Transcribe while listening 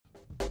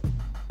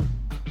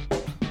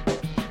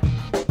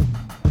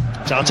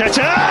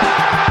Arteta!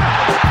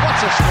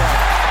 What a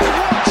strike!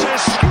 What a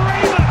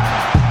screamer!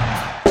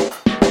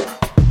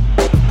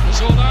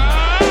 Zola!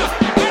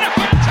 What a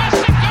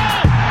fantastic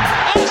goal!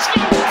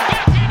 Arsenal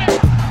back in it!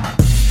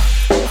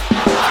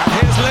 And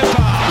here's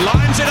Limpar,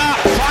 lines it up,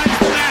 finds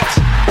the net.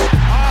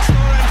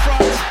 Arsenal in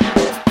front.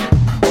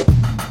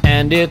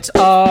 And it's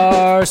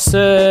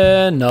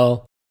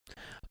Arsenal.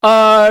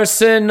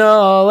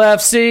 Arsenal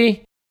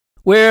FC.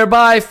 We're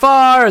by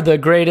far the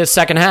greatest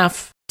second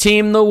half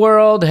team the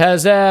world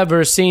has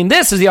ever seen.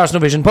 This is the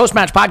Arsenal Vision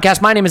post-match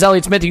podcast. My name is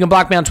Elliot Smith. You can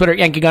block me on Twitter at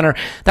Yankee Gunner.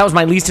 That was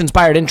my least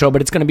inspired intro,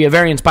 but it's going to be a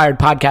very inspired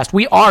podcast.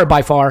 We are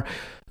by far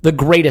the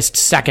greatest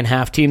second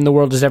half team the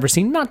world has ever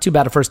seen. Not too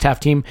bad a first half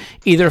team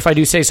either, if I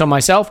do say so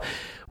myself.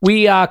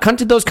 We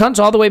cunted those cunts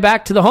all the way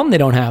back to the home they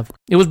don't have.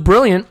 It was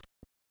brilliant.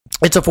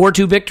 It's a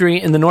 4-2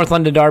 victory in the North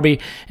London derby.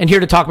 And here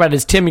to talk about it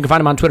is Tim. You can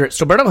find him on Twitter at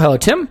Stoberto. Hello,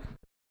 Tim.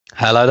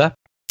 Hello there.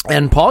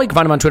 And Paul, you can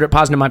find him on Twitter at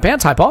Positive My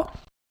Pants. Hi, Paul.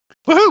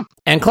 Woohoo!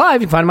 And Clive,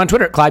 you can find him on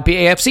Twitter at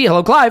ClivePAFC.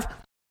 Hello, Clive.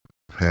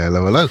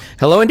 Hello, hello.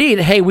 Hello, indeed.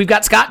 Hey, we've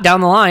got Scott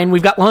down the line.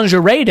 We've got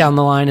lingerie down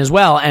the line as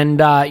well. And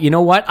you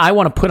know what? I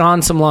want to put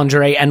on some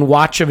lingerie and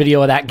watch a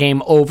video of that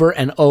game over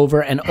and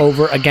over and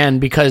over again,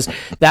 because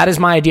that is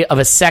my idea of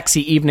a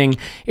sexy evening.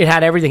 It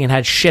had everything. It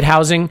had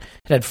shithousing.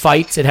 It had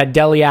fights. It had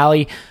Dele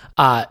Alli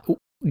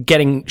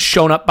getting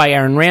shown up by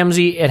Aaron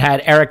Ramsey. It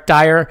had Eric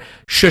Dyer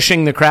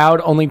shushing the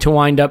crowd only to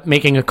wind up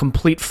making a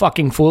complete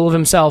fucking fool of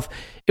himself.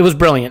 It was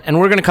brilliant. And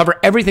we're going to cover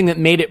everything that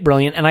made it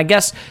brilliant. And I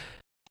guess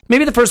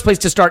maybe the first place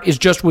to start is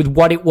just with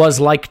what it was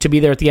like to be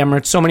there at the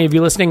Emirates. So many of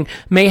you listening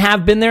may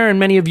have been there and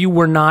many of you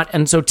were not.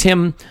 And so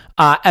Tim,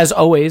 as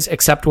always,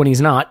 except when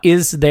he's not,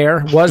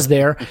 was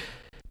there.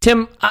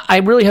 Tim, I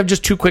really have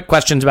just two quick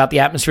questions about the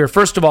atmosphere.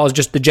 First of all is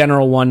just the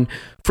general one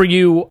for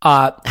you.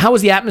 How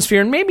was the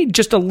atmosphere? And maybe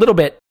just a little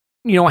bit,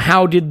 you know,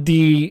 how did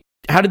the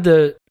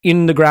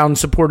in the ground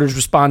supporters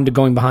respond to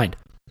going behind?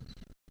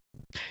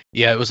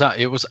 Yeah,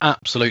 it was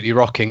absolutely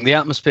rocking. The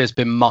atmosphere's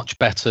been much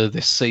better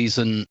this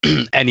season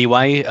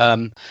anyway.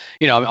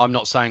 You know, I'm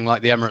not saying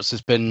like the Emirates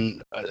has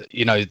been,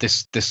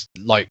 this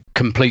like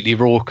completely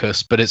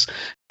raucous, but it's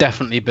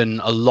definitely been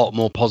a lot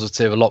more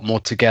positive, a lot more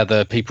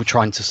together. People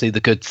trying to see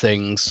the good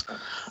things.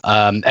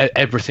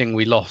 Everything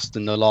we lost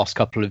in the last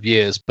couple of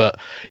years, but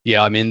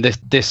yeah, I mean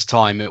this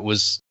time it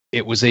was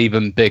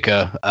even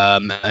bigger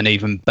and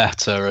even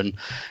better. And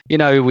you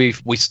know, we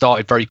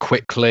started very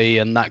quickly,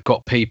 and that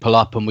got people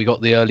up, and we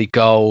got the early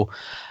goal.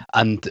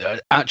 And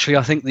actually,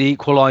 I think the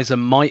equaliser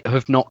might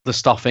have knocked the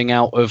stuffing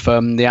out of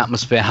the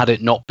atmosphere had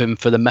it not been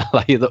for the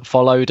melee that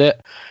followed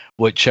it,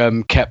 which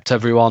kept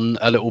everyone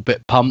a little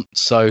bit pumped.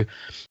 So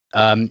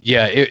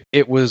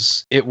it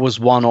was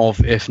one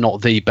of, if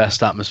not the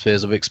best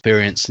atmospheres I've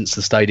experienced since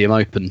the stadium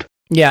opened.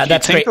 Yeah,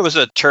 that's great. Do you think great. it was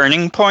a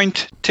turning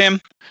point, Tim?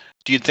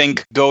 Do you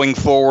think going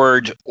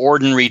forward,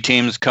 ordinary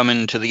teams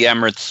coming to the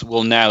Emirates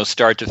will now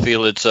start to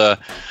feel it's a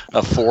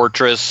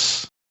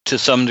fortress to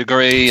some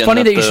degree? It's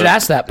funny that you should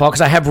ask that, Paul,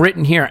 because I have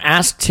written here,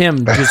 ask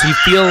Tim, does he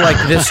feel like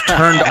this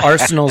turned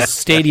Arsenal's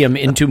stadium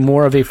into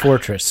more of a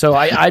fortress? So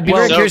I'd be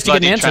very curious to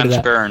get an answer to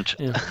that.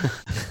 Yeah.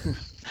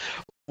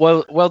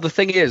 Well, the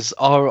thing is,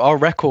 our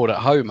record at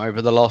home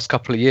over the last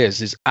couple of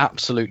years is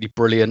absolutely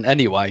brilliant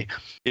anyway.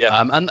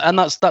 Yeah. And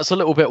that's a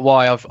little bit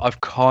why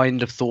I've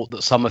kind of thought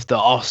that some of the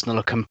Arsenal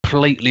are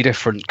completely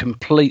different,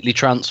 completely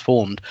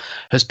transformed,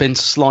 has been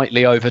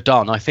slightly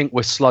overdone. I think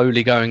we're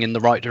slowly going in the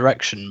right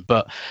direction.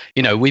 But,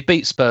 you know, we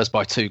beat Spurs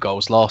by 2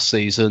 goals last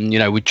season. You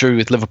know, we drew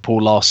with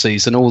Liverpool last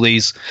season. All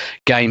these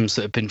games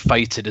that have been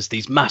fated as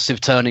these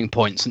massive turning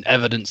points and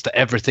evidence that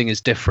everything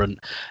is different.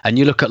 And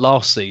you look at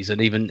last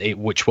season,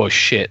 which was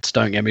shit,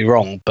 don't get me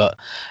wrong, but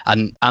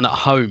and at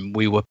home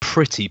we were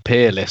pretty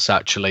peerless.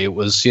 Actually, it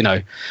was, you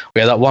know,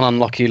 we had that one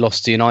unlucky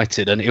loss to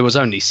United, and it was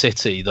only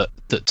City that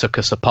took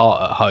us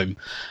apart at home.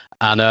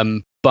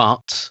 And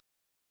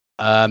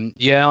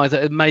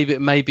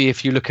maybe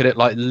if you look at it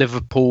like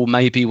Liverpool,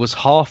 maybe was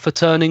half a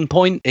turning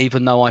point,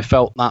 even though I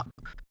felt that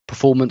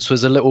performance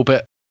was a little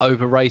bit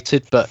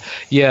overrated. But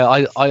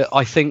yeah,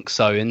 I think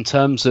so, in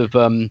terms of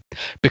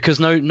because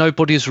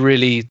nobody's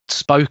really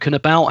spoken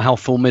about how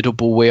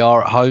formidable we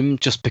are at home,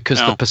 just because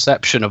the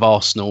perception of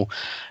Arsenal,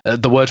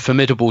 the word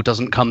formidable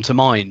doesn't come to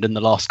mind in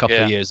the last couple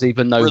of years,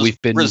 even though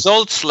we've been...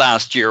 Results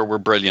last year were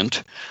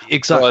brilliant.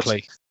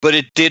 Exactly. But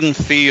it didn't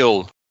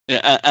feel...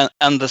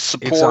 And the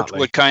support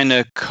would kind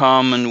of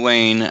come and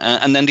wane.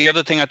 And then the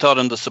other thing I thought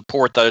on the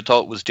support that I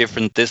thought was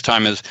different this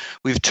time is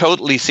we've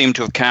totally seemed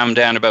to have calmed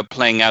down about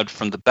playing out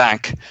from the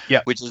back,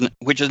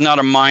 which is not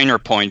a minor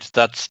point.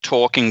 That's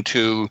talking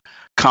to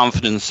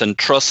confidence and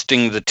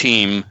trusting the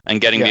team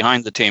and getting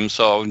behind the team.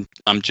 So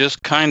I'm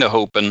just kind of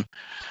hoping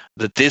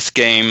that this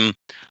game,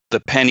 the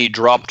penny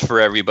dropped for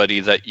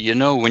everybody, that, you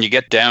know, when you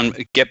get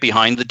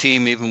behind the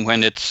team, even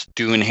when it's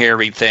doing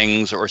hairy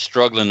things or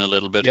struggling a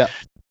little bit,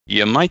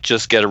 you might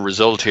just get a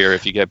result here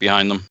if you get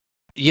behind them.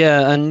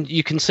 Yeah, and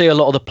you can see how a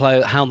lot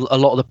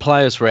of the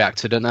players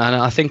reacted, and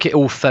I think it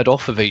all fed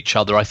off of each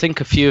other. I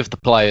think a few of the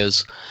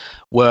players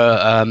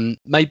were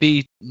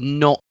maybe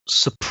not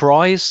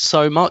surprised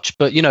so much,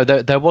 but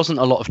there wasn't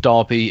a lot of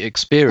Derby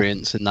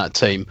experience in that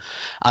team,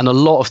 and a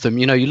lot of them,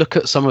 you look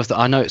at some of the,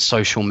 I know it's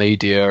social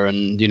media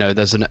and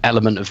there's an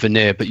element of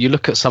veneer, but you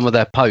look at some of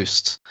their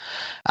posts,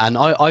 and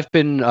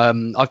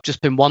I've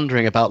just been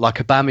wondering about, like,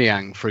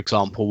 Aubameyang, for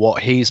example,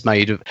 what he's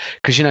made of,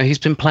 because he's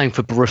been playing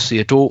for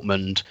Borussia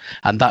Dortmund,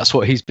 and that's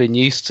what he's been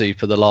used to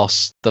for the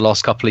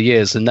last couple of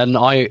years. And then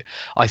I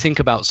think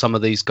about some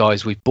of these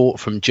guys we've bought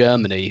from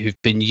Germany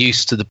who've been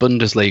used to the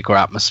Bundesliga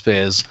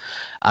atmospheres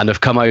and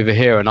have come over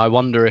here, and I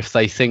wonder if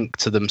they think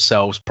to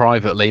themselves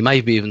privately,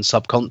 maybe even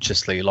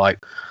subconsciously,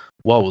 like,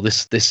 whoa,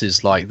 this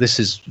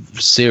is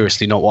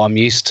seriously not what I'm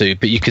used to.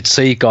 But you could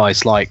see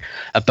guys like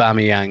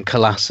Aubameyang,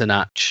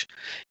 Kolasinac,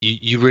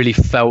 you really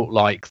felt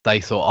like they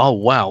thought, oh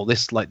wow,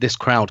 this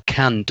crowd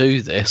can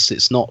do this.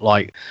 It's not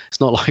like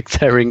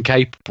they're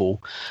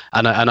incapable.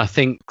 And I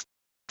think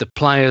the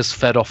players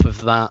fed off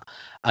of that,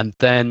 and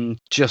then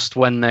just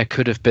when there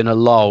could have been a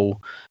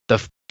lull,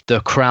 the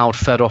crowd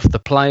fed off the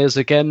players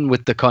again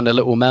with the kind of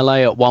little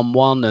melee at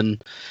 1-1,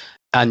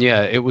 and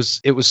yeah, it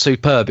was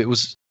superb. It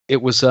was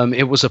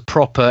a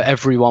proper,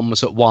 everyone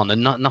was at one,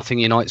 and nothing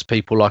unites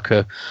people like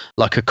a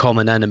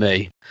common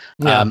enemy.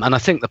 Yeah. And I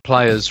think the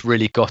players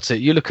really got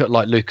it. You look at,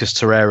 like, Lucas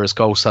Torreira's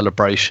goal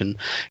celebration.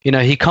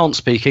 He can't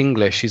speak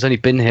English. He's only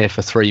been here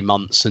for 3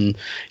 months, and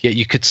yet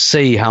you could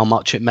see how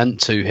much it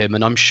meant to him.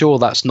 And I'm sure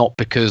that's not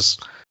because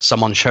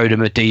someone showed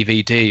him a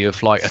DVD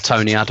of, like, a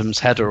Tony Adams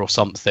header or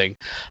something.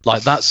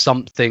 Like, that's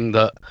something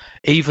that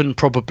even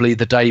probably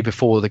the day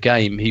before the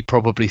game, he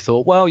probably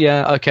thought, well,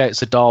 yeah, okay,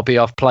 it's a derby.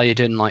 I've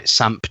played in, like,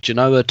 Samp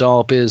Genoa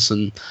derbies,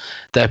 and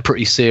they're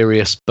pretty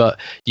serious.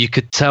 But you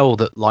could tell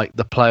that, like,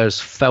 the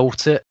players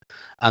felt it.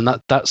 And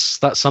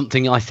that's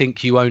something I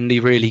think you only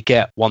really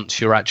get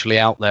once you're actually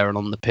out there and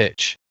on the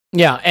pitch.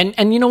 Yeah,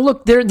 and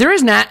look, there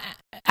is an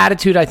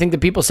attitude, I think,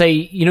 that people say,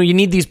 you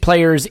need these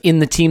players in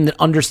the team that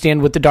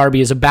understand what the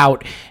derby is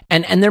about,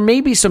 and there may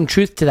be some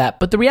truth to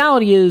that, but the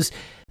reality is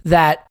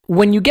that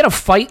when you get a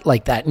fight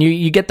like that and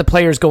you get the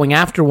players going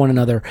after one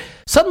another,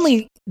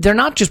 suddenly they're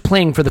not just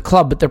playing for the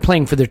club, but they're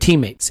playing for their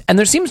teammates. And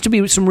there seems to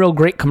be some real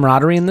great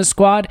camaraderie in this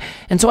squad.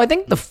 And so I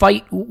think the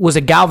fight was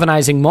a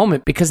galvanizing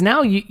moment, because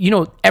now,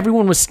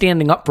 everyone was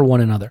standing up for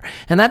one another.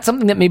 And that's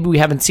something that maybe we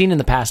haven't seen in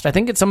the past. I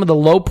think at some of the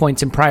low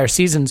points in prior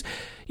seasons,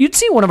 you'd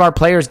see one of our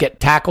players get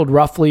tackled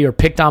roughly or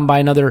picked on by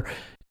another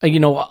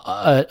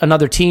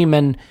team,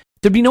 and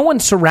there'd be no one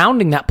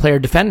surrounding that player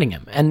defending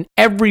him. And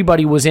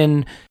everybody was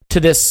in to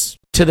this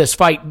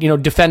fight,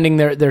 defending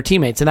their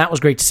teammates, and that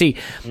was great to see.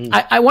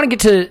 I want to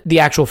get to the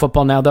actual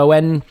football now, though,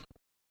 and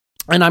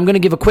I'm going to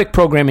give a quick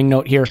programming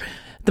note here.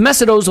 The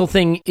Mesut Ozil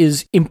thing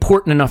is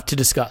important enough to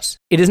discuss.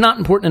 It is not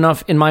important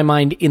enough, in my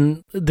mind,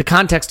 in the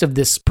context of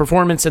this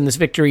performance and this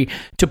victory,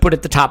 to put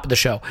at the top of the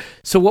show.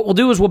 So what we'll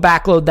do is we'll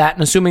backload that,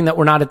 and assuming that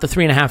we're not at the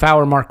 3.5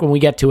 hour mark when we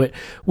get to it,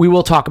 we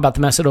will talk about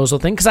the Mesut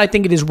Ozil thing, because I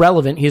think it is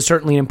relevant. He is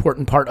certainly an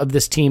important part of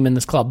this team and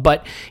this club.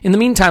 But in the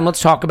meantime,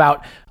 let's talk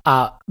about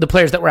the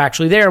players that were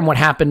actually there and what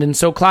happened. And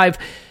so, Clive,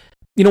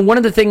 one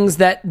of the things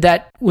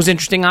that was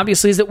interesting,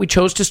 obviously, is that we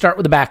chose to start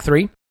with a back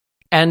three.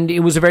 And it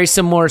was a very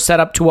similar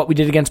setup to what we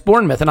did against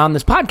Bournemouth. And on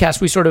this podcast,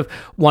 we sort of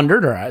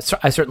wondered, or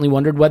I certainly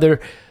wondered,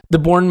 whether the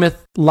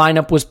Bournemouth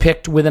lineup was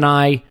picked with an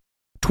eye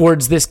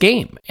towards this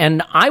game.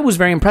 And I was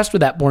very impressed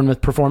with that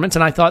Bournemouth performance,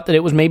 and I thought that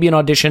it was maybe an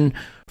audition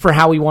for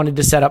how he wanted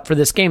to set up for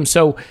this game.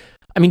 So,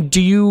 I mean, do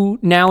you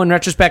now, in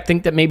retrospect,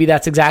 think that maybe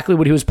that's exactly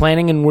what he was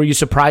planning, and were you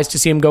surprised to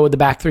see him go with the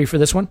back three for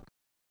this one?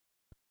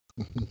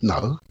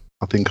 No.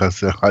 I think I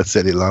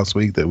said it last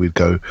week that we'd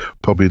go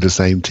probably the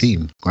same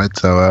team, right?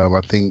 So I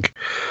think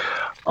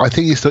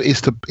it's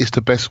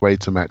the best way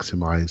to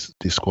maximise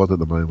this squad at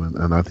the moment,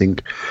 and I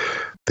think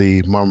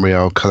the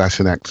Monreal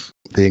Kolasinac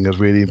thing has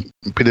really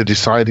been a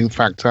deciding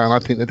factor, and I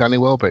think the Danny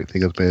Welbeck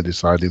thing has been a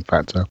deciding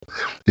factor.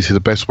 This is the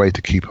best way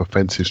to keep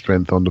offensive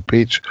strength on the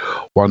pitch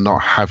while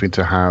not having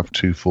to have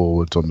two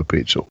forwards on the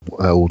pitch at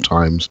all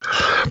times.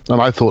 And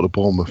I thought the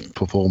Bournemouth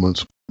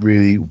performance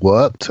really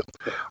worked.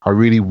 I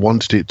really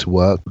wanted it to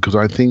work, because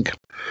I think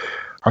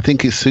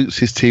it suits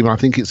his team. I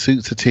think it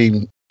suits the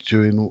team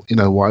during,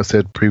 what I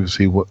said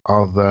previously, what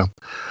are the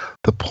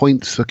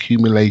points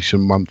accumulation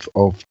month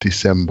of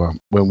December,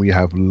 when we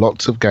have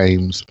lots of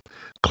games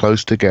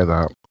close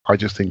together. I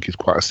just think it's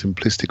quite a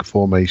simplistic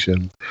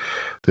formation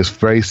that's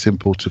very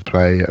simple to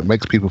play. It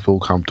makes people feel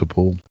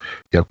comfortable.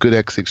 You have good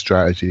exit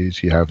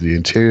strategies. You have the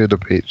interior of the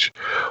pitch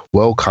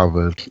well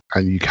covered,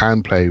 and you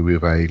can play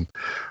with a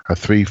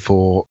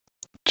 3-4-2-1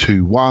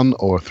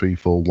 or a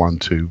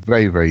 3-4-1-2.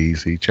 Very, very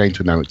easy. Change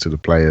dynamics to the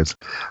players,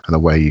 and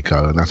away you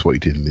go. And that's what he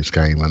did in this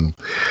game. And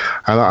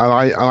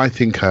I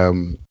think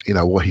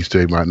what he's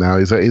doing right now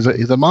is a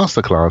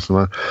masterclass.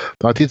 And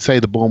I did say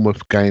the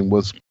Bournemouth game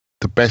was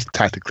the best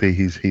tactically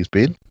he's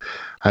been,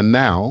 and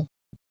now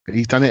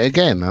he's done it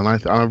again. And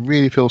I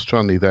really feel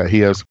strongly that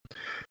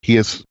he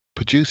is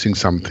producing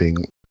something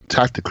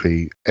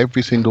tactically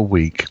every single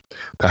week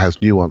that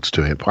has nuance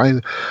to it.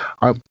 But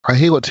I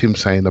hear what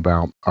Tim's saying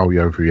about, are we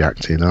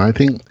overreacting? And I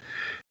think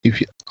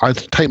I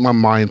take my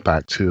mind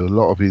back to a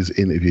lot of his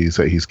interviews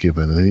that he's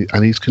given,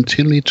 and he's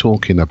continually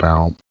talking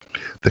about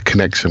the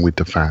connection with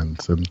the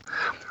fans, and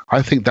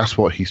I think that's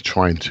what he's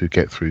trying to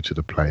get through to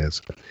the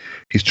players.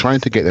 He's trying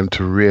to get them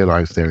to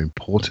realise their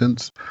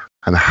importance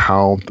and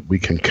how we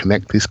can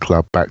connect this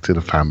club back to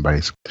the fan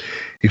base.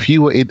 If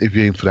you were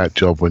interviewing for that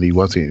job when he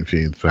was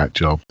interviewing for that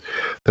job,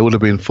 there would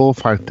have been 4 or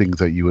 5 things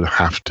that you would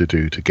have to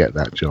do to get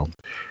that job.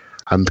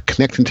 And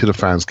connecting to the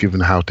fans, given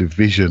how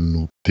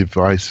divided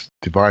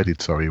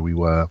we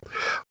were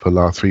for the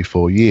last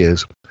 3-4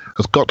 years,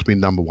 has got to be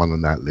number one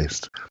on that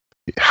list.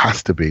 It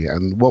has to be.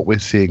 And what we're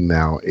seeing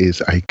now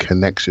is a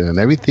connection, and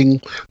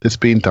everything that's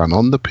been done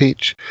on the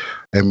pitch,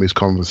 Emery's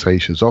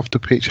conversations off the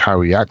pitch,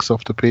 how he acts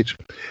off the pitch,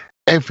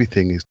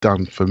 everything is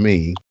done for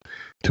me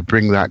to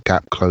bring that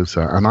gap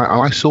closer. And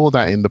I saw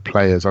that in the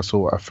players. I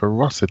saw a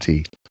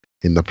ferocity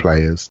in the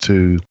players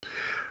to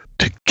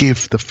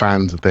give the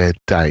fans their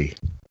day.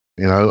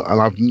 You know,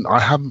 and I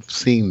haven't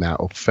seen that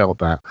or felt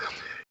that.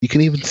 You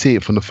can even see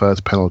it from the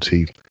first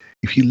penalty.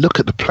 If you look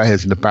at the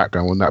players in the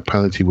background when that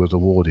penalty was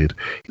awarded,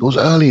 it was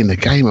early in the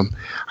game, and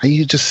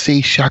you just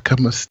see Xhaka,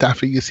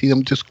 Mustafi, you see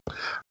them just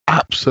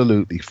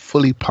absolutely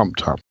fully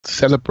pumped up,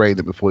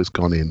 celebrating before it's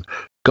gone in.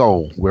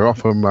 Goal, we're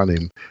off and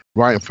running,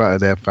 right in front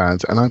of their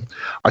fans. And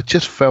I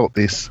just felt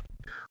this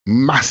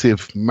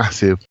massive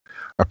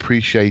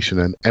appreciation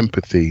and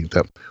empathy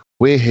that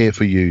we're here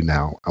for you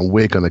now, and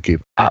we're going to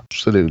give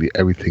absolutely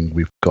everything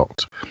we've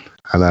got.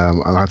 And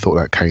I thought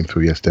that came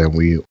through yesterday,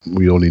 and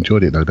we all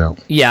enjoyed it, no doubt.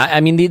 Yeah, I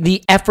mean,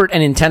 the effort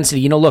and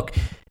intensity, look,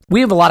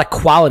 we have a lot of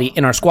quality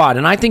in our squad,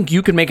 and I think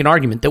you could make an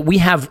argument that we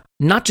have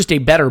not just a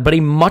better, but a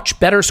much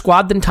better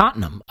squad than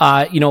Tottenham,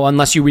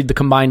 unless you read the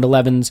combined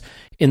 11s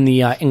in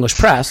the English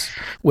press,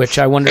 which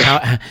I wonder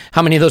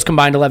how many of those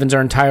combined 11s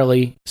are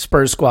entirely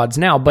Spurs squads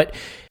now. But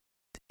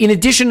in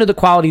addition to the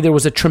quality, there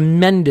was a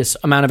tremendous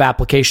amount of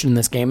application in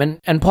this game.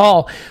 And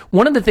Paul,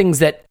 one of the things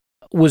that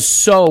was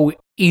so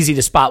easy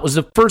to spot was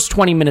the first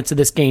 20 minutes of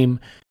this game,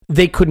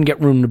 they couldn't get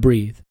room to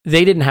breathe.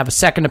 They didn't have a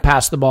second to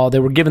pass the ball. They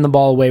were giving the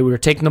ball away. We were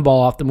taking the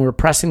ball off them. We were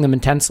pressing them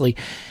intensely.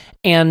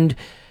 And,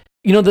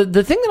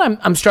 the thing that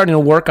I'm starting to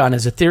work on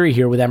as a theory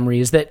here with Emery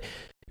is that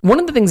one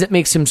of the things that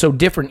makes him so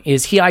different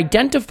is he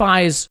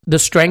identifies the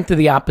strength of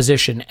the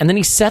opposition, and then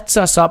he sets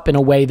us up in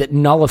a way that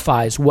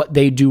nullifies what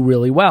they do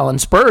really well. And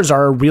Spurs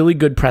are a really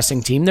good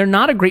pressing team. They're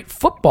not a great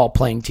football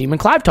playing team. And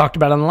Clive talked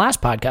about it on the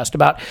last podcast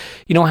about,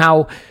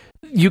 how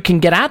you can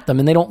get at them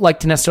and they don't like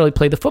to necessarily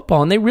play the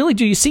football. And they really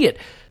do. You see it.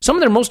 Some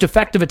of their most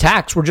effective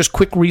attacks were just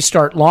quick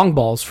restart long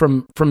balls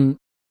from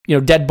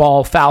dead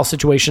ball, foul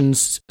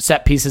situations,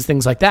 set pieces,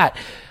 things like that.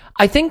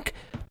 I think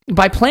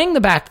by playing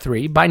the back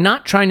three, by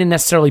not trying to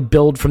necessarily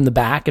build from the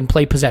back and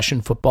play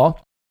possession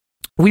football,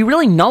 we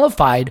really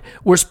nullified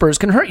where Spurs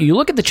can hurt you. You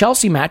look at the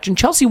Chelsea match, and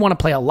Chelsea want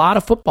to play a lot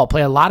of football,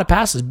 play a lot of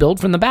passes, build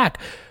from the back.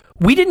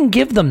 We didn't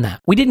give them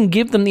that. We didn't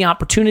give them the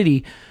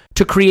opportunity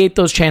to create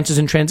those chances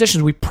and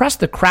transitions. We pressed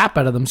the crap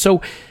out of them.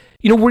 So,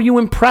 were you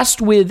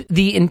impressed with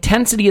the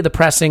intensity of the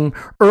pressing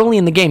early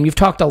in the game? You've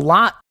talked a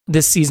lot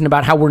this season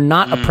about how we're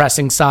not a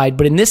pressing side,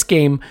 but in this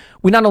game,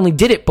 we not only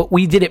did it, but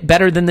we did it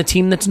better than the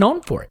team that's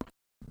known for it.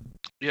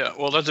 Yeah,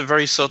 well, that's a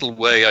very subtle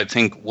way, I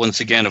think,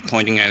 once again, of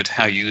pointing out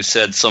how you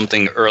said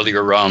something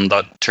earlier on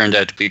that turned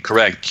out to be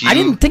correct. I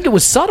didn't think it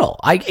was subtle.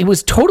 It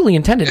was totally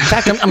intended. In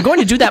fact, I'm going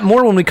to do that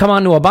more when we come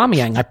on to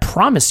Aubameyang, I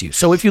promise you.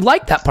 So if you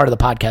like that part of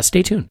the podcast,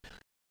 stay tuned.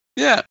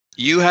 Yeah,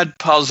 you had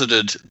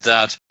posited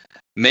that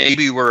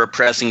maybe we're a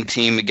pressing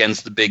team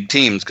against the big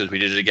teams because we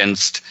did it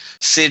against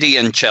City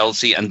and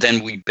Chelsea, and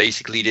then we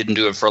basically didn't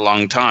do it for a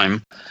long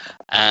time.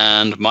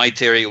 And my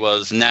theory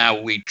was, now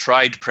we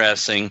tried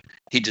pressing,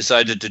 he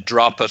decided to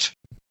drop it.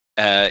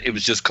 It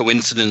was just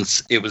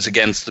coincidence. It was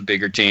against the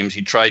bigger teams.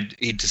 He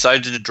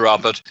decided to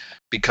drop it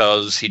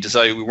because he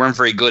decided we weren't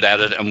very good at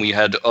it, and we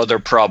had other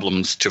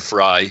problems to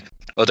fry,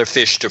 other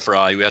fish to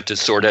fry. We had to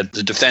sort out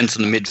the defense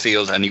and the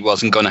midfield, and he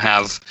wasn't going to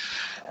have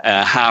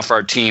half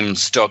our team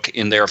stuck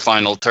in their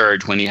final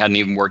third when he hadn't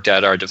even worked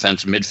out our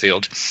defensive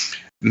midfield.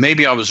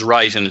 Maybe I was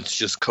right, and it's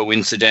just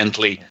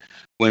coincidentally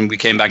when we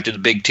came back to the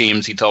big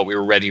teams, he thought we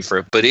were ready for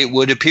it. But it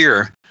would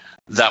appear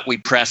that we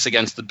press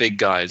against the big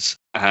guys,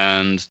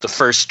 and the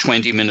first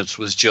 20 minutes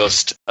was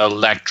just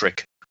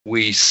electric.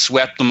 We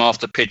swept them off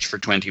the pitch for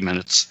 20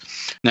 minutes.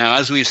 Now,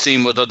 as we've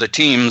seen with other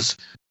teams,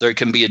 there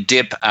can be a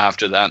dip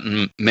after that,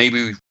 and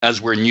maybe as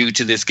we're new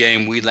to this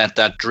game, we let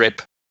that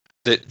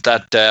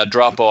that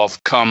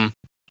drop-off come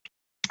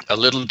a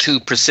little too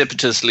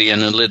precipitously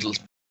and a little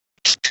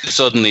too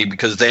suddenly,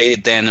 because they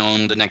then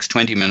own the next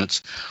 20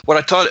 minutes. What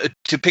I thought,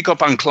 to pick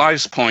up on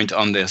Clive's point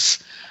on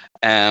this,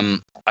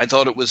 I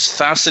thought it was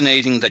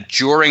fascinating that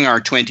during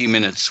our 20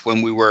 minutes,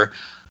 when we were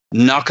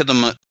knocking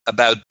them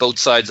about both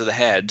sides of the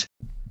head,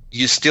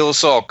 you still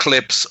saw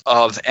clips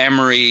of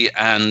Emery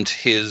and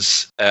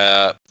his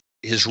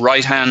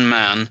right-hand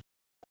man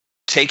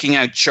taking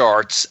out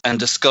charts and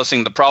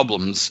discussing the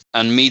problems,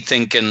 and me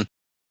thinking,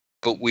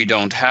 but we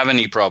don't have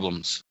any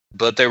problems.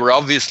 But they were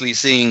obviously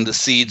seeing the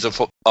seeds of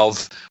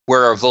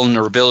where our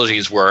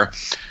vulnerabilities were.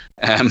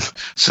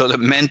 So that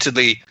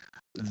mentally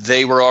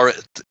they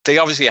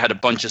obviously had a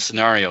bunch of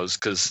scenarios,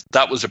 because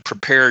that was a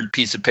prepared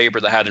piece of paper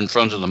they had in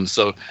front of them.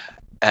 So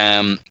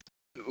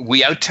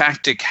we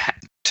out-tactic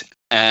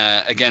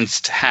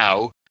against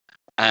Howe,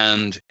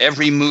 and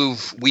every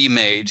move we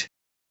made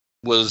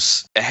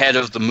was ahead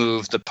of the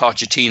move that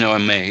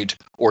Pochettino made,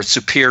 or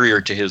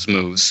superior to his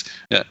moves.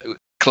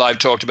 Clive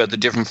talked about the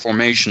different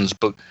formations,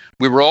 but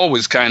we were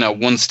always kind of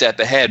one step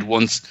ahead.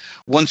 Once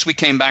we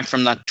came back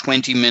from that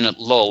 20-minute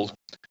lull,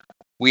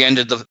 we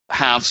ended the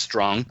half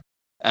strong,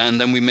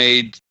 and then we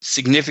made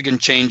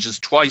significant changes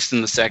twice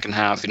in the second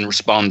half in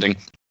responding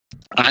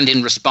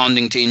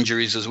to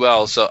injuries as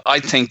well. So I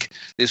think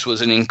this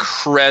was an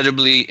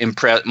incredibly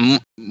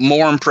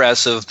more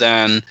impressive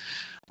than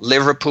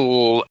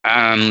Liverpool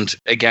and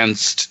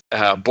against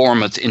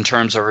Bournemouth in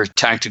terms of our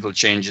tactical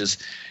changes.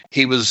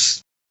 He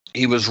was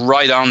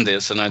right on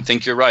this, and I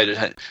think you're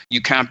right.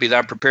 You can't be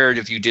that prepared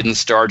if you didn't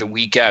start a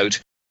week out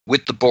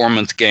with the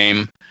Bournemouth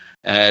game.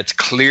 It's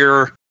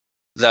clear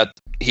that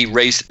he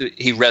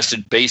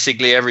rested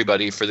basically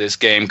everybody for this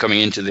game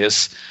coming into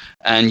this,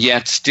 and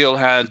yet still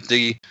had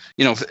the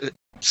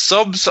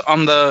subs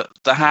on the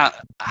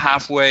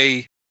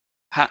halftime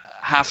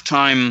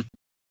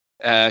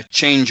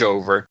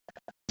changeover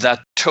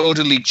that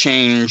totally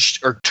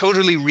changed or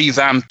totally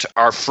revamped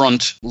our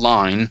front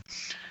line.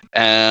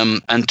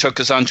 And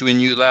took us onto a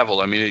new level.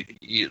 I mean,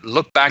 you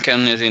look back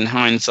on it in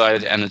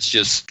hindsight, and it's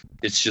just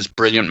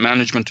brilliant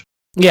management.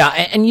 Yeah,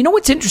 and you know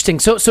what's interesting?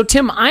 So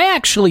Tim, I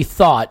actually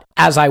thought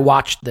as I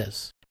watched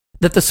this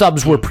that the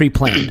subs were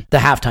pre-planned, the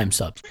halftime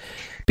subs.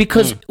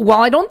 Because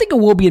while I don't think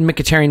Iwobi and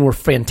Mkhitaryan were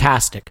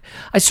fantastic,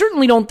 I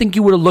certainly don't think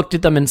you would have looked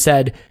at them and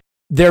said,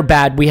 they're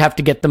bad, we have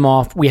to get them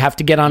off, we have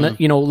to get on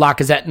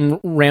Lacazette and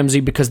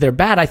Ramsey because they're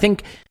bad. I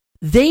think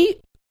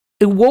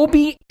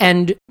Iwobi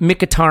and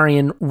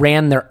Mkhitaryan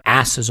ran their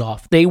asses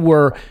off. They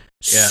were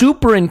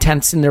super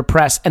intense in their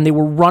press, and they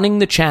were running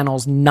the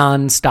channels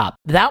nonstop.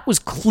 That was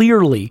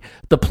clearly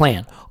the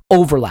plan.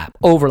 Overlap.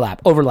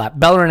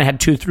 Bellerin had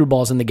 2 through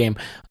balls in the game.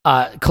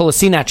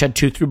 Kolasinac had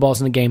 2 through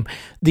balls in the game.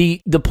 The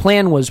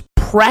plan was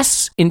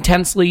press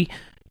intensely,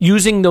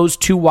 using those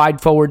 2 wide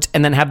forwards,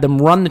 and then have them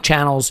run the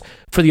channels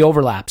for the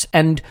overlaps.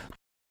 And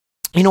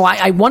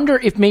I wonder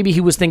if maybe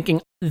he was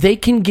thinking, they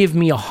can give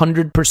me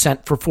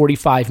 100% for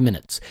 45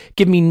 minutes.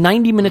 Give me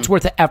 90 minutes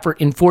worth of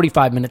effort in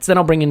 45 minutes. Then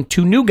I'll bring in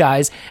 2 new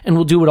guys, and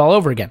we'll do it all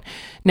over again.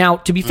 Now,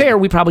 to be fair,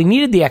 we probably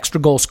needed the extra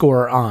goal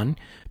scorer on,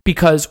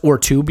 because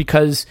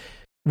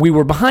we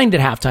were behind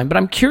at halftime. But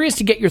I'm curious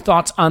to get your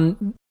thoughts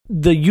on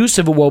the use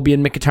of Iwobi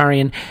and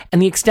Mkhitaryan,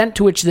 and the extent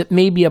to which that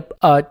maybe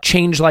a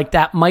change like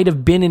that might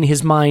have been in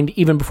his mind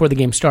even before the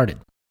game started.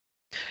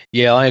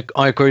 Yeah,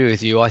 I agree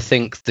with you. I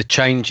think the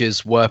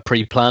changes were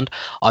pre-planned.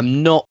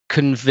 I'm not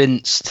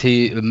convinced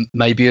he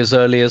maybe as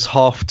early as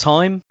half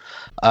time.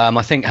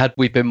 I think had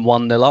we been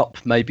 1-0 up,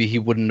 maybe he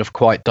wouldn't have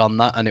quite done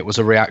that, and it was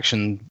a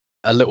reaction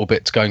a little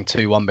bit to going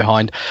 2-1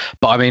 behind.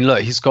 But I mean,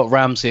 look, he's got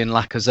Ramsey and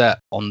Lacazette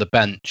on the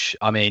bench.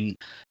 I mean,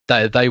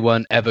 they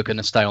weren't ever going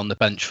to stay on the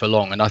bench for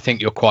long, and I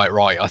think you're quite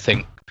right. I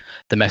think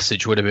the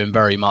message would have been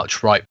very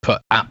much right,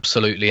 put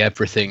absolutely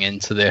everything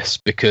into this,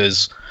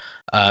 because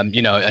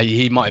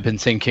he might have been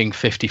thinking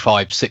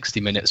 55, 60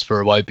 minutes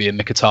for Iwobi and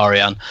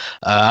Mkhitaryan,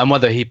 and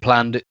whether he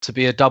planned it to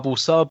be a double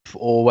sub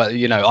or whether,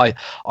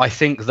 I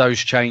think those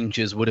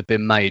changes would have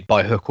been made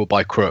by hook or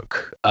by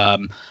crook.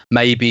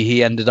 Maybe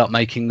he ended up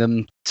making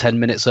them 10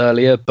 minutes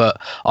earlier,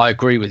 but I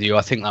agree with you.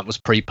 I think that was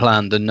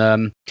pre-planned,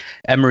 and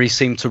Emery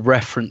seemed to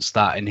reference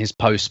that in his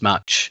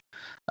post-match.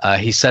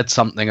 He said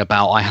something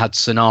about, I had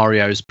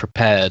scenarios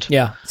prepared.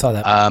 Yeah, saw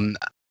that.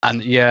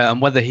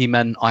 And whether he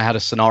meant I had a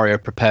scenario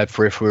prepared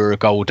for if we were a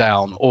goal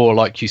down, or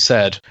like you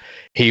said,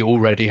 he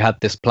already had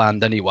this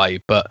planned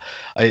anyway. But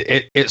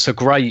it's a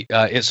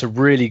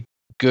really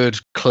good,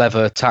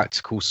 clever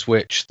tactical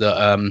switch that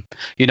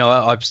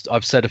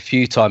I've said a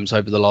few times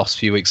over the last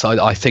few weeks.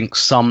 I think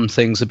some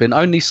things have been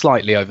only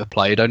slightly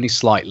overplayed, only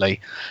slightly,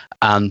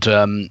 and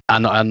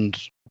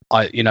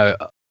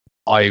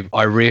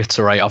I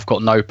reiterate, I've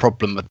got no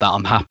problem with that.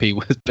 I'm happy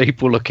with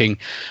people looking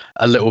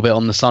a little bit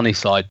on the sunny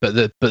side,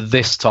 but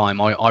this time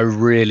I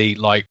really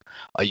like,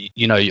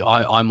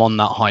 I'm on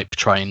that hype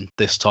train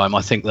this time.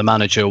 I think the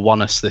manager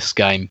won us this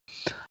game,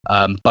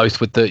 both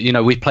with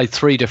we played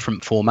 3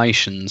 different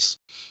formations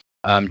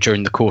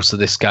during the course of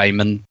this game,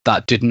 and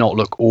that did not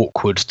look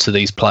awkward to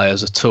these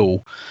players at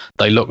all.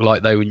 They looked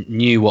like they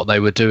knew what they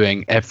were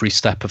doing every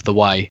step of the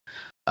way.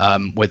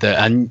 With it,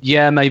 and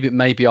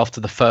maybe after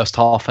the first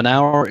half an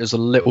hour it was a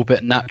little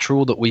bit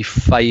natural that we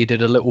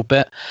faded a little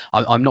bit.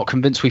 I'm not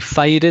convinced we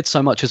faded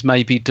so much as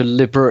maybe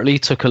deliberately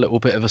took a little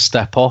bit of a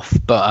step off,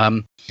 but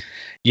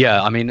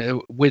I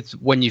mean,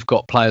 when you've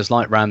got players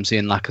like Ramsey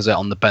and Lacazette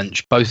on the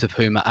bench, both of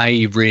whom are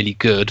A, really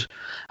good,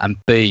 and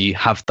B,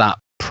 have that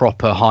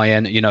proper high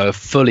end, are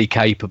fully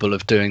capable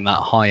of doing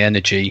that high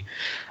energy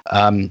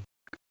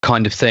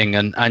kind of thing,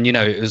 and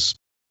it was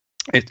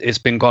it's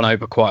been gone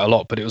over quite a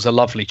lot, but it was a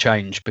lovely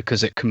change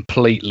because it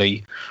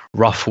completely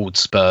ruffled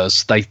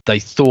Spurs. They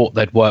thought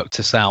they'd worked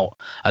us out,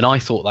 and I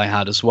thought they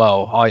had as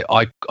well.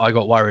 I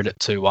got worried at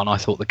 2-1. I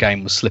thought the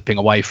game was slipping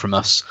away from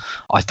us.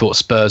 I thought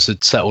Spurs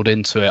had settled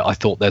into it. I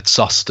thought they'd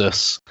sussed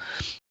us.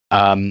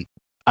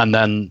 And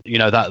then,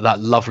 that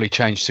lovely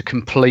change to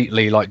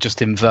completely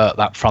just invert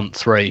that front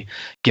three,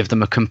 give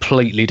them a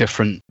completely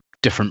different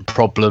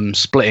problem,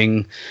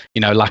 splitting,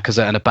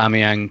 Lacazette and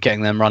Aubameyang,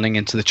 getting them running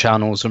into the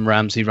channels and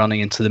Ramsey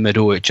running into the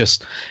middle.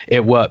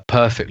 It worked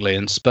perfectly,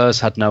 and Spurs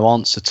had no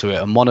answer to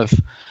it. And one of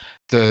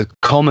the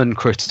common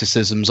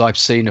criticisms I've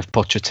seen of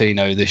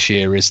Pochettino this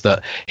year is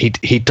that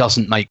he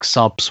doesn't make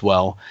subs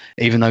well,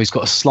 even though he's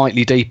got a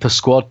slightly deeper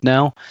squad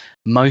now.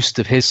 Most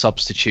of his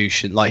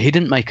substitution, he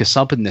didn't make a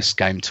sub in this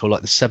game till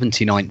the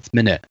 79th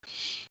minute.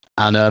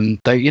 And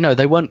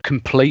they weren't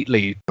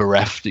completely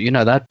bereft. They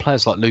had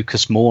players like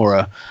Lucas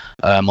Moura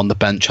on the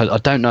bench. I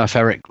don't know if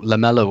Eric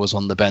Lamela was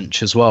on the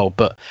bench as well,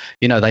 but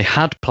they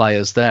had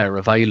players there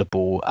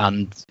available,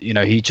 and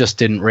he just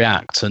didn't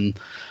react. And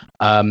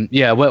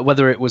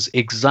whether it was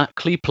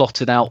exactly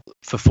plotted out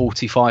for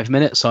 45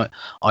 minutes,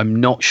 I'm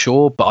not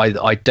sure, but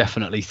I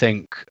definitely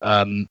think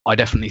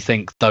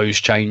those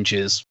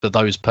changes for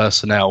those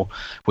personnel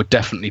were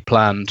definitely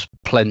planned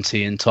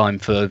plenty in time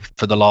for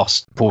the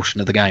last portion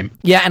of the game.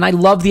 Yeah, and I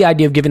love the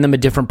idea of giving them a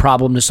different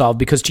problem to solve,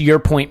 because to your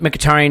point,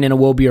 Mkhitaryan and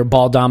Iwobi are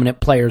ball-dominant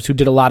players who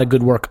did a lot of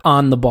good work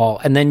on the ball,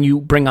 and then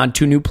you bring on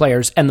two new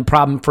players, and the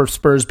problem for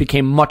Spurs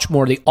became much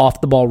more the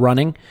off-the-ball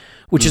running,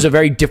 which is a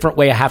very different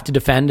way I have to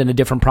defend and a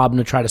different problem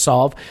to try to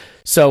solve.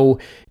 So,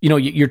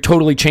 you're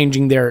totally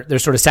changing their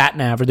sort of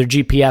sat-nav or their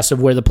GPS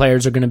of where the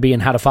players are going to be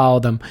and how to follow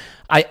them.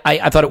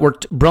 I thought it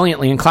worked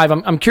brilliantly. And Clive,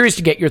 I'm curious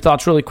to get your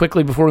thoughts really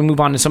quickly before we move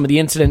on to some of the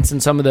incidents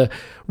and some of the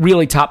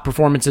really top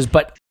performances,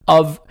 but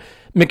of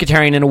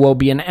Mkhitaryan and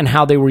Iwobi and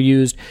how they were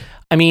used.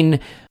 I mean,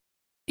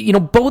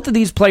 both of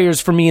these players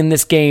for me in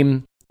this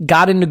game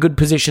got into good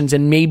positions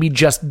and maybe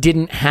just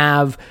didn't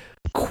have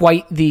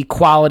quite the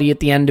quality at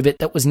the end of it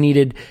that was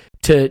needed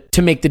to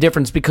make the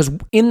difference, because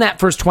in that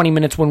first 20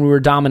 minutes when we were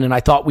dominant,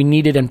 I thought we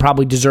needed and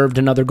probably deserved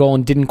another goal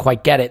and didn't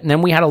quite get it. And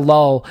then we had a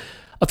lull,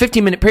 a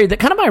 15-minute period that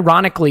kind of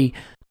ironically,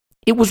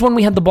 it was when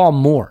we had the ball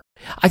more.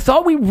 I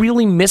thought we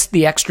really missed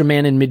the extra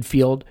man in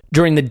midfield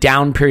during the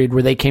down period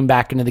where they came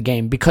back into the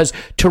game, because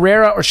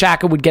Torreira or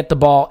Xhaka would get the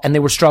ball and they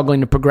were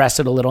struggling to progress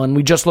it a little, and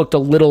we just looked a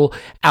little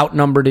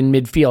outnumbered in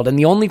midfield. And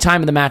the only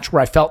time in the match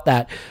where I felt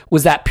that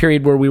was that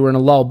period where we were in a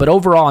lull. But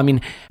overall, I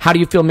mean, how do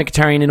you feel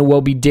Mkhitaryan and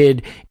Iwobi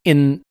did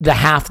in the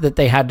half that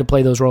they had to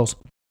play those roles?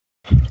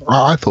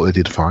 I thought he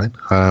did fine.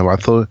 I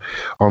thought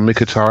on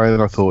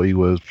Mkhitaryan, I thought he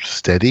was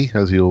steady,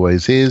 as he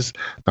always is.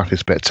 Nothing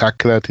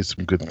spectacular. Did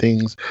some good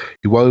things.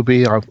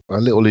 Iwobi, I've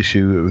a little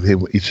issue with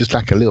him. He's just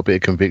like a little bit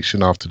of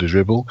conviction after the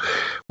dribble.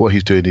 What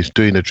he's doing is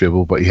doing a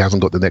dribble, but he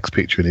hasn't got the next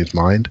picture in his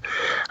mind,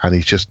 and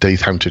he's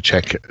having to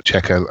check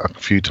a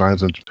few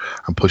times and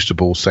push the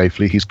ball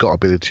safely. He's got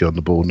ability on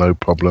the ball, no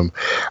problem.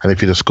 And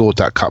if he'd have scored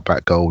that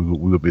cutback goal, we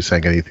wouldn't be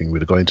saying anything.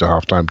 We'd have gone into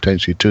half-time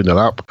potentially 2-0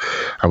 up,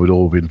 and we'd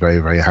all been very,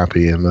 very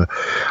happy. And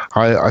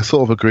I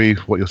sort of agree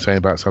with what you're saying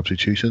about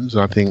substitutions.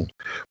 I think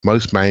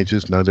most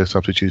managers know their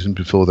substitutions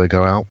before they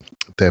go out.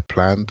 They're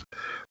planned.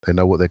 They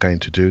know what they're going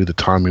to do. The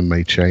timing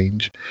may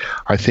change.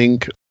 I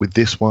think with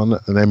this one,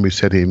 and Emery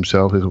said it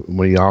himself,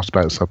 when he asked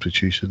about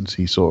substitutions,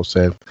 he sort of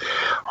said,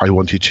 I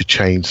wanted to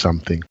change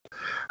something.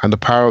 And the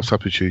power of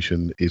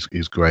substitution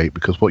is great,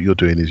 because what you're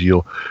doing is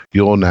you're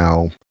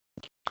now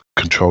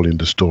controlling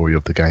the story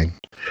of the game.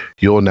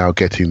 You're now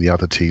getting the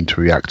other team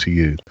to react to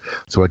you.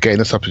 So by getting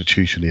a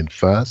substitution in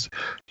first,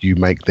 you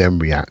make them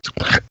react.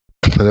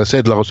 As I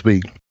said last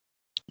week,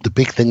 the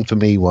big thing for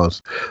me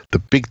was the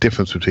big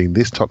difference between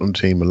this Tottenham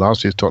team and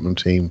last year's Tottenham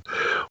team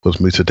was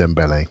Moussa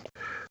Dembele.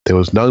 There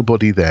was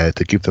nobody there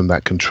to give them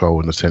that control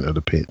in the centre of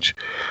the pitch.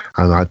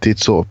 And I did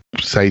sort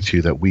of say to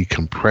you that we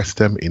can press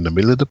them in the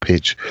middle of the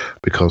pitch,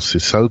 because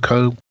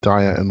Sissoko,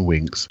 Dyer and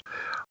Winks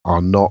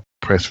are not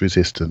press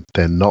resistant.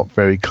 They're not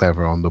very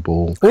clever on the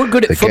ball. Or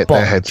good at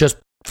football. Just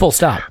full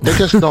stop. They're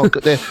just not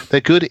good.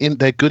 They're good in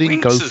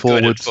go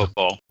forwards.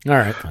 Football. All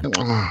right.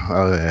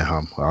 Oh,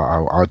 yeah,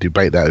 I'll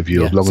debate that with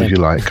you as long as you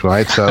like,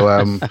 right? So,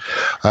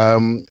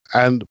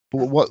 and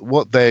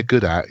what they're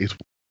good at is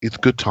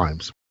good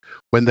times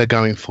when they're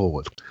going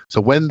forward.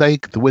 So when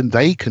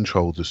they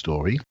control the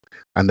story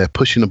and they're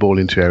pushing the ball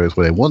into areas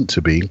where they want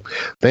to be,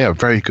 they are a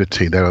very good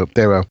team. They're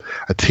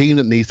a team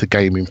that needs the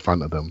game in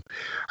front of them.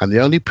 And the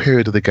only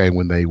period of the game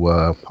when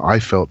I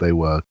felt they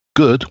were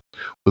good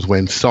was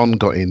when Son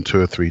got in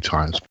 2 or 3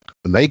 times.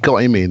 When they got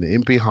him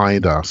in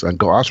behind us and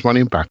got us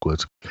running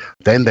backwards,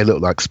 then they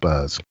looked like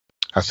Spurs.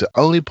 That's the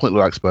only point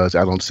like Spurs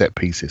had on set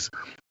pieces.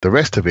 The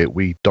rest of it,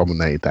 we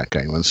dominated that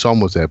game. And Son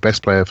was their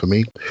best player for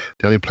me,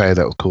 the only player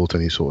that was caused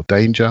any sort of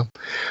danger.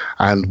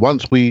 And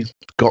once we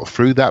got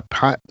through that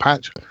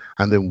patch,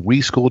 and then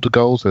we scored the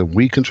goals and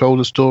we controlled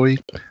the story,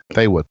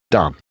 they were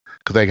done,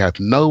 because they had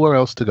nowhere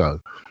else to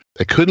go.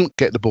 They couldn't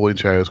get the ball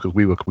into areas because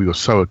we were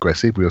so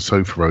aggressive, we were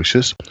so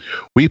ferocious.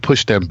 We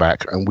pushed them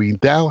back, and we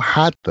now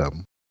had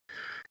them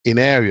in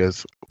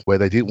areas where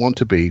they didn't want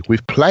to be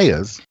with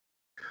players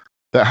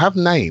that have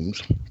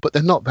names, but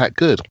they're not that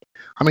good.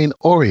 I mean,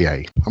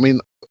 Aurier. I mean,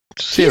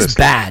 seriously. He's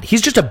bad.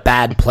 He's just a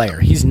bad player.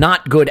 He's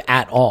not good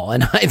at all.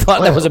 And I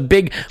thought that was a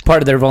big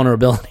part of their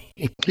vulnerability.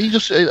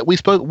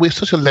 We're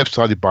such a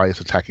left-sided biased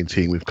attacking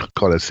team with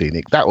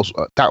Kolasinac. That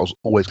was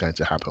always going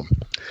to happen.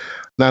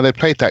 Now they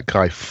played that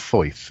guy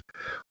Foyth.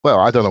 Well,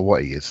 I don't know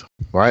what he is,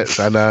 right?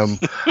 And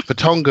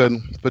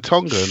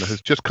Vertonghen has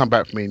just come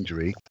back from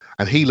injury,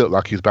 and he looked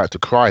like he was about to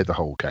cry the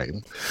whole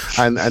game.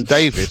 And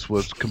Davis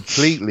was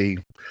completely,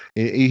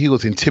 he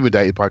was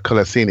intimidated by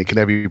Kolasinac in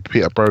every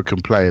bit of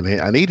broken play,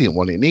 and he didn't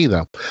want it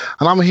neither.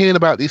 And I'm hearing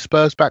about these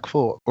Spurs back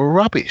four,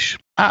 rubbish,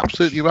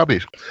 absolutely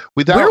rubbish.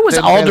 Where was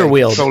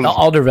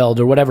Alderweireld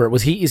or whatever?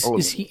 Was he?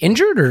 Is he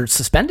injured or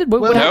suspended?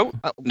 No,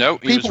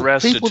 he was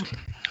arrested.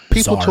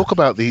 People talk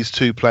about these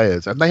two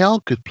players, and they are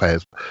good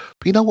players.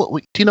 But you know what?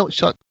 I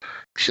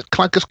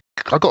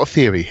got a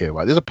theory here,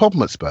 right? There's a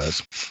problem at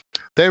Spurs.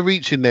 They're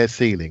reaching their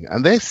ceiling,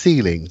 and their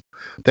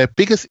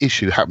biggest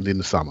issue happened in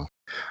the summer.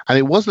 And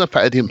it wasn't the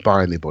fact they didn't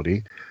buy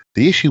anybody.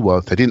 The issue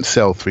was they didn't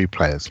sell three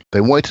players.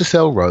 They wanted to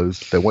sell Rose,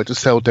 they wanted to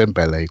sell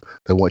Dembele,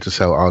 they wanted to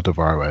sell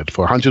Alderweireld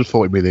for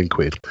 140 million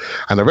quid.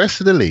 And the rest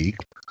of the league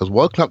has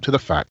woken up to the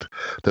fact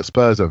that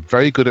Spurs are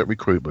very good at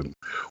recruitment.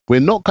 We're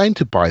not going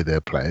to buy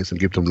their players and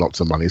give them lots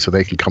of money so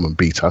they can come and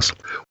beat us.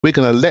 We're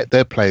going to let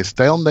their players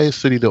stay on their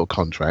silly little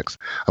contracts,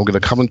 and we're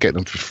going to come and get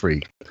them for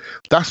free.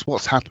 That's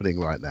what's happening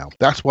right now.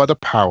 That's why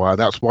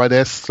that's why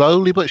they're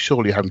slowly but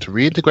surely having to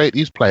reintegrate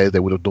these players they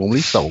would have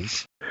normally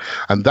sold.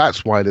 And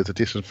that's why there's a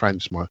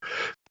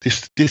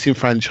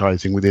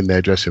disenfranchising within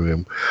their dressing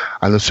room.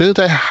 And as soon as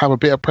they have a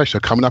bit of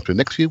pressure coming up in the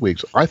next few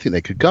weeks, I think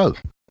they could go.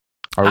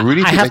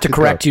 I have to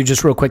correct you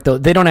just real quick, though.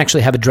 They don't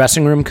actually have a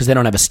dressing room because they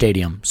don't have a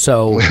stadium.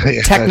 So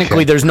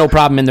technically, there's no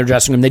problem in their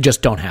dressing room. They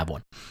just don't have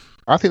one.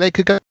 I think they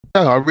could go.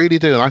 I really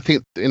do, and I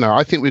think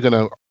we're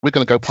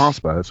gonna go past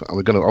Spurs, and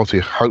we're gonna obviously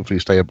hopefully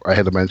stay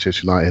ahead of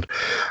Manchester United,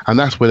 and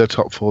that's where the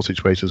top four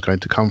situation is going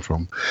to come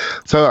from.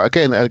 So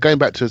again, going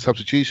back to the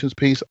substitutions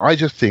piece, I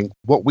just think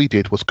what we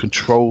did was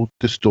control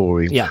the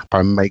story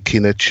by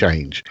making a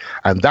change,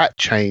 and that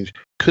change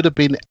could have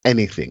been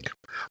anything.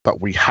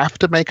 But we have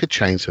to make a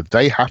change, so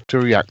they have to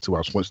react to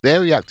us. Once they're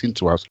reacting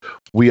to us,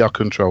 we are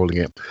controlling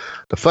it.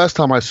 The first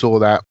time I saw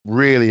that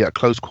really at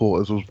close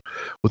quarters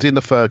was in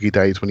the Fergie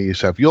days when he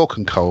used to have York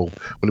and Cole,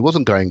 when it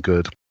wasn't going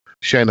good,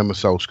 Shane and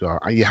Solskjaer,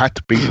 and you had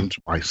to beat them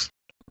twice.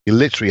 You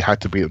literally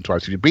had to beat them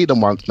twice. If you beat them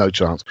once, no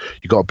chance.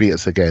 You got to beat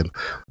us again.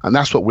 And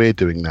that's what we're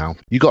doing now.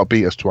 You got to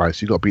beat us twice.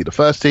 You got to beat the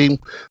first team,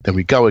 then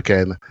we go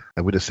again,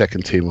 and with the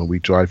second team, and we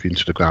drive you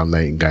into the ground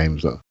late in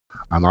games.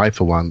 And I,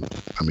 for one,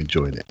 am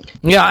enjoying it.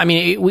 Yeah, I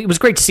mean, it was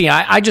great to see.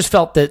 I just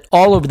felt that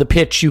all over the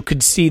pitch, you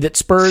could see that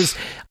Spurs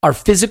are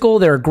physical,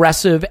 they're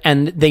aggressive,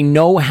 and they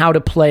know how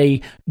to play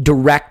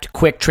direct,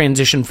 quick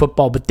transition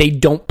football, but they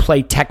don't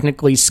play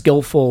technically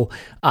skillful,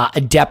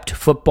 adept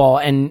football.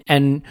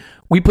 And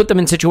we put them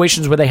in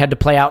situations where they had to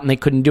play out and they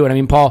couldn't do it. I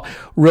mean, Paul,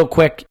 real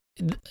quick,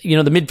 the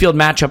midfield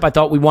matchup, I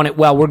thought we won it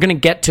well. We're going to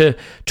get to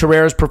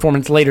Torreira's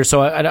performance later,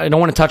 so I don't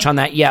want to touch on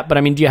that yet. But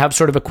I mean, do you have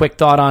sort of a quick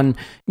thought on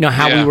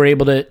how we were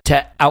able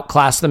to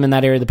outclass them in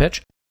that area of the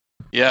pitch?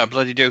 Yeah,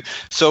 bloody do.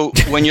 So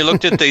when you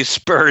looked at the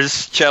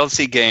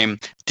Spurs-Chelsea game,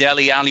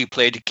 Dele Alli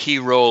played a key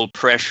role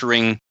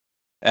pressuring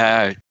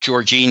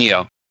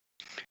Jorginho.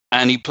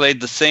 And he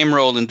played the same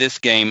role in this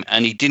game,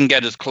 and he didn't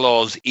get his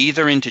claws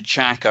either into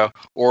Xhaka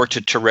or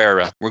to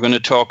Torreira. We're going to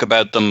talk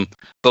about them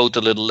both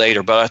a little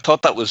later, but I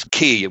thought that was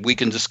key. We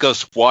can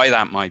discuss why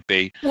that might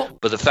be.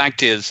 But the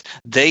fact is,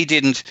 they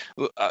didn't...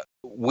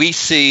 we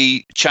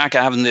see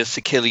Xhaka having this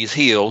Achilles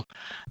heel.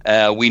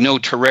 We know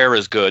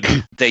Torreira's good.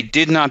 They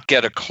did not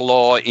get a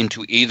claw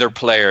into either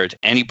player at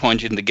any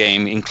point in the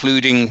game,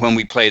 including when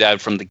we played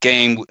out from the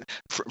game,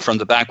 from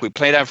the back. We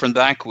played out from the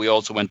back. We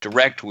also went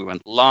direct. We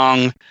went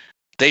long.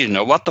 They didn't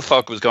know what the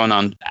fuck was going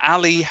on.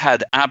 Ali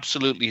had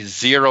absolutely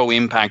zero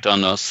impact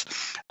on us,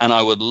 and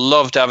I would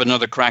love to have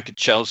another crack at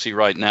Chelsea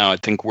right now. I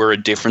think we're a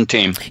different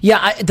team.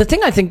 Yeah, the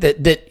thing I think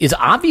that is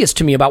obvious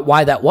to me about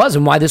why that was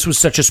and why this was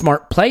such a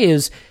smart play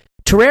is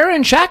Torreira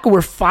and Xhaka were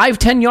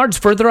 5-10 yards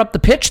further up the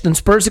pitch than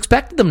Spurs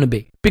expected them to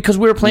be because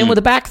we were playing with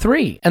a back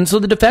three. And so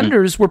the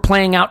defenders were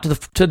playing out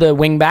to the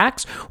wing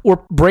backs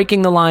or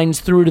breaking the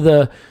lines through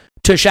to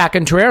Xhaka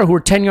and Torreira, who were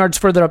 10 yards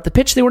further up the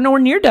pitch. They were nowhere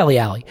near Dele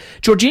Alli.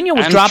 Jorginho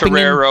was dropping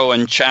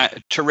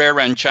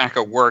Torreira and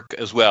Xhaka work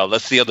as well.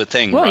 That's the other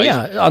thing, well, right?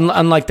 Yeah,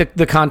 unlike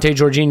the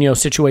Conte-Jorginho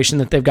situation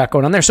that they've got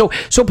going on there. So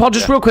Paul,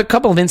 just real quick,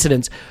 couple of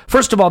incidents.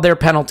 First of all, their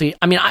penalty.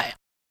 I mean,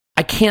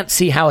 I can't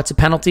see how it's a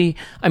penalty.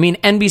 I mean,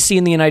 NBC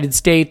in the United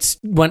States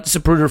went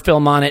Zapruder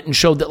film on it and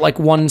showed that like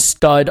one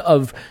stud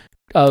of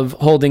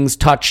Holdings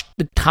touched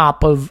the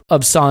top of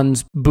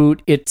Son's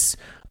boot. It's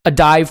a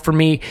dive for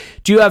me.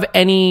 Do you have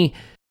any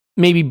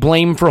maybe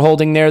blame for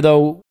Holding there,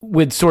 though,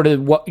 with sort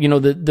of what,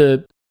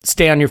 the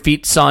stay on your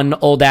feet, son,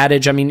 old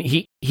adage? I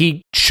mean,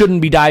 he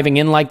shouldn't be diving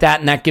in like that,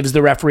 and that gives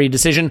the referee a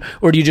decision,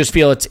 or do you just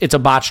feel it's a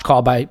botched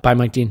call by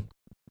Mike Dean?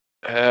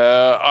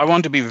 I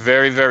want to be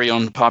very, very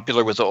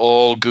unpopular with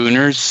all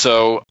Gooners,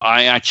 so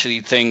I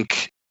actually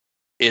think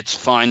it's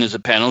fine as a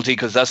penalty,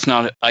 because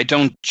I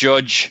don't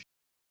judge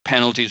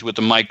penalties with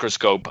a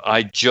microscope.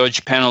 I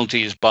judge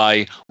penalties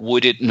by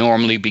would it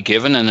normally be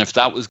given, and if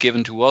that was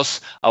given to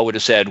us, I would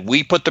have said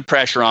we put the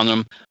pressure on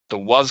him, there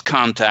was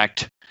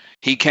contact,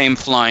 he came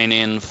flying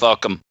in,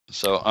 fuck him.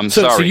 So I'm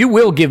sorry. So you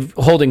will give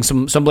Holding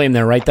some blame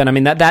there, right? Then I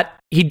mean that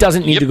he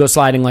doesn't need to go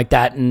sliding like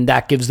that, and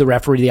that gives the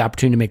referee the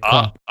opportunity to make a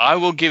call. I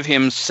will give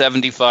him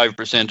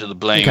 75% of the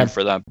blame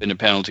for that in a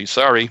penalty.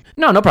 Sorry.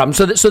 No problem.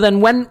 So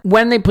then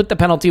when they put the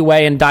penalty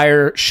away and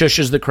Dyer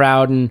shushes the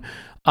crowd and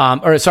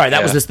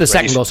that was the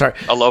second goal. Sorry,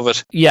 I love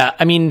it. Yeah,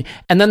 I mean,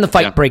 and then the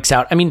fight breaks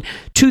out. I mean,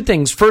 two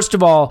things. First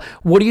of all,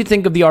 what do you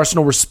think of the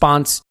Arsenal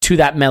response to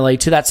that melee,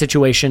 to that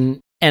situation,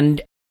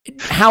 and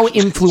how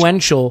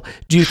influential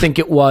do you think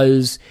it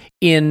was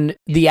in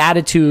the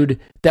attitude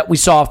that we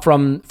saw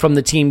from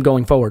the team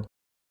going forward?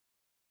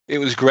 It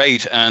was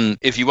great, and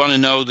if you want to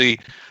know the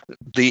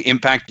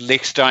impact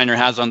Lichtsteiner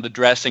has on the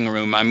dressing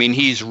room, I mean,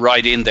 he's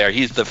right in there.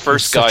 He's the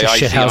first guy I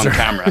see on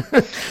camera.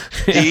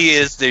 He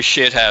is the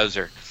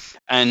shithouser.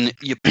 And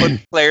you put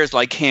players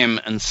like him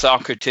and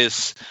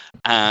Socrates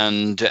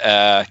and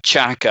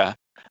Xhaka,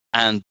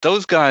 and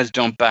those guys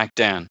don't back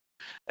down.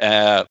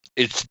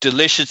 It's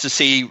delicious to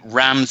see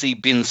Ramsey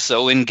being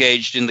so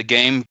engaged in the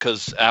game,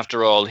 because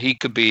after all, he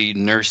could be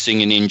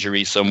nursing an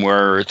injury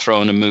somewhere or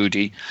throwing a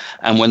moody.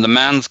 And when the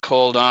man's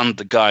called on,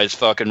 the guy's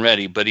fucking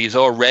ready. But he's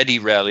already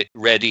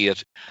ready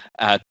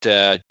at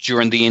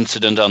during the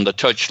incident on the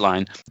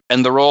touchline,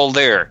 and they're all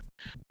there.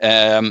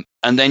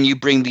 And then you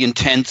bring the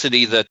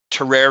intensity that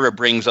Torreira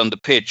brings on the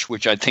pitch,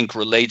 which I think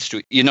relates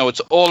to, it's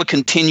all a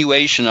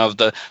continuation of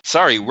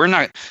we're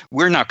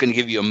not going to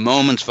give you a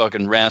moment's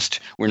fucking rest.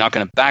 We're not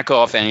going to back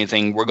off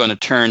anything. We're going to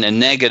turn a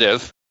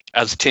negative,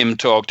 as Tim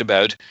talked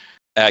about,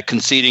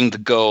 conceding the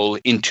goal,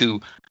 into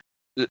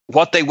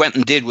what they went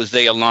and did was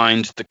they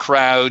aligned the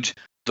crowd,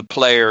 the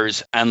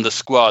players, and the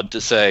squad to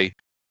say,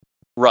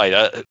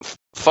 right,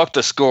 fuck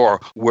the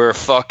score. We're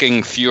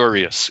fucking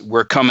furious.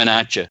 We're coming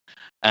at you.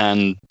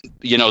 And,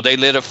 they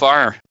lit a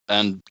fire,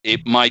 and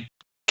it might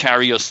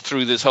carry us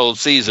through this whole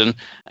season,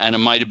 and it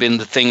might have been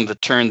the thing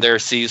that turned their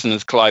season,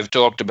 as Clive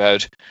talked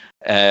about.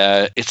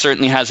 It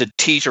certainly has it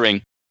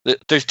teetering.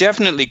 There's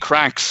definitely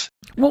cracks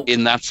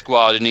in that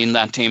squad and in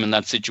that team in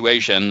that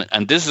situation,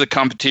 and this is a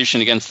competition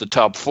against the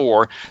top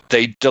four.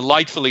 They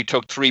delightfully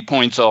took 3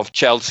 points off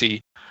Chelsea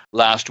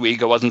last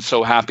week. I wasn't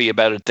so happy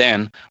about it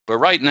then, but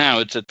right now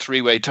it's a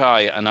three-way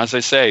tie, and as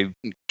I say,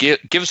 give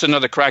us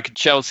another crack at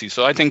Chelsea.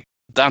 So I think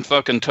that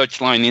fucking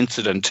touchline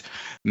incident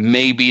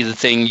may be the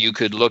thing you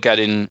could look at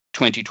in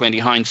 2020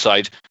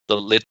 hindsight that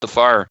lit the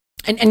fire.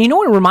 And you know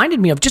what it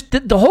reminded me of? Just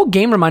the whole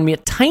game reminded me a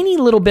tiny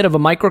little bit of a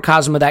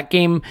microcosm of that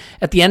game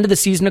at the end of the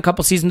season a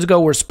couple seasons ago,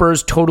 where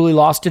Spurs totally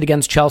lost it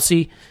against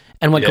Chelsea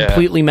and went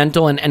completely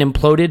mental and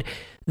imploded.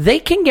 They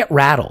can get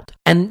rattled.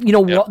 And,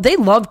 they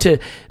love to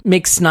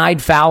make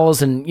snide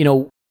fouls and,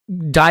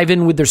 dive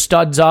in with their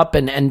studs up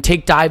and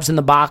take dives in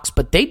the box,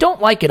 but they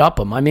don't like it up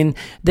them. I mean,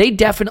 they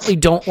definitely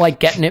don't like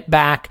getting it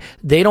back.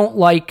 They don't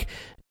like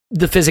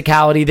the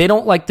physicality. They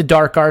don't like the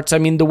dark arts. I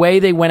mean, the way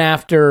they went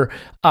after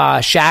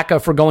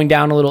Xhaka for going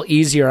down a little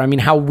easier, I mean,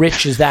 how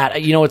rich is that?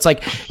 It's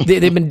like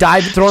they've been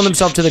throwing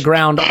themselves to the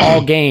ground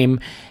all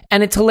game,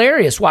 and it's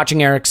hilarious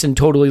watching Eriksen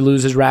totally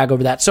lose his rag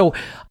over that. So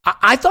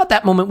I thought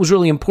that moment was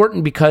really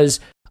important,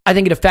 because I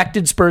think it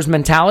affected Spurs'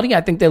 mentality. I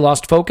think they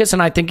lost focus,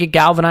 and I think it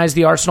galvanized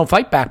the Arsenal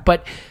fight back.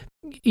 But,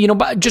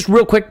 just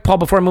real quick, Paul,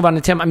 before I move on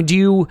to Tim, I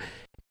mean,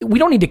 we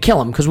don't need to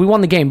kill him because we won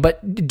the game,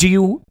 but do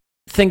you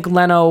think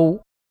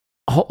Leno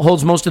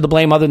holds most of the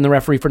blame, other than the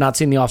referee, for not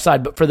seeing the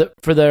offside, but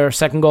for their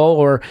second goal,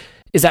 or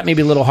is that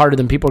maybe a little harder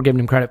than people are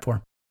giving him credit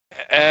for?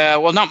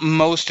 Well, not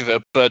most of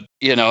it, but,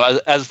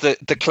 as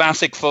the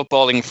classic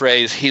footballing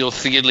phrase, he'll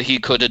feel he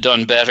could have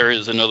done better,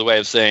 is another way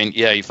of saying,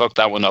 yeah, he fucked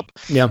that one up.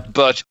 Yeah.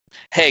 But,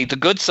 hey, the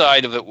good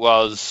side of it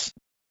was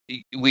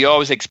we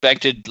always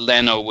expected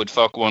Leno would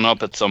fuck one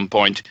up at some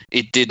point.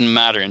 It didn't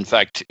matter. In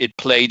fact, it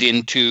played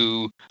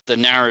into the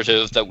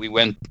narrative that we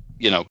went,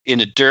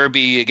 in a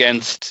derby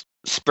against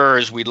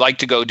Spurs, we'd like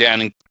to go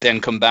down and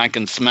then come back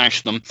and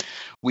smash them.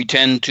 We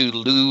tend to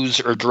lose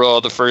or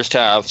draw the first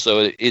half,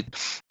 so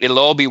it'll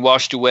all be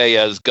washed away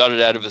as got it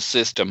out of his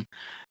system.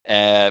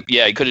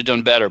 He could have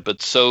done better,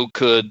 but so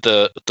could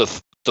the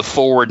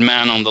forward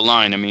man on the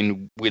line. I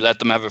mean, we let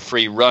them have a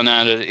free run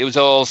at it. It was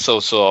all so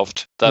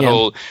soft. That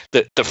whole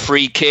the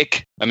free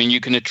kick. I mean, you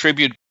can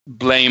attribute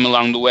blame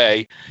along the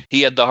way.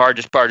 He had the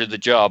hardest part of the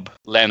job.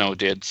 Leno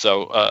did.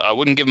 So I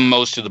wouldn't give him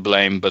most of the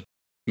blame, but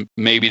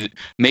maybe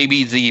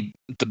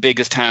the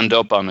biggest hand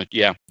up on it.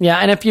 Yeah.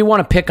 And if you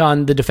want to pick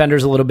on the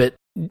defenders a little bit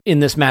in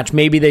this match,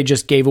 maybe they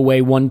just gave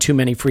away one too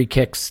many free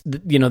kicks,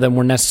 than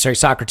were necessary.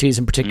 Socrates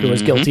in particular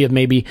is guilty of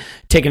maybe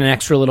taking an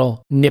extra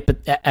little nip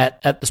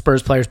at the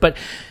Spurs players. But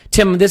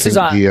Tim, this is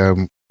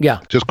the Yeah.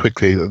 Just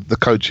quickly, the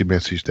coaching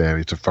message there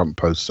is the front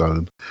post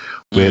zone.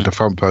 Where the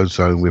front post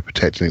zone, we're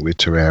protecting it with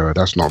Torreira.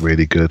 That's not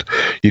really good.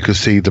 You can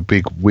see the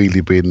big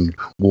wheelie bin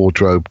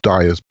wardrobe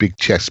Dyer's big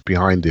chest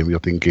behind him. You're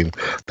thinking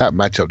that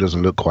matchup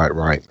doesn't look quite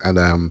right.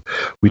 And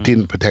we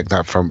didn't protect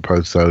that front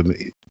post zone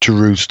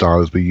Giroud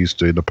style as we used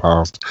to in the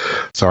past.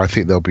 So I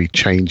think there'll be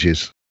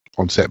changes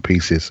on set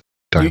pieces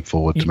going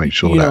forward to make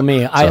sure you know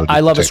me.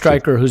 I love a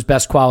striker whose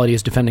best quality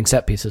is defending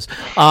set pieces.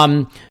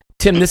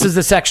 Tim, this is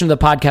the section of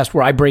the podcast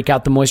where I break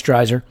out the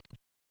moisturizer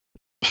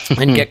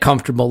and get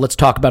comfortable. Let's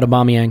talk about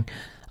Aubameyang.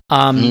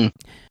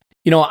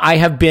 I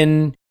have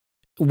been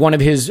one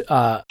of his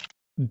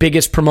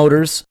biggest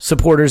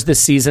supporters this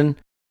season.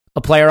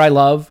 A player I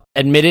love,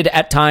 admitted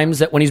at times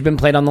that when he's been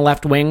played on the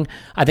left wing,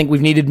 I think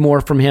we've needed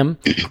more from him,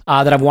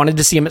 that I've wanted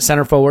to see him at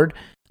center forward.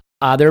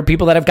 There are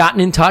people that have gotten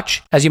in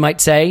touch, as you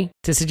might say,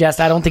 to suggest,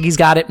 I don't think he's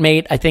got it,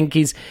 mate. I think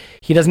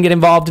he doesn't get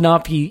involved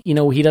enough. He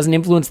doesn't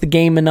influence the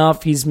game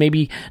enough. He's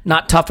maybe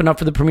not tough enough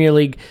for the Premier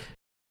League.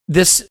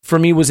 This, for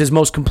me, was his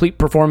most complete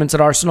performance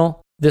at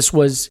Arsenal. This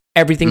was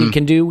everything he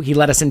can do. He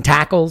led us in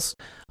tackles.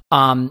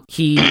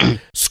 He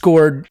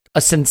scored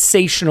a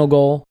sensational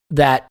goal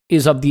that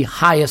is of the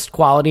highest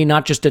quality,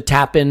 not just a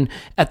tap in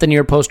at the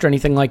near post or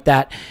anything like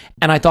that.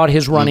 And I thought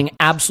his running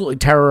absolutely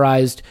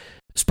terrorized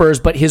Spurs,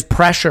 but his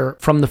pressure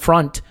from the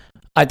front,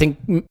 I think,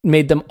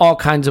 made them all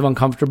kinds of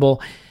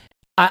uncomfortable.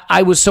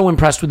 I was so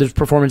impressed with his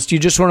performance. Do you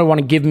just sort of want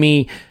to give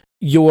me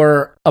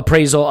your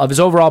appraisal of his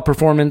overall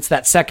performance,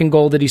 that second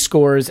goal that he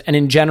scores, and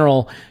in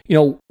general,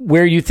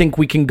 where you think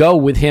we can go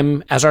with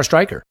him as our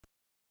striker?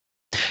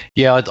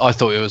 Yeah, I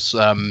thought it was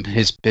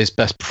his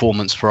best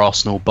performance for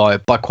Arsenal by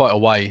quite a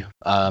way.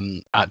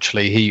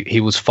 Actually,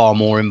 he was far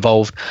more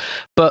involved,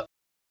 but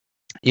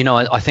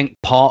I think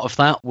part of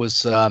that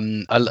was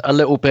a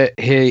little bit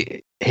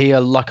he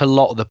like a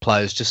lot of the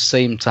players just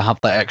seemed to have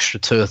that extra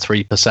 2 or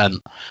 3%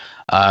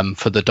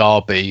 for the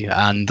derby,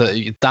 and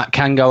that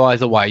can go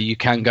either way. You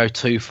can go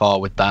too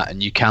far with that,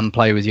 and you can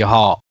play with your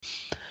heart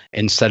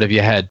instead of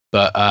your head.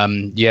 But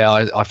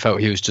I felt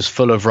he was just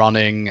full of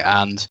running,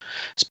 and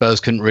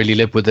Spurs couldn't really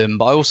live with him.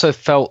 But I also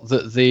felt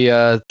that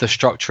the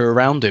structure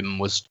around him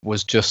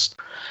was just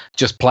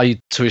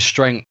played to his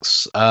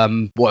strengths.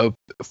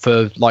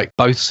 For like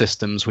both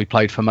systems, we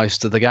played for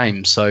most of the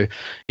game. So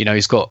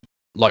he's got,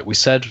 like we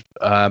said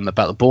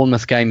about the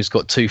Bournemouth game, he's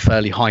got 2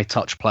 fairly high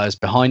touch players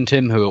behind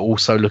him who are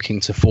also looking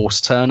to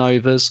force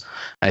turnovers.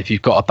 If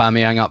you've got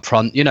Aubameyang up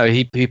front,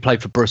 he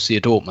played for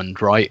Borussia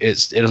Dortmund, right?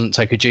 It doesn't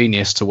take a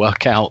genius to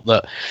work out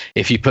that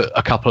if you put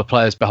a couple of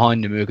players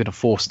behind him who are going to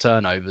force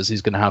turnovers,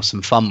 he's going to have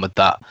some fun with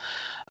that.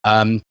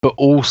 But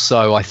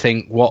also, I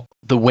think what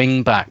the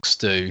wing backs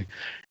do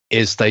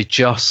is they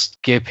just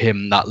give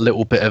him that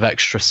little bit of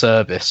extra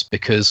service,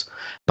 because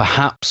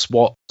perhaps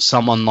what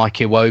someone like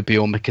Iwobi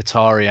or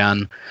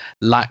Mkhitaryan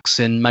lacks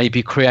in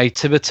maybe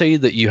creativity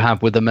that you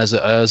have with a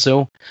Mesut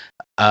Ozil,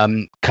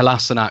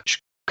 Kolasinac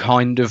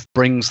kind of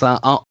brings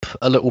that up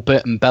a little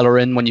bit, and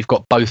Bellerin, when you've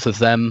got both of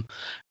them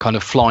kind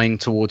of flying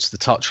towards the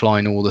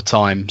touchline all the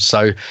time.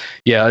 So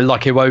yeah,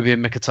 like Iwobi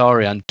and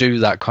Mkhitaryan do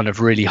that kind of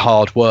really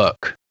hard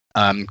work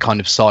kind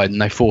of side,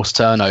 and they force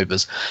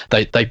turnovers.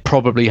 They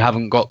probably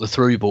haven't got the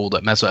through ball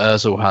that Mesut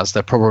Ozil has.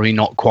 They're probably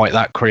not quite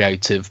that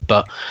creative,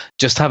 but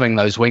just having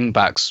those wing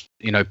backs,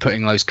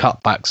 putting those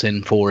cutbacks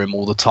in for him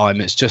all the time,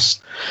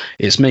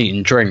 it's meat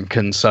and drink.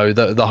 And so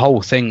the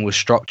whole thing was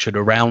structured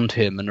around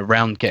him and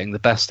around getting the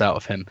best out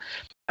of him.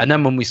 And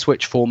then when we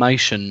switch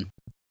formation,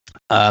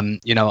 at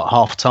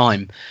half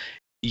time,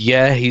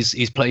 yeah, he's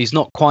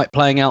not quite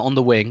playing out on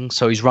the wing,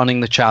 so he's running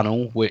the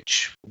channel,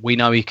 which we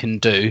know he can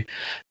do.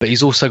 But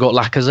he's also got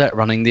Lacazette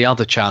running the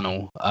other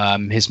channel,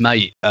 his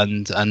mate,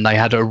 and they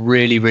had a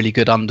really, really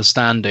good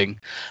understanding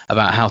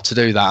about how to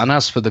do that. And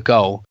as for the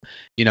goal,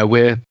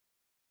 we're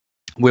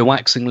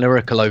waxing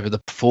lyrical over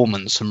the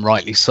performance, and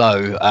rightly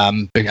so,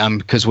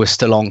 because we're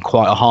still on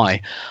quite a high.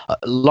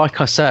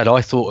 Like I said,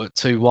 I thought at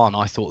 2-1,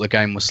 I thought the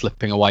game was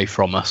slipping away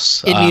from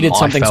us. It needed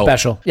something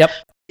special. Yep.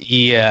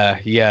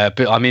 Yeah,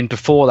 but I mean,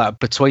 before that,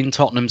 between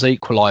Tottenham's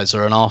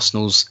equaliser and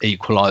Arsenal's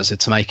equaliser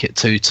to make it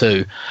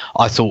 2-2,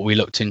 I thought we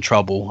looked in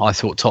trouble. I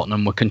thought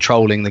Tottenham were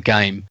controlling the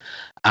game,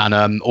 and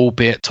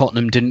albeit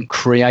Tottenham didn't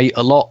create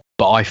a lot,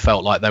 but I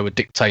felt like they were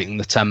dictating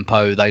the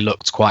tempo. They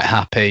looked quite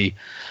happy.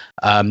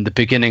 The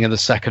beginning of the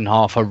second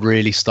half, I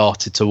really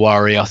started to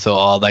worry. I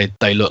thought,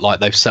 they look like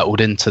they've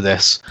settled into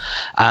this.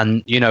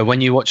 And,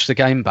 when you watch the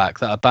game back,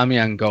 that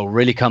Aubameyang goal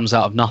really comes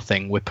out of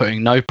nothing. We're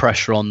putting no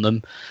pressure on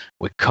them.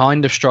 We're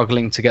kind of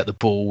struggling to get the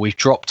ball. We've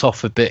dropped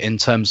off a bit in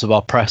terms of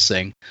our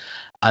pressing.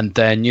 And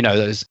then,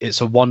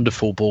 it's a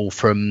wonderful ball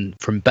from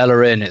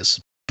Bellerin. It's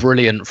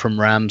brilliant from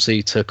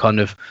Ramsey to kind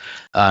of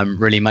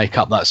really make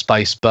up that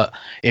space. But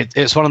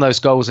it's one of those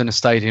goals in a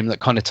stadium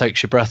that kind of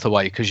takes your breath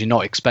away because you're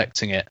not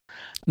expecting it.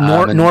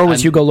 Nor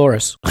was Hugo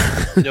Lloris.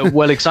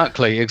 Well,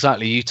 exactly.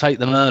 You take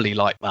them early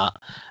like that,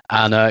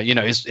 and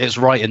it's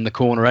right in the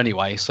corner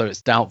anyway, so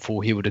it's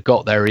doubtful he would have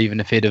got there even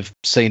if he'd have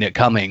seen it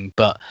coming.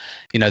 But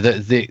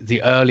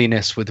the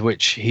earliness with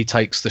which he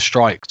takes the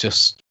strike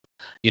just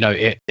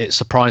it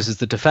surprises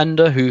the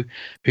defender who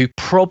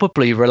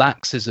probably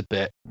relaxes a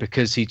bit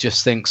because he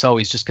just thinks, oh,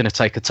 he's just going to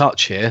take a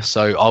touch here,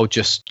 so I'll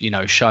just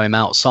show him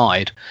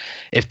outside.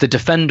 If the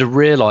defender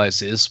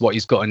realizes what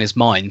he's got in his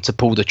mind to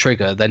pull the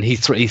trigger, then he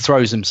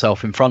throws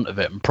himself in front of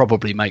it and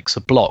probably makes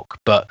a block.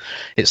 But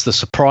it's the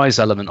surprise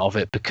element of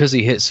it, because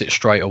he hits it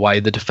straight away.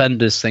 The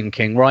defender's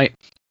thinking, right,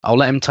 I'll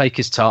let him take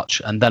his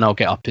touch and then I'll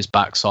get up his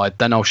backside.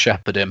 Then I'll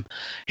shepherd him.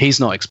 He's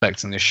not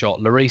expecting this shot.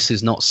 Lloris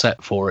is not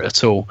set for it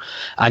at all.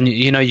 And,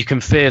 you can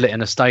feel it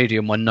in a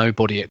stadium when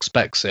nobody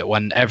expects it,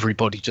 when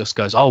everybody just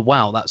goes, oh,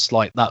 wow, that's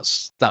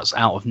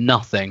out of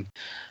nothing.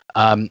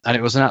 And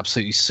it was an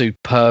absolutely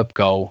superb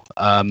goal.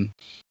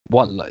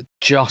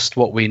 Just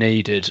what we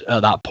needed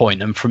at that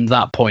point. And from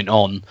that point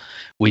on,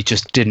 we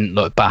just didn't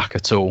look back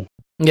at all.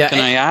 Yeah. Can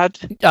I add?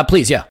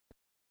 Please, yeah.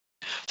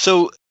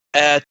 So,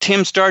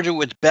 Tim started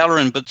with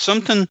Bellerin, but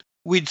something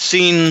we'd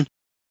seen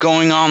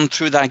going on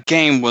through that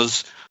game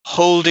was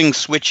Holding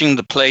switching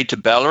the play to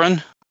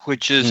Bellerin,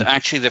 which is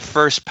actually the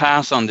first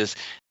pass on this.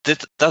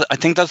 I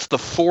think that's the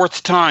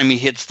fourth time he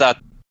hits that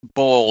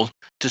ball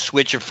to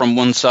switch it from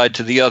one side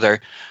to the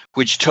other,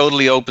 which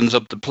totally opens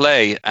up the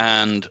play.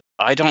 And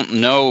I don't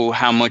know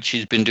how much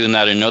he's been doing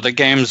that in other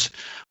games,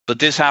 but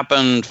this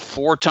happened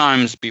 4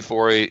 times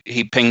before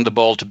he pinged the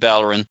ball to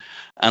Bellerin,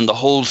 and the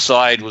whole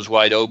side was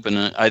wide open.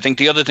 And I think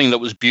the other thing that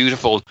was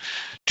beautiful,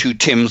 to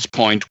Tim's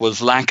point,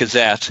 was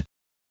Lacazette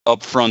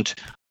up front,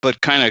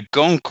 but kind of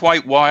going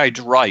quite wide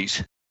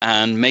right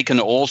and making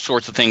all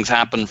sorts of things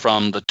happen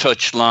from the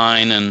touch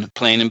line and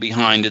playing him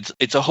behind.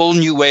 It's a whole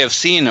new way of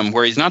seeing him,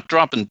 where he's not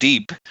dropping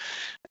deep.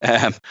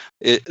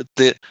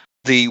 The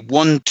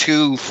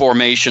 1-2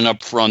 formation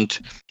up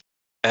front,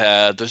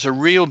 there's a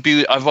real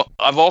beauty.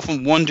 I've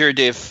often wondered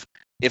if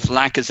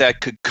Lacazette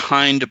could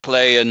kind of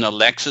play an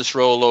Alexis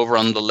role over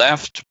on the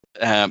left.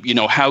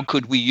 How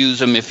could we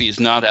use him if he's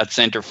not at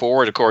centre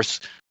forward? Of course,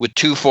 with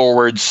 2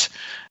 forwards,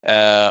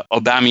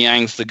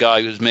 Aubameyang's the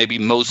guy who's maybe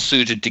most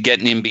suited to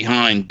getting in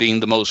behind, being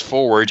the most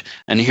forward.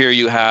 And here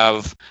you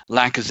have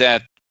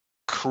Lacazette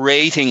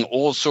creating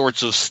all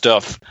sorts of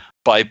stuff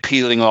by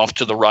peeling off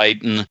to the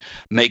right and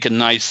making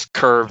nice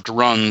curved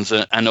runs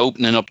and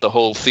opening up the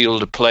whole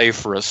field of play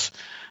for us.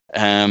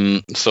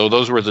 So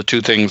those were the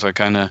 2 things that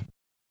kind of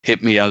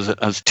hit me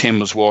as Tim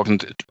was walking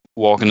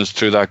us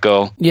through that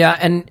goal. Yeah,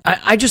 and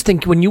I just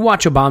think when you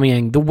watch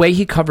Aubameyang, the way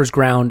he covers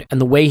ground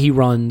and the way he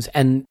runs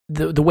and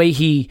the way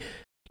he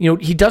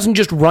doesn't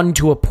just run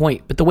to a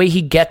point, but the way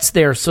he gets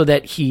there so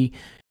that he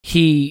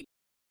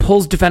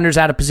pulls defenders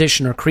out of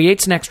position or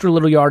creates an extra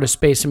little yard of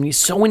space. I mean, he's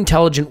so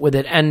intelligent with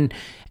it, and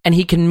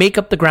he can make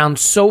up the ground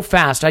so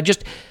fast. I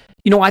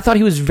thought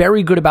he was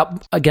very good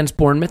against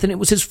Bournemouth, and it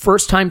was his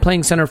first time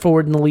playing center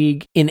forward in the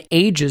league in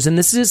ages, and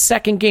this is his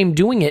second game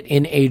doing it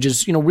in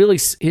ages. Really,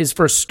 his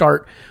first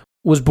start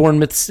was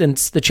Bournemouth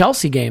since the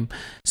Chelsea game.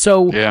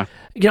 So, yeah,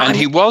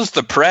 he was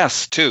the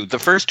press too. The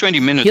first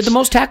 20 minutes, he had the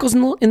most tackles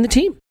in the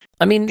team.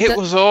 I mean, it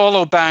was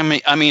all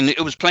Aubameyang. I mean,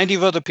 it was plenty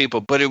of other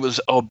people, but it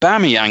was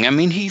Aubameyang. I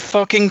mean, he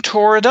fucking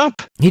tore it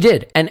up. He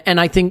did. And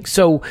I think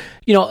so,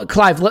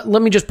 Clive,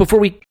 let me just, before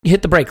we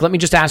hit the break, let me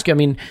just ask you, I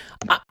mean,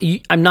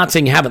 I'm not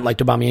saying you haven't liked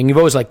Aubameyang. You've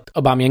always liked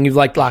Aubameyang. You've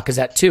liked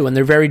Lacazette too, and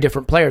they're very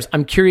different players.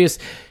 I'm curious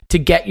to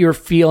get your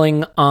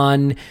feeling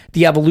on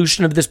the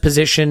evolution of this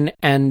position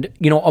and,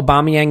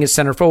 Aubameyang is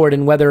center forward,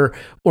 and whether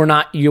or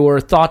not your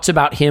thoughts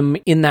about him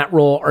in that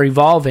role are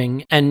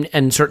evolving,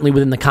 and certainly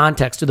within the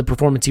context of the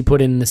performance he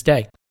put in this day.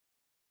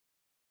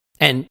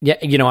 And,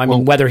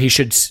 whether he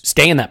should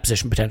stay in that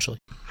position potentially.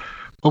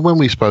 Well, when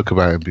we spoke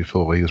about him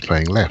before, he was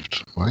playing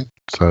left, right?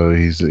 So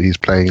he's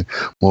playing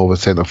more of a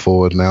centre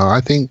forward now.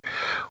 I think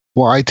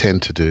what I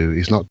tend to do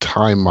is not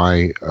tie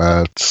my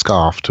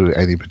scarf to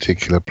any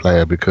particular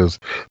player, because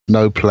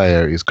no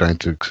player is going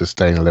to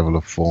sustain a level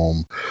of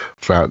form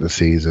throughout the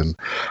season.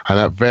 And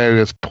at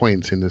various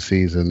points in the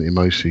season,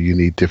 emotionally, you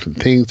need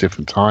different things,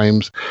 different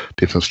times,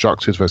 different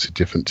structures versus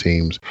different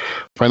teams.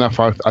 Fair enough,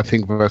 I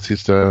think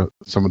versus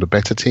some of the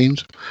better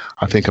teams,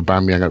 I think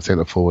Aubameyang at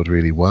centre forward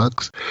really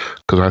works,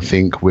 because I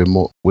think we're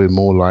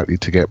more likely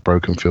to get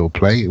broken field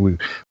play.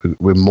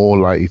 We're more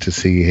likely to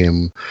see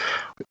him.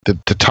 The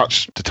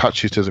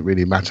touches doesn't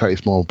really matter.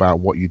 It's more about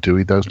what you do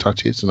with those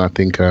touches. And I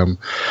think,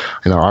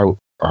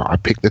 I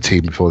picked the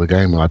team before the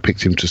game, and I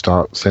picked him to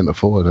start centre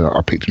forward. And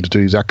I picked him to do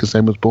exactly the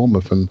same as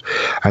Bournemouth, and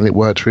it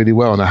worked really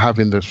well. And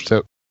having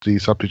the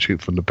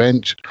substitute from the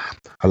bench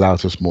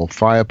allows us more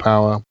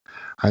firepower.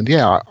 And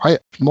yeah,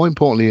 more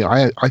importantly,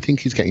 I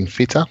think he's getting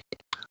fitter.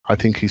 I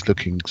think he's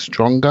looking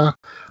stronger.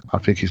 I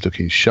think he's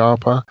looking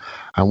sharper.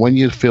 And when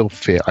you feel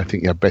fit, I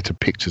think you have better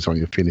pictures on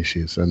your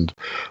finishes. And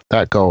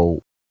that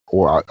goal,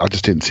 I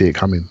just didn't see it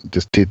coming.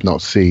 Just did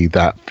not see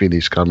that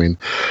finish coming.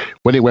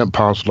 When it went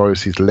past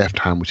Lloris's left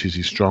hand, which is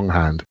his strong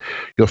hand,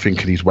 you're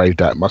thinking he's waved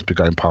that, must be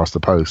going past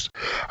the post.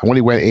 And when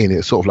he went in,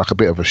 it's sort of like a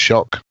bit of a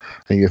shock.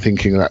 And you're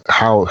thinking,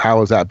 how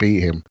has that beat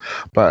him?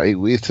 But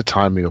it's the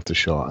timing of the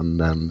shot.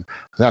 And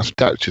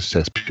that just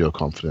says pure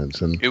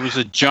confidence. And it was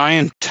a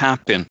giant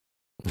tap in.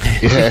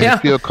 Yeah,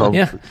 pure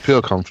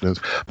confidence.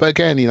 But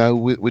again,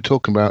 we're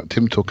talking about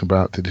Tim talking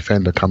about the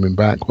defender coming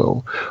back.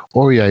 Well,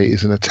 Aurier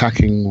is an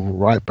attacking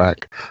right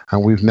back,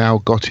 and we've now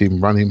got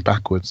him running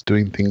backwards,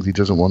 doing things he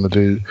doesn't want to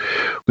do,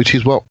 which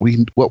is what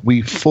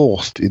we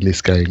forced in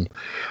this game.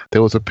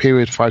 There was a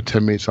period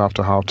 5-10 minutes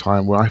after half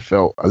time where I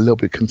felt a little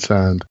bit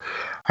concerned,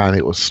 and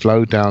it was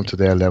slowed down to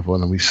their level,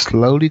 and we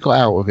slowly got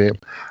out of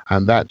it,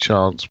 and that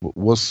chance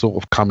was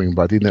sort of coming,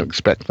 but I didn't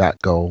expect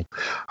that goal.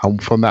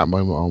 And from that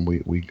moment on,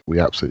 we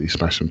absolutely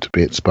smashed them to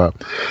bits. But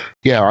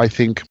yeah, I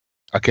think,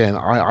 again,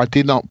 I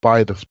did not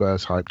buy the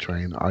Spurs hype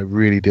train. I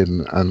really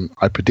didn't, and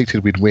I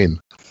predicted we'd win.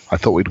 I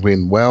thought we'd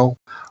win well.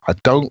 I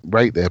don't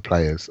rate their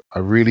players. I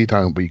really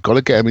don't, but you've got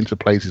to get them into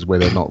places where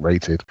they're not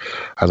rated,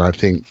 and I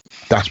think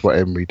that's what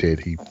Emery did.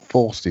 He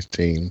forced his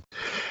team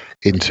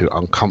into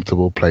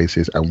uncomfortable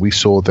places, and we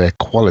saw their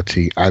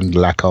quality and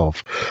lack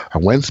of.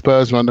 And when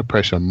Spurs are under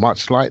pressure,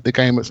 much like the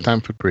game at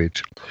Stamford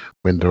Bridge,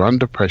 when they're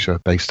under pressure,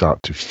 they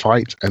start to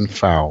fight and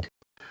foul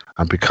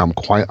and become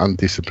quite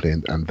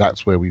undisciplined, and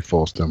that's where we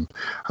forced them,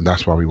 and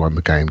that's why we won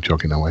the game,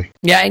 jogging away.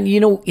 Yeah, and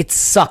it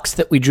sucks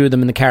that we drew them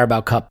in the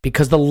Carabao Cup,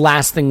 because the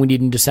last thing we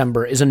need in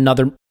December is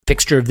another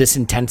fixture of this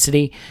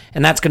intensity,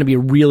 and that's going to be a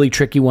really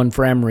tricky one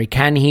for Emery.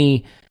 Can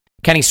he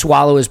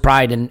swallow his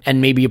pride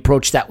and maybe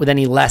approach that with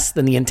any less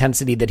than the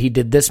intensity that he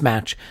did this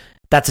match?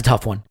 That's a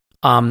tough one.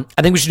 I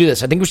think we should do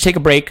this. I think we should take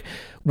a break.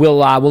 We'll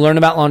learn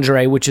about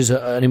lingerie, which is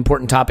an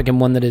important topic and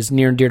one that is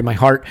near and dear to my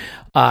heart.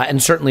 And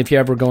certainly if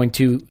you're ever going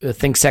to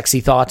think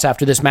sexy thoughts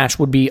after this match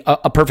would be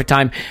a perfect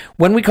time.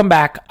 When we come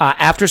back,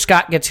 after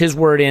Scott gets his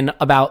word in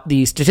about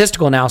the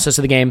statistical analysis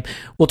of the game,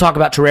 we'll talk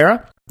about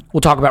Torreira.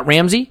 We'll talk about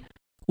Ramsey.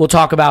 We'll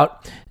talk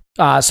about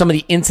some of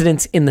the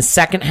incidents in the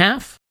second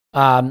half.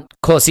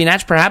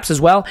 Kolasinac perhaps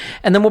as well,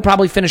 and then we'll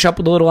probably finish up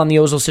with a little on the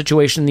Ozil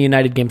situation in the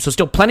United game. So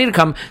still plenty to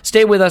come.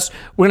 Stay with us.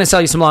 We're going to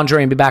sell you some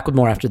lingerie and be back with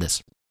more after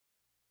this.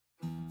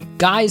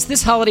 Guys,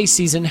 this holiday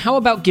season, how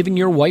about giving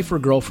your wife or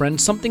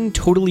girlfriend something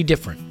totally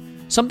different?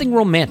 Something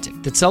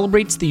romantic that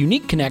celebrates the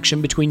unique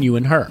connection between you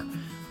and her.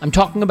 I'm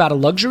talking about a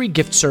luxury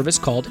gift service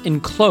called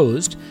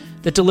Enclosed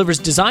that delivers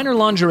designer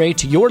lingerie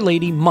to your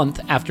lady month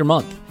after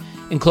month.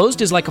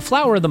 Enclosed is like a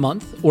flower of the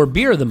month or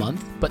beer of the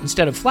month, but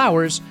instead of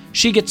flowers,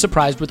 she gets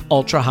surprised with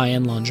ultra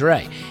high-end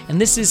lingerie.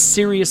 And this is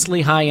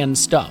seriously high-end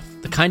stuff,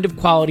 the kind of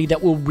quality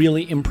that will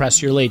really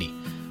impress your lady.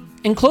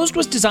 Enclosed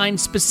was designed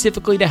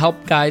specifically to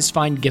help guys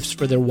find gifts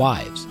for their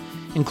wives.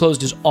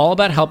 Enclosed is all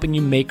about helping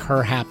you make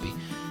her happy.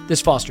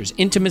 This fosters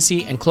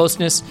intimacy and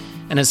closeness,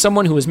 and as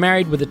someone who is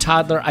married with a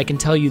toddler, I can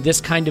tell you this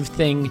kind of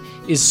thing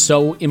is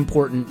so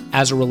important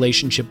as a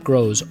relationship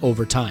grows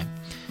over time.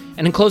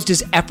 And Enclosed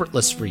is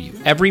effortless for you.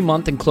 Every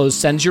month, Enclosed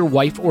sends your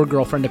wife or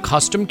girlfriend a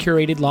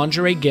custom-curated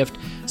lingerie gift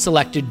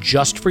selected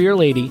just for your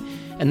lady,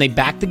 and they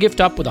back the gift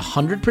up with a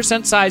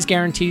 100% size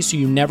guarantee so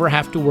you never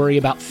have to worry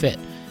about fit.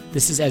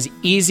 This is as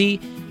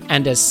easy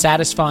and as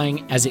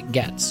satisfying as it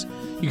gets.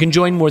 You can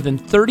join more than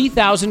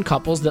 30,000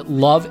 couples that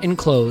love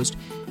Enclosed,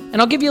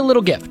 and I'll give you a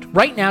little gift.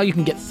 Right now, you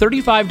can get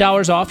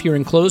 $35 off your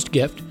Enclosed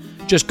gift.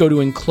 Just go to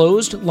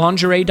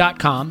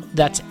enclosedlingerie.com.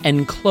 That's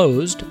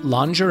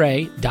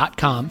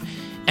enclosedlingerie.com.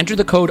 Enter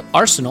the code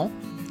ARSENAL.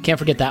 Can't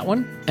forget that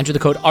one. Enter the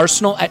code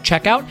ARSENAL at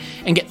checkout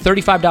and get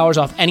 $35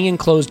 off any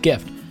Enclosed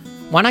gift.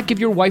 Why not give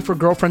your wife or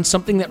girlfriend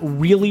something that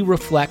really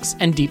reflects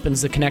and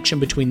deepens the connection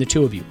between the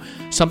two of you?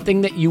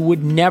 Something that you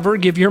would never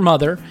give your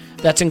mother.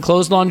 That's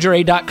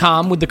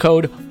enclosedlingerie.com with the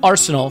code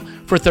ARSENAL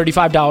for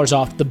 $35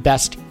 off, the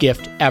best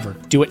gift ever.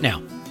 Do it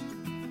now.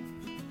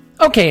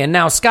 Okay, and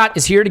now Scott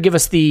is here to give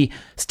us the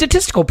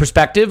statistical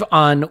perspective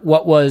on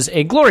what was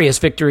a glorious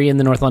victory in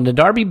the North London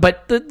Derby,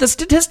 but the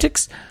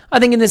statistics, I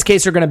think in this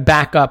case, are going to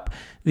back up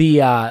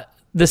the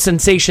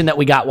sensation that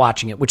we got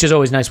watching it, which is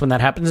always nice when that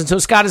happens. And so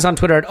Scott is on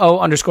Twitter at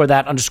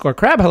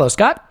 _that_crab. Hello,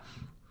 Scott.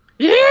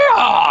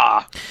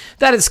 Yeah!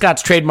 That is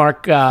Scott's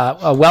trademark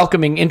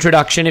welcoming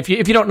introduction. If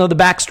you don't know the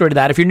backstory to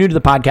that, if you're new to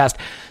the podcast,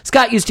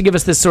 Scott used to give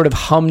us this sort of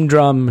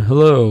humdrum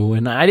hello,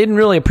 and I didn't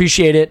really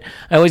appreciate it.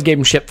 I always gave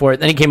him shit for it.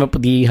 Then he came up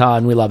with the yeehaw,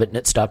 and we love it, and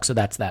it stuck, so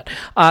that's that.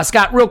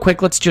 Scott, real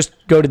quick, let's just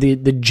go to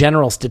the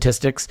general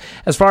statistics.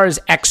 As far as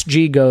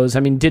XG goes,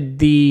 I mean, did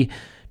the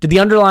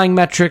underlying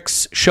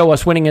metrics show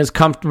us winning as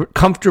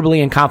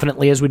comfortably and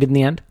confidently as we did in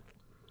the end?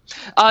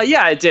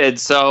 Yeah, it did.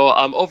 So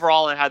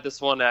overall, I had this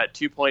one at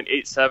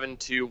 2.87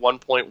 to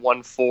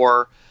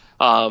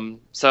 1.14.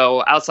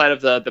 So outside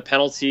of the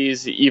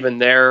penalties, even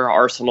there,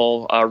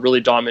 Arsenal really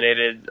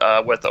dominated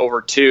with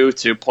over 2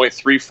 to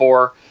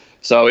 0.34.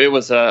 So it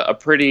was a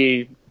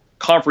pretty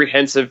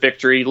comprehensive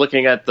victory.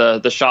 Looking at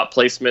the shot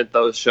placement,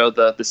 those showed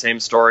the same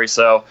story.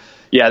 So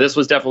yeah, this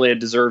was definitely a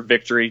deserved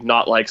victory,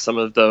 not like some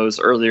of those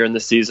earlier in the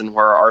season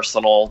where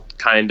Arsenal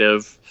kind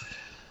of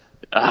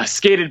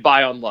skated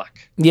by on luck.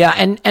 Yeah,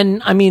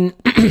 and I mean,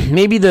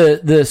 maybe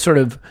the sort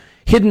of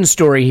hidden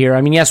story here,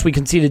 I mean, yes, we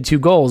conceded 2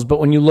 goals, but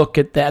when you look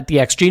at the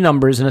XG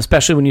numbers, and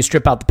especially when you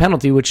strip out the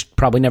penalty, which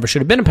probably never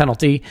should have been a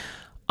penalty,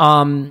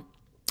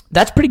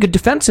 that's pretty good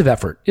defensive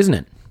effort, isn't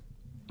it?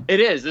 It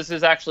is. This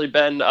has actually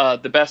been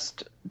the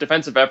best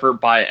defensive effort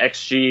by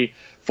XG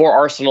for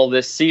Arsenal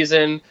this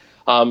season.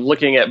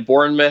 Looking at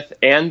Bournemouth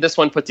and this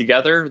one put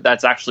together,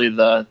 that's actually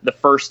the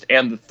first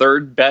and the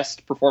third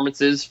best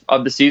performances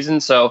of the season.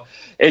 So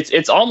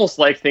it's almost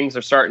like things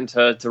are starting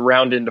to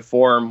round into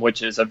form,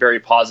 which is a very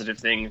positive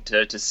thing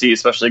to see,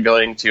 especially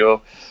going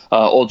to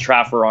Old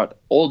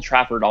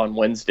Trafford on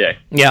Wednesday.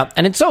 Yeah,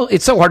 and it's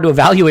so hard to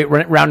evaluate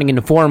rounding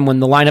into form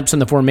when the lineups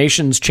and the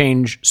formations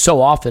change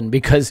so often,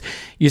 because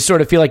you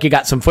sort of feel like you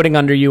got some footing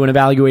under you in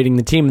evaluating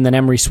the team, and then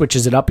Emery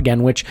switches it up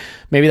again, which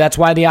maybe that's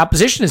why the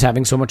opposition is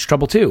having so much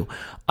trouble too.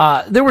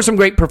 There were some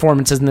great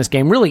performances in this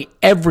game. Really,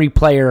 every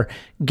player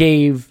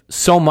gave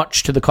so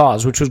much to the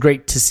cause, which was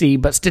great to see,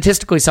 but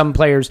statistically some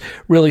players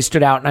really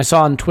stood out, and I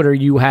saw on Twitter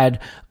you had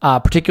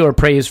particular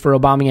praise for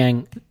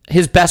Aubameyang.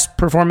 His best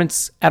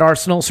performance at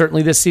Arsenal,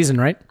 certainly this season,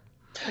 right?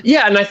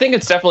 Yeah, and I think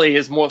it's definitely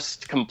his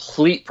most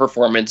complete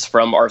performance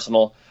from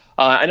Arsenal.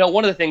 I know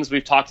one of the things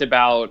we've talked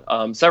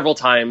about several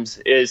times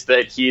is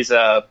that he's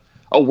a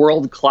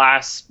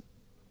world-class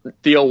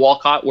Theo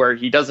Walcott, where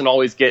he doesn't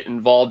always get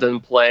involved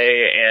in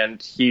play,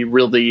 and he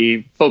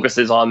really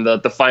focuses on the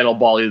final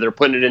ball, either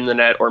putting it in the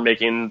net or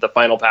making the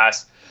final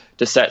pass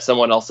to set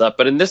someone else up.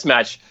 But in this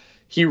match,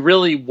 he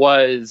really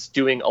was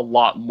doing a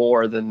lot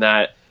more than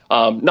that.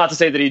 Not to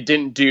say that he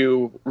didn't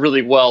do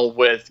really well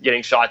with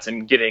getting shots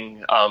and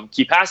getting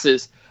key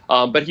passes,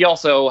 but he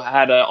also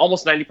had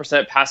almost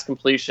 90% pass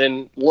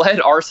completion, led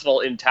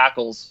Arsenal in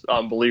tackles,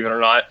 believe it or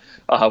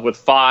not, with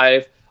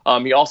 5.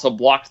 He also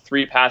blocked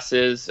 3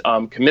 passes,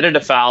 committed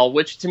a foul,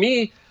 which to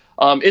me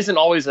isn't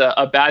always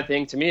a bad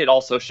thing. To me, it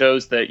also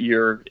shows that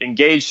you're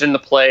engaged in the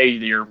play,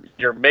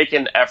 you're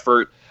making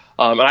effort.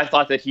 And I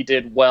thought that he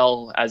did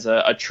well as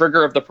a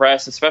trigger of the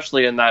press,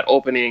 especially in that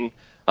opening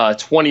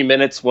 20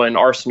 minutes when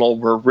Arsenal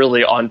were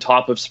really on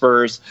top of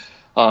Spurs.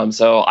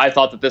 So I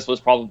thought that this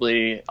was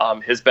probably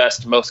his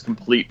best, most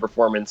complete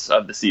performance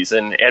of the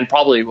season, and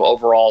probably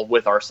overall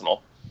with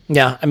Arsenal.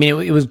 Yeah, I mean,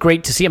 it was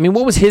great to see. I mean,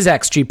 what was his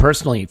XG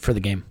personally for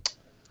the game?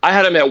 I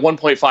had him at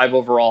 1.5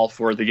 overall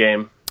for the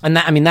game. And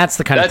that, I mean, that's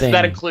the kind of thing.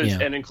 That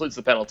includes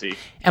the penalty.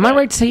 Am I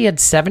right to say he had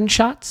 7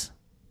 shots?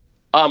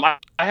 I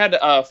had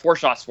 4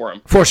 shots for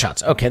him. 4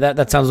 shots. Okay,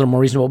 that sounds a little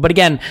more reasonable. But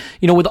again,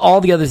 with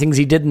all the other things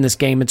he did in this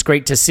game, it's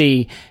great to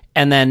see.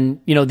 And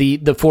then,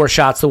 the 4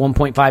 shots, the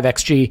 1.5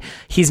 XG,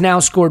 he's now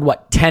scored,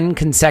 10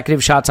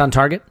 consecutive shots on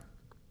target?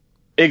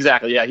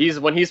 Exactly, yeah.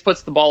 When he's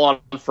puts the ball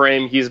on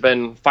frame, he's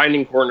been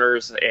finding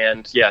corners,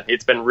 and yeah,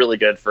 it's been really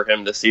good for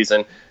him this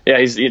season. Yeah,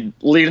 he's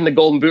leading the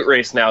Golden Boot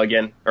race now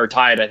again, or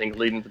tied, I think,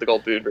 leading the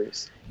Golden Boot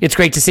race. It's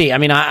great to see. I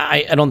mean,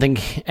 I don't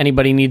think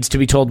anybody needs to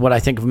be told what I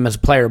think of him as a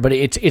player, but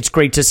it's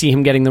great to see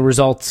him getting the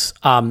results,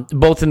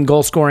 both in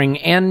goal scoring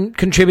and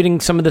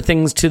contributing some of the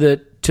things to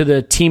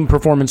the team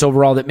performance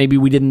overall that maybe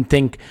we didn't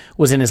think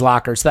was in his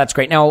locker. So that's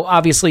great. Now,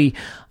 obviously,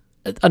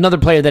 another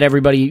player that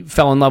everybody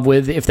fell in love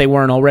with, if they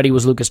weren't already,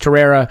 was Lucas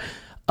Torreira.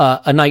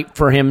 A night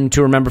for him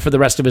to remember for the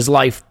rest of his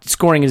life,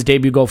 scoring his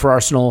debut goal for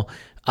Arsenal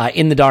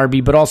in the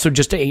derby, but also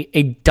just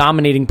a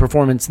dominating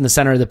performance in the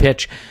center of the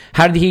pitch.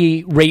 How did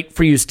he rate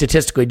for you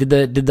statistically? Did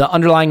the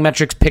underlying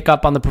metrics pick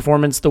up on the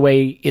performance the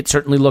way it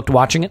certainly looked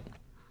watching it?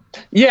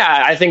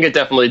 Yeah, I think it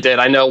definitely did.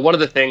 I know one of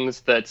the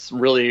things that's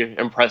really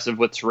impressive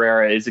with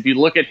Torreira is if you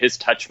look at his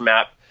touch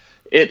map,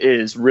 it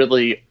is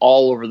really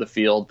all over the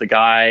field. The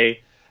guy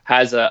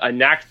has a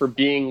knack for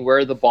being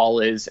where the ball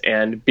is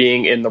and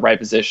being in the right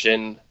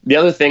position. The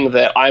other thing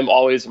that I'm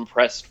always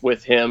impressed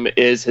with him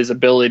is his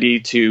ability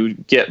to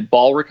get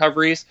ball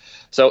recoveries.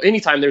 So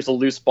anytime there's a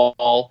loose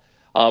ball,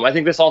 I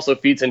think this also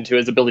feeds into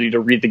his ability to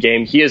read the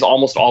game. He is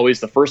almost always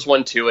the first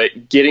one to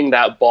it, getting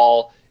that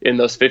ball in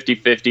those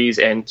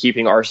 50-50s and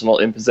keeping Arsenal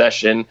in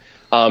possession.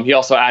 He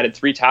also added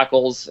 3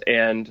 tackles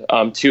and 2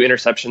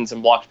 interceptions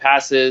and blocked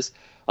passes.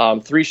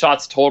 3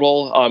 shots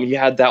total. He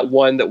had that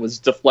one that was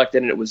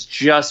deflected and it was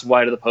just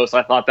wide of the post.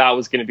 I thought that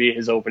was going to be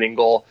his opening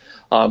goal.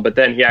 But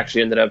then he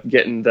actually ended up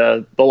getting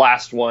the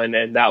last one,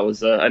 and that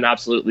was an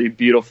absolutely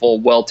beautiful,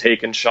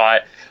 well-taken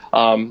shot.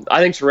 I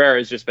think Torreira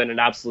has just been an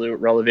absolute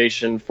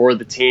revelation for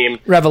the team.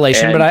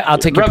 Revelation, but I'll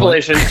take your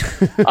revelation.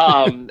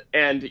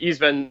 And he's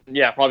been,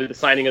 probably the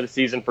signing of the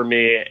season for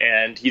me.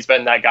 And he's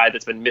been that guy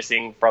that's been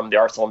missing from the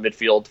Arsenal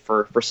midfield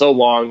for so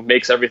long,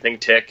 makes everything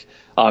tick.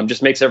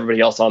 Just makes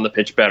everybody else on the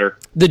pitch better.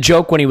 The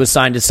joke when he was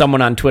signed is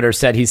someone on Twitter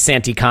said he's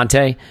Santi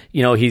Conte.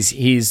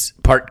 He's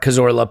part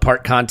Cazorla,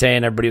 part Conte,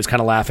 and everybody was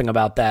kind of laughing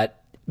about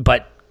that.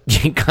 But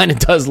he kind of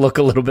does look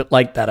a little bit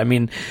like that. I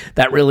mean,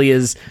 that really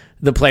is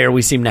the player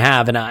we seem to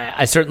have. And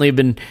I certainly have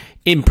been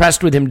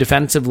impressed with him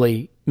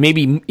defensively,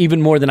 maybe even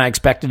more than I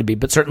expected to be,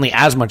 but certainly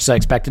as much as I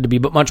expected to be,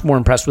 but much more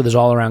impressed with his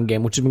all-around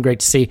game, which has been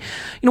great to see.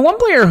 One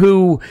player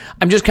who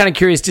I'm just kind of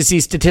curious to see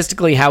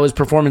statistically how his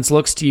performance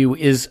looks to you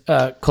is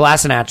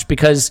Kolasinac,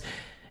 because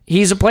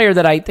he's a player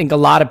that I think a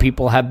lot of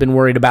people have been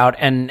worried about,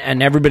 and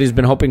everybody's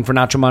been hoping for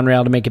Nacho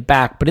Monreal to make it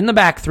back. But in the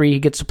back 3, he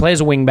gets to play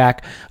as a wing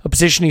back, a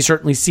position he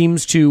certainly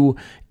seems to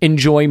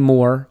enjoy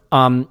more.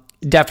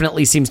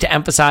 Definitely seems to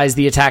emphasize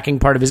the attacking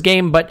part of his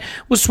game, but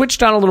was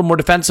switched on a little more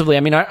defensively. I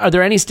mean, are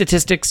there any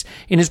statistics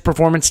in his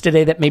performance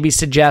today that maybe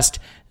suggest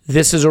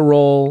this is a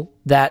role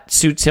that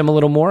suits him a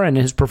little more and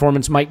his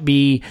performance might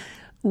be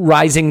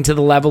rising to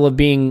the level of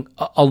being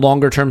a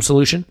longer-term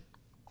solution?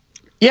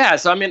 Yeah,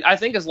 so I mean, I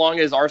think as long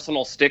as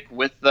Arsenal stick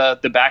with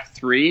the back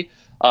three,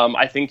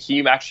 I think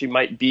he actually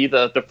might be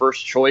the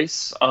first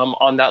choice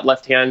on that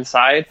left-hand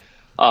side.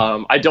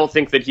 I don't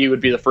think that he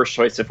would be the first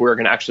choice if we were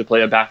going to actually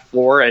play a back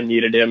four and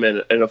needed him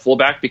in a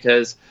fullback,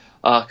 because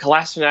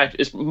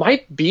Kolasinac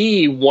might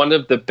be one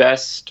of the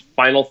best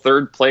final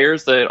third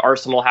players that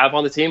Arsenal have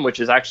on the team, which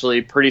is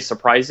actually pretty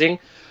surprising.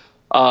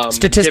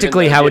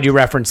 Statistically, how would you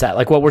reference that?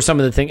 Like, what were some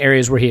of the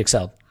areas where he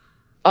excelled?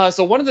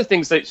 So one of the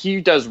things that he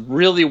does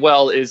really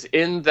well is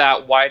in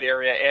that wide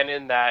area and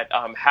in that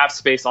half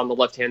space on the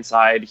left-hand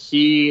side,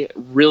 he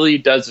really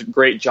does a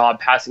great job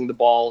passing the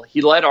ball.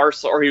 He led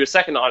Arsenal, or he was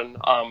second on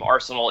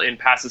Arsenal in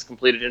passes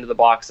completed into the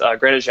box.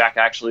 Granit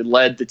actually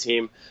led the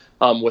team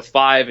with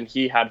 5, and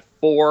he had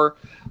 4.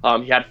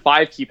 He had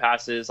 5 key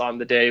passes on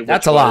the day. Which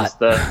That's a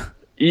lot.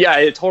 Yeah,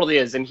 it totally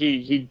is. And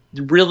he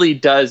really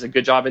does a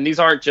good job. And these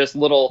aren't just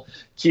little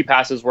key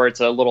passes where it's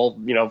a little,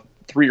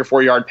 3 or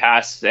 4 yard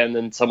pass and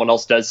then someone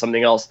else does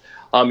something else.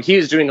 He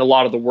is doing a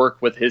lot of the work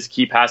with his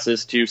key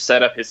passes to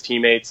set up his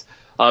teammates.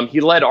 He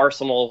led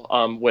Arsenal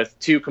with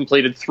 2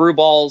 completed through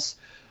balls,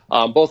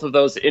 both of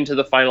those into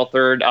the final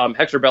third.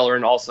 Hector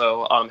Bellerin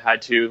also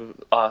had 2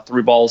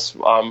 through balls,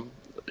 on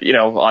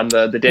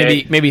the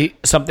day. Maybe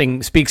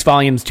something speaks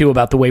volumes, too,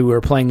 about the way we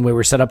were playing, the way we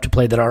were set up to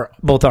play, that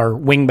both our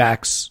wing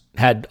backs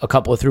had a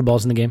couple of through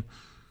balls in the game.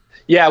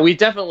 Yeah, we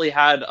definitely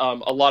had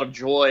a lot of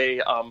joy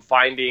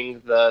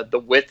finding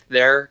the width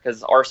there,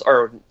 because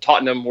our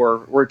Tottenham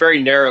were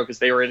very narrow because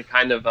they were in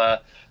kind of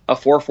a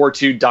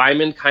 4-4-2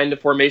 diamond kind of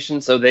formation,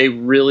 so they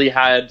really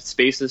had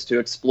spaces to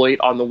exploit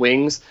on the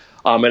wings,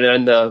 and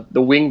then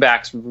the wing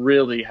backs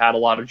really had a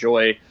lot of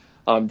joy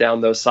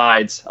down those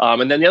sides.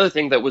 And then the other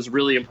thing that was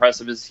really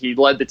impressive is he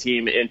led the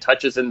team in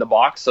touches in the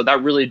box, so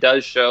that really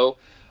does show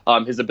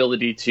his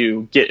ability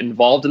to get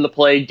involved in the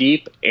play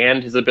deep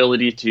and his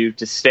ability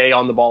to stay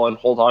on the ball and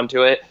hold on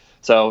to it.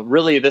 So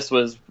really this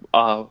was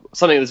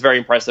something that's very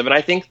impressive. And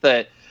I think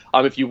that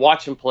if you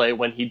watch him play,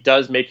 when he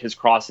does make his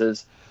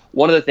crosses,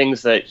 one of the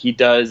things that he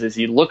does is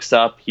he looks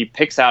up, he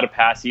picks out a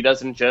pass. He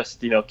doesn't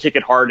just, kick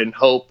it hard and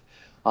hope.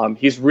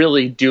 He's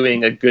really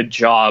doing a good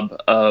job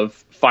of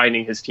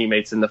finding his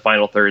teammates in the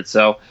final third.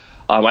 So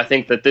I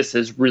think that this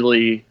has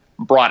really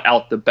brought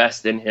out the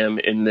best in him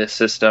in this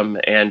system,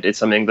 and it's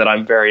something that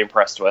I'm very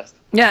impressed with.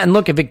 Yeah, and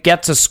look, if it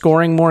gets us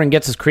scoring more and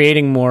gets us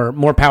creating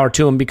more power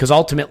to him, because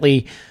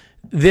ultimately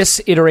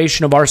this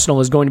iteration of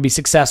Arsenal is going to be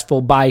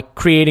successful by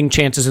creating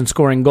chances and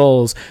scoring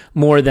goals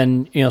more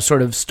than,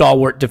 sort of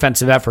stalwart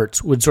defensive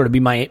efforts would sort of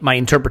be my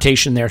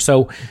interpretation there.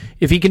 So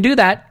if he can do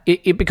that,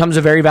 it becomes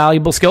a very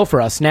valuable skill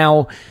for us.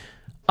 Now,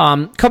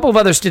 a couple of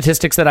other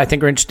statistics that I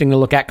think are interesting to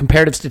look at,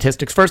 comparative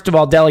statistics. First of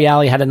all, Dele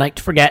Alli had a night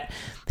to forget.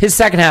 His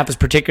second half is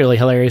particularly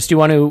hilarious. Do you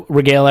want to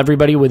regale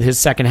everybody with his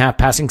second half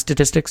passing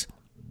statistics?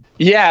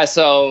 Yeah,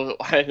 so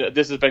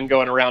this has been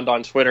going around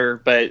on Twitter,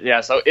 but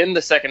yeah, so in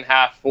the second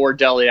half for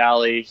Dele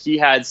Alli, he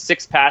had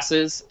 6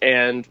 passes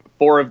and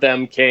 4 of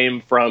them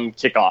came from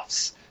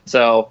kickoffs.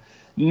 So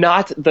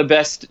not the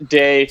best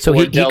day for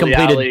he Dele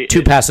completed Alli.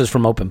 2 passes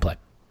from open play.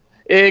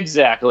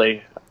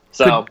 Exactly.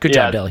 So good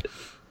job, Dele.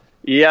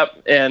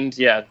 Yep, and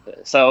yeah,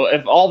 so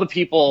if all the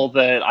people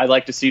that I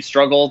like to see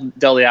struggle,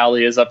 Dele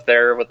Alli is up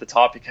there with the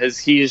top, because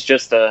he's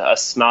just a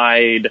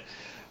snide,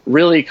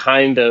 really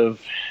kind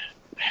of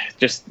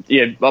just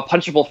a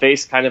punchable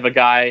face kind of a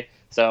guy.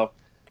 So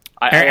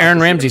Aaron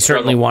Ramsey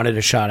certainly wanted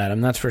a shot at him,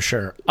 that's for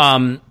sure.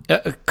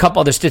 A couple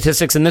other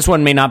statistics, and this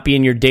one may not be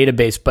in your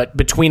database, but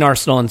between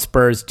Arsenal and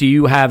Spurs, do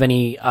you have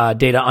any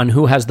data on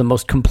who has the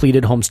most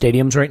completed home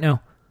stadiums right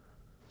now?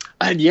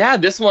 Yeah,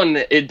 this one,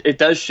 it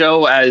does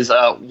show as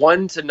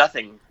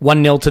 1-0.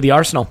 1-0 to the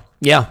Arsenal.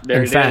 Yeah,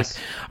 there in fact.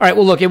 All right,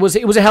 well, look, it was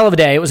a hell of a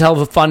day. It was a hell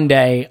of a fun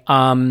day,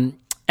 and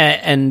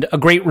a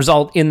great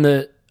result in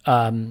the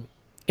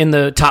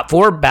top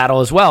 4 battle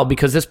as well,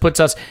 because this puts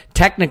us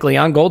technically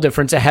on goal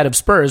difference ahead of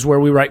Spurs,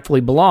 where we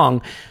rightfully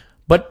belong.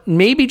 But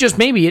maybe, just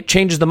maybe, it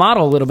changes the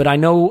model a little bit. I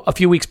know a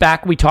few weeks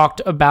back we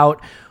talked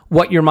about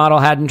what your model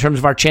had in terms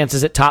of our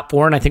chances at top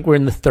 4, and I think we're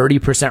in the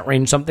 30%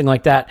 range, something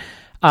like that.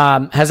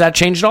 Has that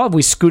changed at all? Have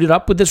we scooted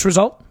up with this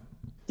result?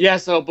 Yeah,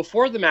 so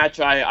before the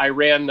match, I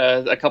ran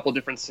a couple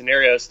different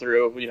scenarios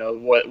through,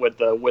 what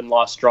the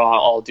win-loss draw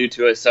all do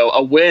to us. So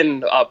a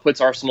win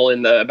puts Arsenal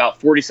in the about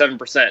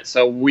 47%.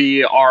 So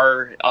we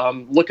are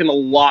looking a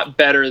lot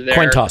better there.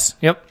 Coin toss,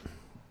 yep.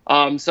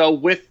 So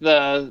with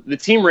the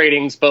team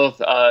ratings, both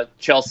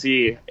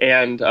Chelsea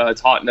and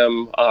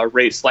Tottenham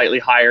rate slightly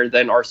higher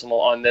than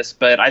Arsenal on this.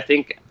 But I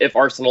think if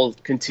Arsenal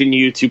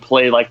continue to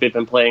play like they've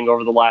been playing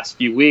over the last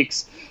few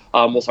weeks,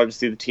 we'll start to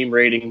see the team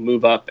rating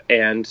move up,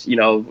 and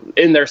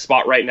in their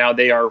spot right now,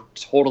 they are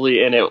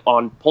totally in it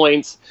on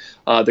points.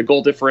 The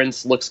goal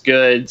difference looks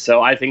good,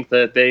 so I think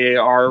that they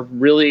are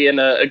really in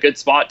a good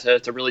spot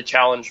to really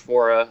challenge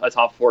for a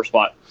top 4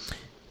 spot.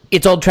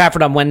 It's Old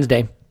Trafford on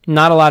Wednesday.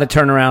 Not a lot of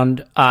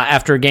turnaround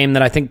after a game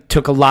that I think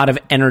took a lot of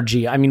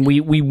energy. I mean,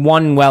 we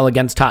won well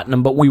against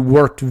Tottenham, but we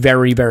worked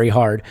very, very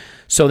hard.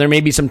 So there may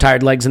be some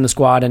tired legs in the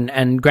squad,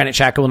 and Granit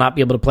Xhaka will not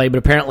be able to play, but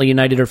apparently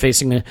United are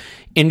facing an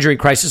injury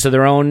crisis of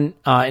their own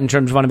in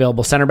terms of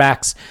unavailable center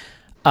backs.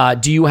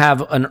 Do you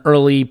have an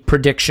early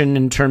prediction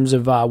in terms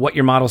of what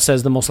your model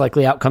says the most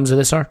likely outcomes of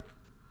this are?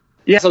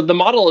 Yeah, so the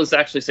model is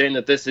actually saying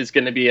that this is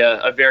going to be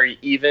a very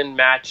even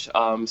match.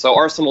 So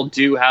Arsenal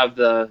do have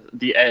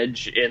the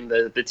edge in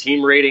the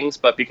team ratings,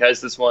 but because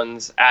this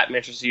one's at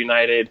Manchester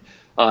United,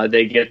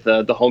 they get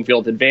the home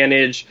field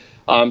advantage.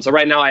 So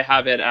right now I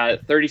have it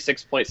at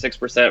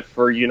 36.6%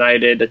 for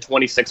United,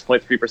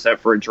 26.3%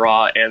 for a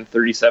draw, and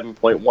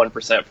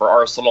 37.1% for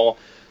Arsenal.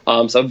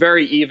 So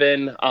very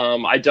even.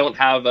 I don't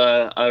have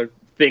a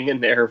thing in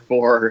there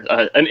for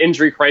an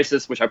injury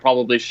crisis, which I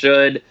probably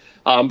should.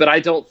 But I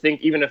don't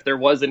think, even if there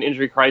was an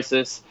injury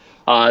crisis,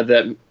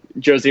 that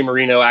Jose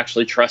Mourinho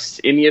actually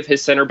trusts any of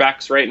his center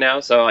backs right now.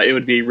 So it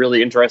would be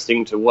really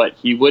interesting to what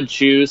he would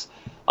choose.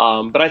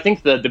 But I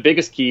think the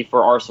biggest key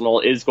for Arsenal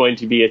is going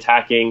to be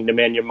attacking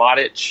Nemanja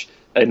Matic,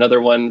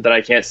 another one that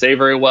I can't say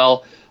very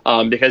well.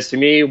 Because to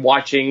me,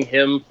 watching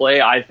him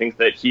play, I think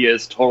that he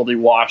is totally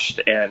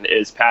washed and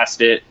is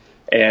past it.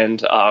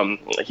 And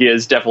he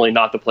is definitely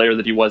not the player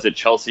that he was at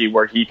Chelsea,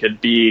 where he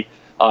could be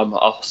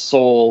a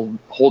sole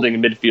holding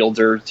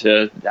midfielder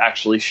to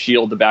actually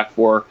shield the back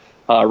four.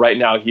 Right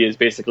now, he is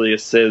basically a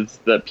sieve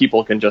that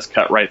people can just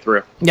cut right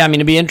through. Yeah, I mean,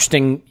 it'd be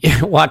interesting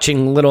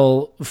watching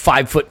little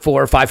 5'4",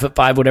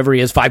 5'5", whatever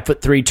he is,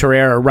 5'3"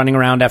 Torreira running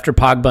around after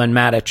Pogba and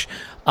Matic.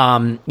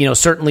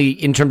 Certainly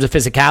in terms of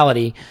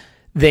physicality,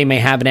 they may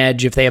have an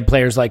edge if they have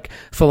players like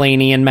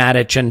Fellaini and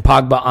Matic and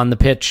Pogba on the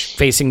pitch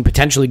facing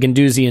potentially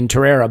Guendouzi and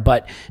Torreira.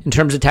 But in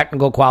terms of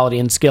technical quality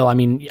and skill, I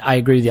mean, I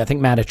agree with you. I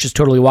think Matic is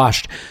totally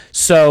washed.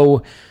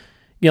 So,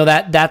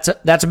 that's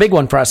a big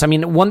one for us. I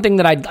mean, one thing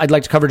that I'd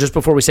like to cover just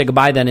before we say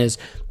goodbye then is,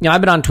 I've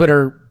been on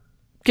Twitter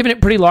giving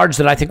it pretty large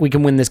that I think we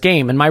can win this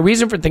game. And my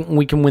reason for thinking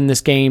we can win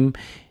this game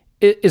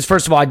is,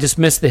 first of all, I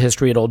dismiss the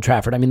history at Old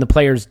Trafford. I mean, the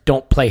players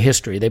don't play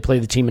history. They play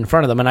the team in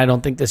front of them. And I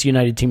don't think this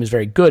United team is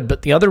very good.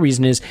 But the other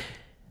reason is,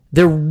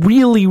 they're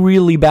really,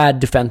 really bad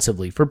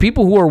defensively. For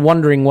people who are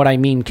wondering what I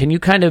mean, can you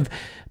kind of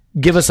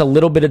give us a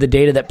little bit of the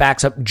data that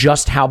backs up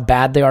just how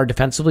bad they are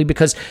defensively?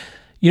 Because,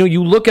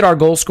 you look at our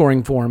goal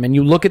scoring form and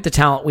you look at the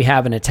talent we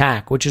have in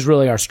attack, which is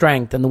really our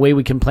strength, and the way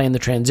we can play in the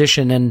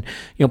transition. And,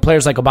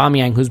 players like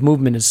Aubameyang, whose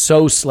movement is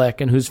so slick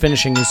and whose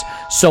finishing is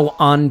so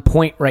on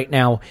point right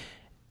now.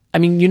 I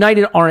mean,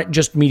 United aren't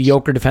just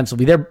mediocre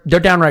defensively. They're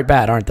downright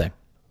bad, aren't they?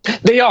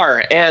 They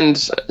are, and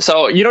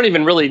so you don't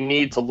even really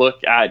need to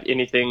look at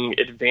anything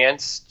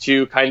advanced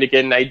to kind of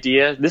get an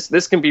idea.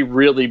 This can be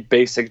really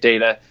basic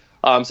data.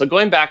 So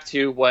going back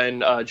to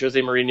when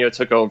Jose Mourinho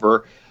took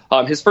over,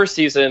 his first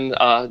season,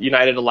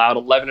 United allowed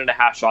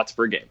 11.5 shots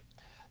per game.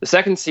 The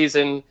second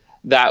season,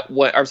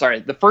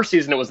 the first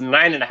season it was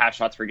 9.5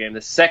 shots per game.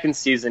 The second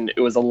season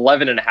it was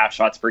 11.5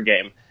 shots per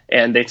game,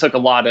 and they took a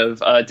lot of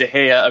De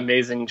Gea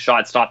amazing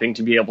shot stopping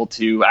to be able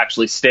to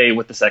actually stay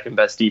with the second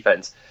best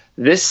defense.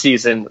 This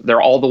season,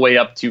 they're all the way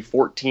up to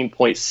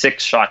 14.6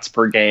 shots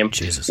per game,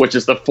 Jesus, which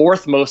is the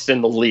fourth most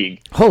in the league.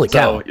 Holy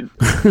cow!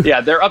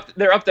 Yeah, they're up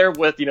there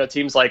with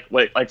teams like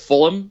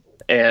Fulham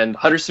and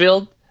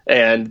Huddersfield,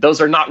 and those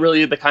are not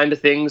really the kind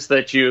of things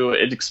that you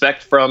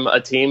expect from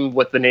a team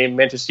with the name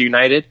Manchester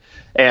United.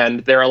 And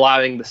they're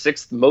allowing the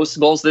sixth most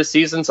goals this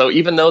season. So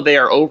even though they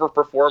are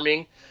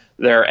overperforming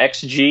their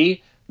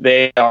XG,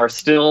 they are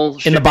still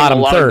in the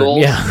bottom third.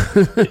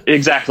 Yeah,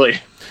 exactly.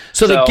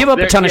 So they give up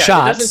a ton of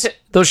shots.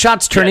 Those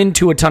shots turn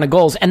into a ton of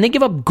goals, and they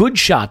give up good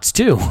shots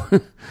too.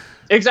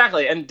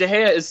 Exactly, and De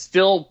Gea is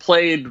still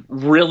played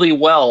really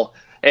well,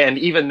 and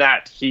even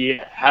that, he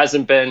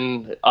hasn't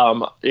been,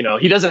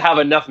 he doesn't have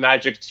enough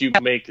magic to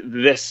make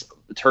this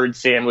turd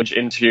sandwich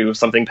into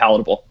something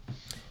palatable.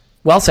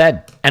 Well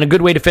said, and a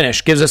good way to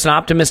finish. Gives us an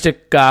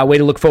optimistic way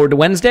to look forward to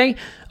Wednesday,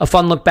 a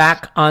fun look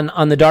back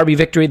on the Derby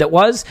victory that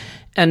was,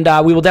 and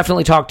we will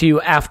definitely talk to you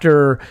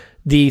after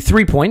the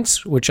 3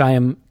 points, which I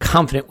am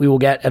confident we will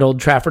get at Old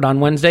Trafford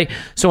on Wednesday.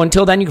 So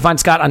until then, you can find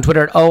Scott on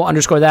Twitter at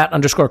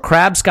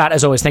 _that_crab. Scott,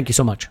 as always, thank you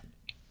so much.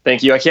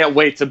 Thank you. I can't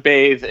wait to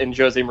bathe in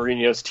Jose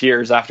Mourinho's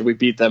tears after we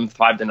beat them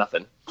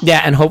 5-0.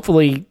 Yeah, and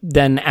hopefully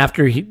then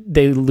after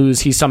they lose,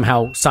 he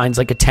somehow signs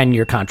like a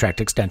 10-year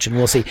contract extension.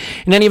 We'll see.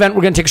 In any event,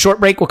 we're going to take a short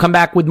break. We'll come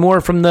back with more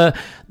from the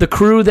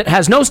crew that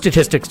has no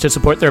statistics to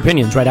support their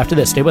opinions right after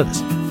this. Stay with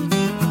us.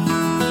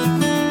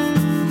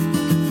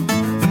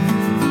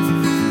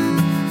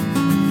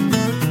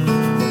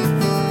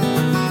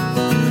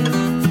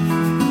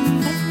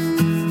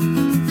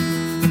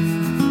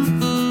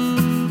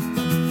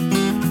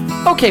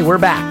 Okay, we're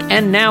back,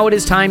 and now it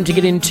is time to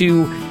get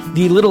into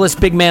the littlest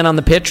big man on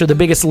the pitch, or the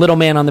biggest little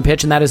man on the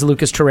pitch, and that is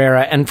Lucas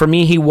Torreira. And for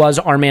me, he was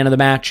our man of the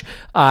match.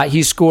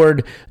 He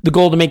scored the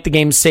goal to make the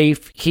game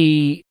safe.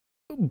 He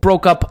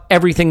broke up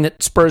everything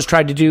that Spurs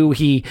tried to do.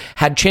 He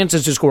had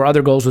chances to score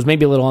other goals, was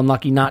maybe a little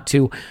unlucky not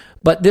to.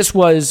 But this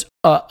was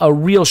a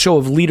real show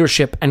of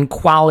leadership and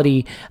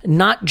quality,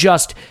 not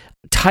just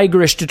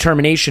tigerish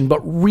determination, but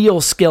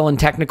real skill and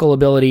technical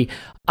ability.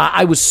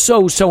 I was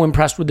so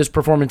impressed with this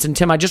performance. And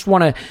Tim, I just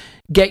want to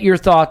get your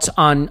thoughts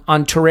on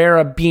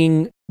Torreira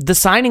being the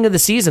signing of the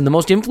season, the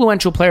most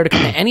influential player to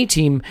come to any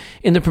team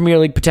in the Premier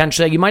League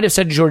potentially. You might have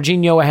said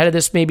Jorginho ahead of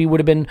this maybe would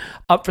have been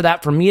up for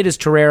that. For me, it is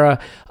Torreira.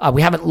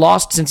 We haven't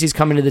lost since he's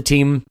come into the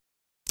team.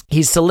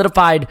 He's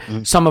solidified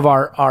some of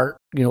our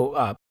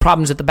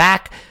problems at the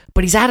back,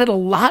 but he's added a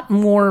lot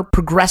more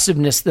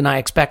progressiveness than I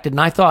expected.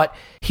 And I thought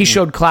he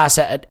showed class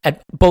at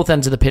both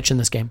ends of the pitch in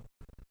this game.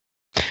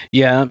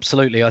 Yeah,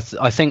 absolutely.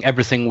 I think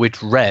everything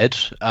we'd read,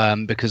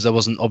 because there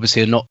wasn't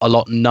obviously not a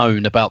lot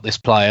known about this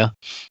player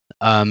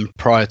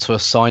prior to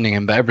us signing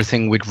him, but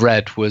everything we'd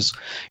read was,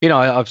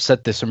 I've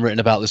said this and written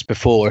about this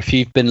before. If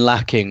you've been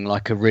lacking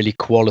like a really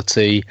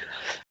quality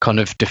kind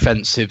of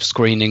defensive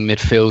screening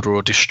midfielder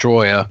or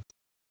destroyer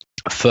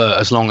for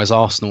as long as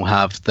Arsenal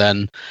have,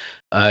 then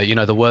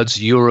the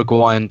words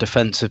Uruguayan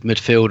defensive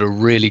midfielder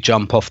really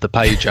jump off the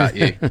page at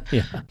you.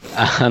 Yeah.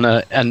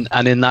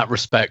 And in that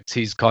respect,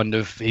 he's kind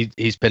of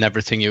he's been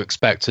everything you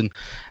expect, and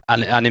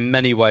in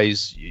many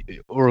ways,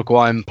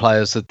 Uruguayan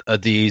players are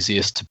the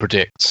easiest to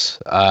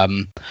predict.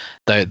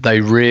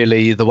 They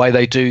really, the way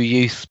they do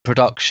youth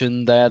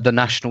production, the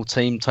national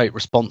team take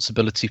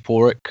responsibility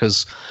for it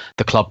because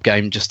the club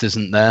game just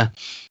isn't there,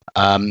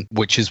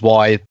 which is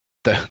why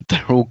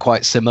they're all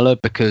quite similar,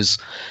 because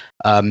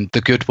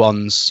the good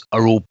ones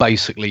are all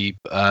basically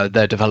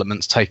their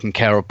developments taken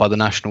care of by the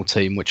national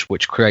team,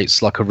 which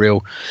creates like a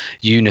real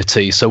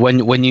unity. So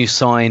when you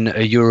sign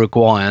a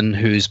Uruguayan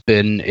who's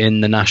been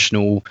in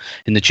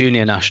the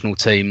junior national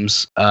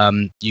teams,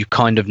 you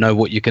kind of know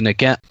what you're going to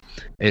get.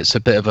 It's a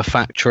bit of a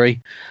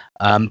factory,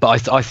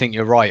 but I think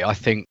you're right. I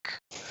think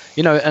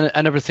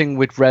and everything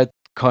we'd read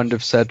kind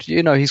of said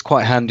he's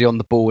quite handy on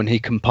the ball and he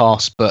can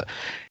pass, but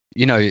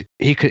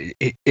he could.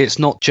 It's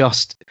not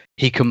just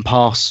he can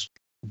pass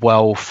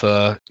well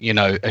for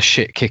a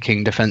shit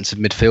kicking defensive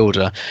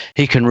midfielder.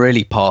 He can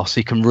really pass.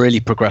 He can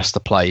really progress the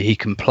play. He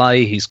can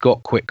play. He's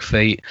got quick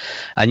feet,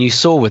 and you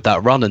saw with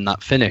that run and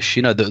that finish.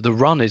 The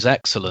run is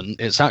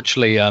excellent. It's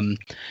actually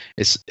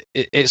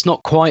it's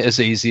not quite as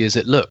easy as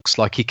it looks.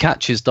 Like he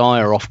catches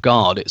Dyer off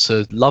guard. It's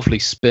a lovely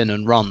spin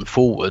and run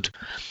forward.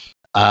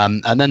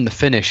 And then the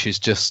finish is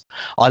just,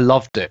 I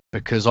loved it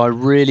because I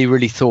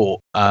really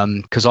thought,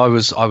 because I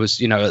was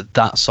at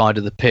that side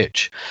of the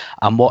pitch,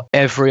 and what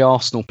every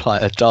Arsenal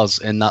player does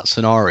in that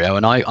scenario,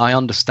 and I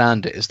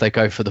understand it, is they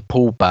go for the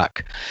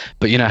pullback,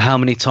 but how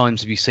many times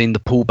have you seen the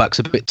pullback's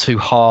a bit too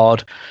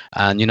hard,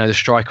 and the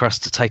striker has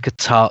to take a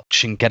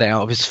touch and get it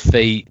out of his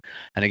feet,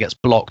 and it gets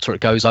blocked or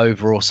it goes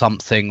over or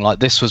something. Like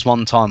this was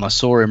one time I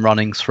saw him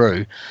running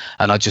through,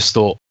 and I just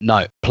thought,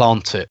 no,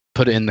 plant it.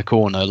 Put it in the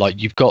corner,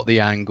 like you've got the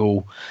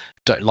angle.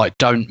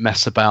 Don't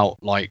mess about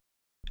like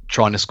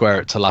trying to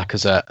square it to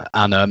Lacazette.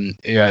 And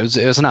it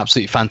was an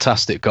absolutely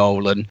fantastic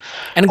goal and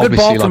a good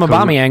ball from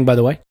Aubameyang, by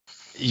the way.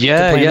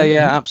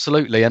 Yeah,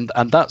 absolutely. And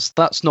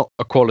that's not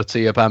a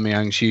quality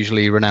Aubameyang's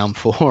usually renowned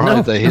for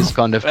either. His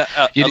kind of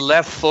a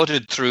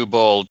left-footed through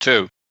ball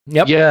too.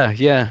 Yep.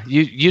 Yeah.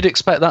 You'd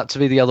expect that to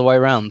be the other way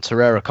around.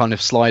 Torreira kind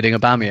of sliding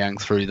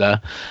Aubameyang through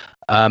there.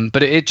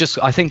 But it just,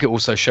 I think it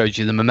also showed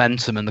you the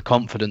momentum and the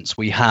confidence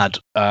we had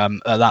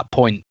at that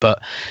point.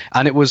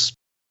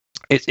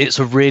 It's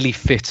a really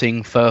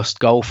fitting first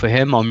goal for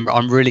him.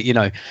 I'm really,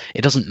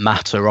 it doesn't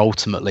matter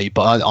ultimately,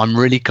 but I'm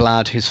really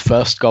glad his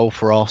first goal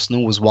for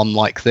Arsenal was one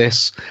like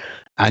this,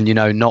 and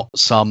not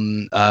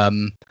some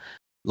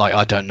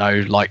I don't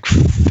know, like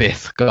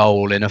fifth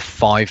goal in a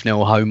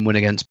 5-0 home win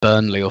against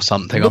Burnley or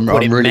something. Look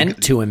what it really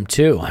meant to him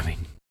too. I mean,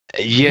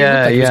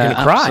 yeah, he was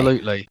gonna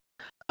cry.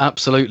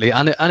 Absolutely,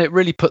 and it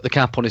really put the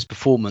cap on his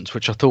performance,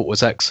 which I thought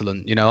was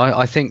excellent.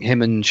 I think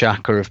him and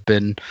Xhaka have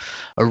been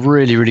a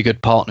really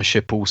good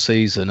partnership all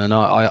season, and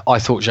I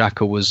thought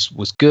Xhaka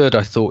was good.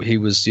 I thought he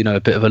was a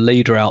bit of a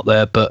leader out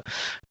there, but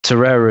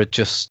Torreira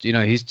just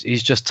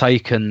he's just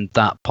taken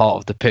that part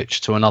of the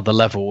pitch to another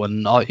level.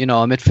 And our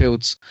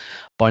midfield's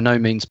by no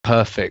means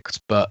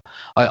perfect, but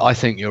I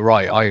think you're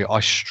right. I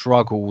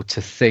struggle to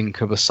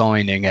think of a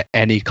signing at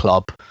any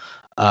club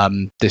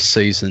this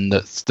season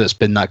that's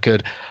been that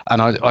good,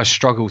 and I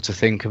struggle to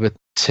think of a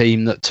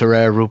team that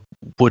Torreira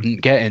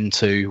wouldn't get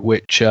into,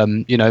 which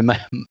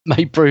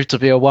may prove to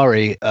be a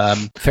worry.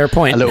 Fair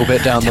point. A little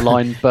bit down the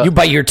line, but you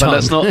bite your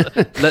tongue.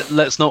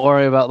 Let's not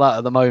worry about that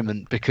at the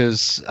moment,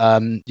 because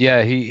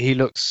he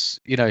looks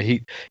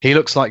he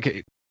looks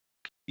like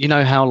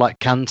how like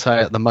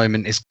Kante at the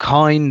moment is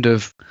kind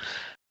of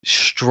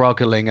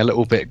struggling a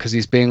little bit because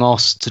he's being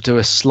asked to do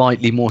a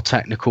slightly more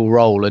technical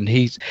role, and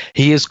he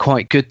is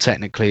quite good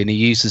technically and he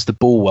uses the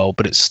ball well,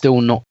 but it's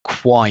still not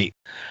quite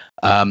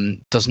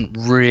doesn't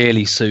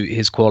really suit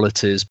his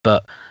qualities.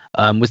 But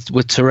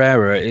with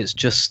Torreira, it's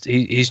just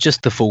he's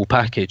just the full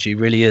package. He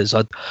really is.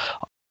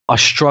 I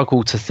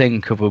struggle to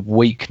think of a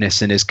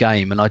weakness in his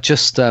game, and I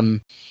just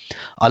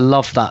I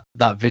love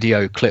that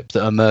video clip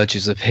that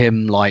emerges of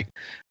him like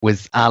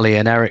with Ali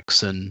and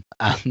Ericsson,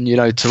 and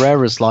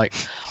Torreira's like,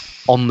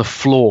 on the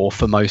floor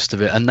for most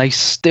of it, and they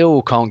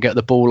still can't get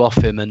the ball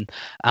off him. And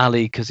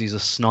Ali, because he's a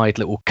snide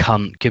little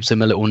cunt, gives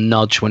him a little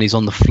nudge when he's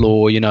on the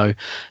floor,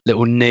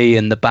 little knee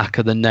in the back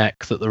of the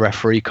neck that the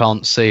referee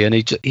can't see, and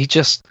he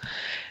just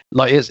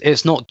like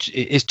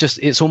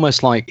it's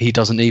almost like he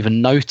doesn't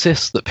even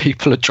notice that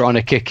people are trying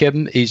to kick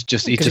him. He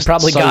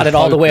probably got it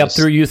all the way up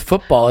through youth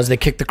football as they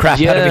kick the crap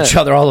out of each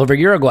other all over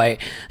Uruguay.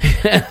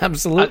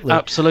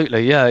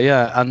 Absolutely,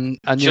 yeah, and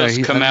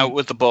just come out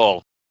with the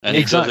ball. And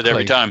he does it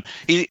every time.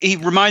 He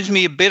reminds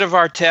me a bit of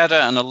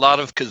Arteta and a lot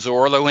of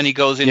Cazorla when he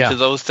goes into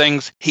those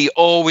things. He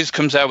always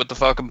comes out with the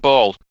fucking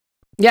ball.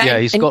 Yeah,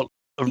 he's got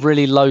a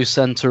really low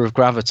center of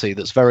gravity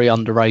that's very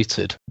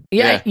underrated.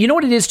 Yeah, you know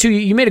what it is, too?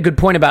 You made a good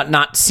point about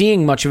not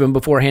seeing much of him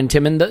beforehand,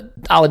 Tim. And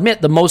I'll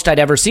admit, the most I'd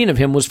ever seen of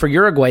him was for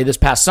Uruguay this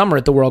past summer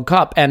at the World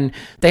Cup. And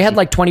they had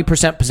like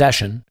 20%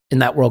 possession in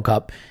that World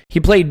Cup.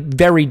 He played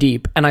very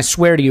deep. And I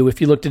swear to you,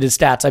 if you looked at his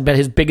stats, I bet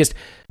his biggest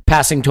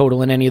passing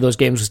total in any of those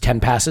games was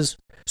 10 passes.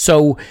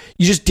 So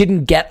you just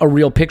didn't get a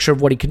real picture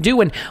of what he could do.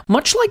 And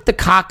much like the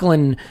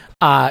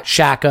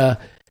Coughlin-Xhaka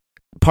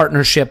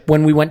partnership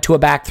when we went to a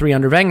back three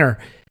under Wenger,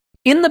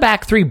 in the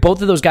back three,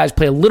 both of those guys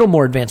play a little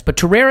more advanced, but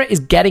Torreira is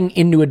getting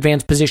into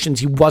advanced positions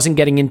he wasn't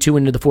getting into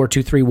the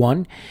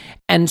 4-2-3-1.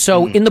 And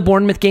so in the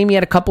Bournemouth game, he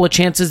had a couple of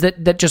chances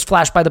that just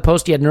flashed by the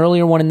post. He had an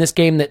earlier one in this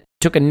game that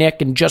took a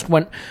nick and just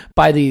went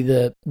by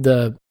the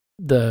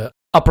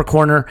upper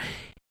corner.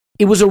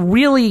 It was a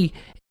really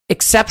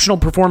exceptional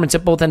performance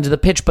at both ends of the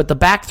pitch, but the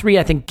back three,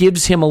 I think,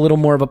 gives him a little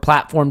more of a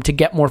platform to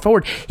get more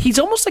forward. He's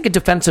almost like a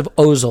defensive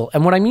Ozil.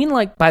 And what I mean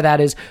by that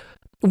is,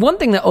 one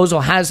thing that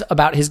Ozil has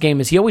about his game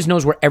is he always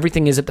knows where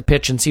everything is at the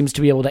pitch and seems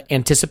to be able to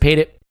anticipate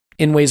it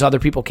in ways other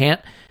people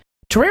can't.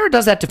 Torreira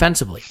does that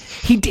defensively.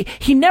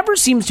 He never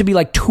seems to be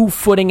like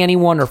two-footing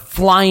anyone or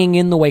flying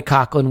in the way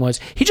Coughlin was.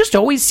 He just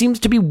always seems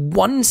to be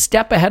one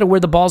step ahead of where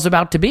the ball's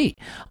about to be.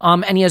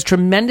 And he has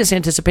tremendous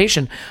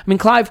anticipation. I mean,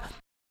 Clive,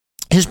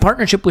 his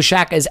partnership with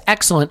Xhaka is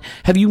excellent.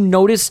 Have you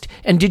noticed,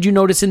 and did you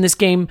notice in this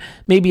game,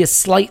 maybe a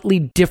slightly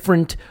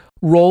different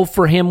role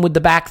for him with the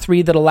back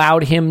three that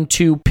allowed him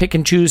to pick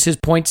and choose his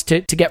points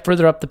to get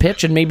further up the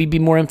pitch and maybe be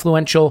more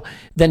influential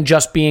than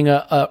just being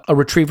a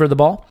retriever of the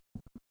ball?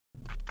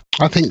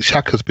 I think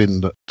Xhaka's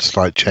been a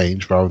slight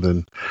change rather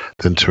than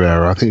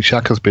Torreira. I think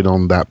Xhaka's been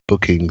on that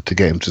booking to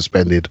get him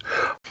suspended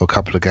for a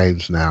couple of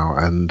games now,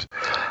 and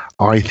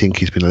I think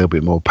he's been a little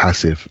bit more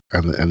passive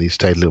and he's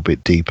stayed a little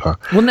bit deeper.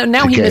 Well,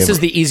 now he misses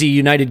the easy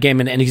United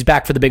game and he's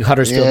back for the big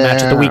Huddersfield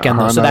match at the weekend,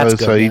 though, so that's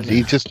good. So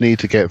he just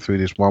needs to get through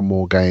this one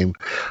more game.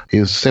 He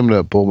was similar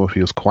at Bournemouth.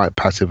 He was quite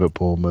passive at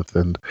Bournemouth,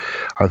 and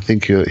I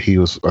think he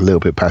was a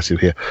little bit passive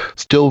here.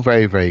 Still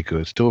very, very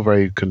good. Still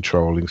very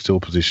controlling. Still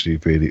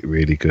positionally really,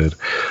 really good.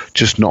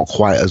 Just not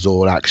quite as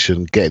all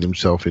action, getting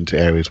himself into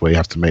areas where you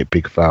have to make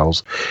big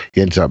fouls.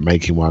 He ends up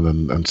making one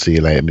and see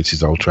you later,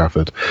 misses Old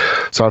Trafford.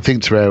 So I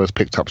think Torreira's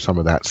picked up some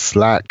of that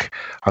slack.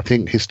 I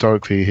think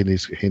historically in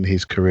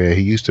his career,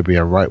 he used to be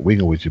a right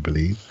winger, would you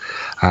believe?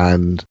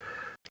 And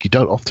you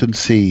don't often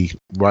see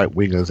right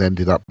wingers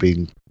ended up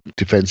being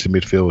defensive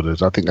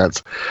midfielders. I think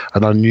that's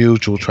an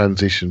unusual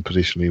transition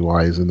positionally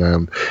wise,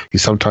 and you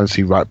sometimes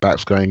see right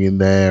backs going in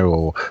there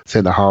or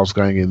centre halves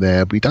going in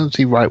there, but you don't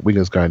see right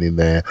wingers going in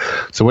there.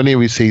 So when he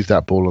receives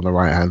that ball on the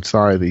right hand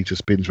side, he just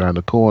spins around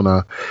the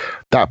corner.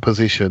 That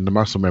position, the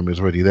muscle memory is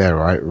already there,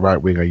 right?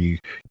 Right winger,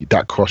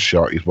 that cross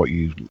shot is what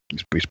you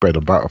bread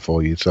and butter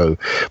for you. So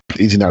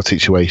he's in that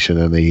situation,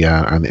 and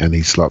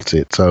he slots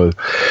it. So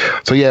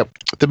yeah,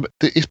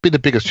 it's been the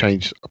biggest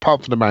change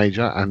apart from the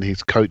manager and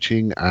his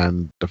coaching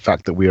and the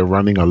fact that we are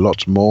running a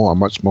much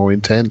more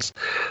intense.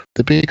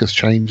 The biggest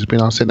change has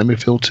been our centre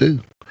midfield too.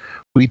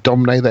 We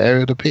dominate the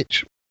area of the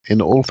pitch in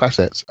all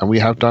facets, and we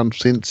have done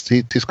since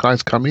this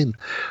guy's come in.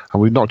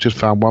 And we've not just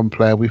found one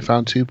player, we've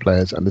found two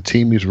players, and the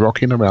team is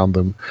rocking around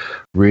them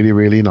really,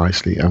 really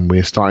nicely. And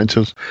we're starting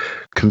to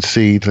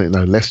concede,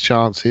 less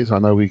chances. I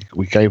know we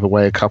gave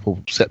away a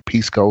couple set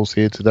piece goals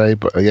here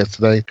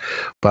yesterday,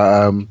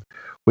 but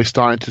we're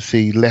starting to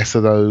see less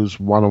of those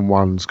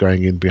one-on-ones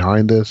going in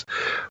behind us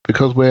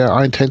because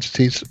our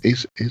intensity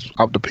is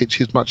up the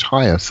pitch is much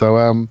higher. So,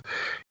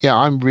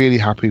 I'm really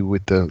happy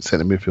with the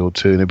centre midfield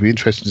too, and it'll be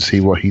interesting to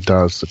see what he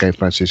does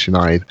against Manchester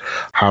United,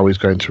 how he's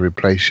going to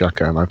replace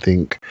Xhaka. And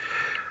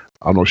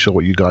I'm not sure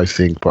what you guys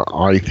think, but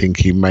I think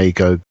he may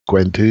go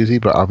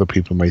Guendouzi, but other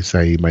people may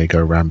say he may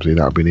go Ramsey.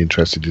 That would be an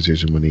interesting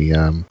decision when he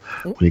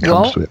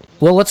comes to it.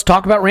 Well, let's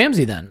talk about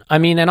Ramsey then. I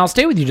mean, and I'll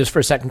stay with you just for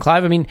a second,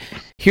 Clive. I mean,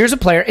 here's a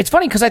player. It's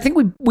funny because I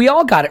think we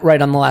all got it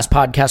right on the last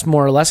podcast,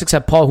 more or less,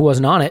 except Paul, who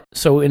wasn't on it.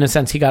 So in a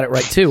sense, he got it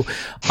right too.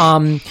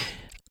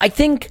 I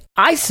think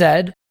I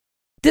said,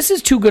 this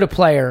is too good a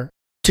player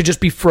to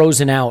just be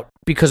frozen out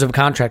because of a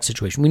contract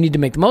situation. We need to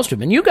make the most of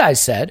him. And you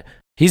guys said,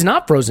 he's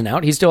not frozen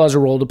out. He still has a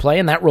role to play,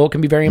 and that role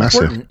can be very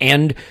important.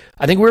 And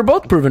I think we were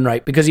both proven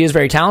right because he is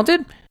very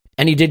talented,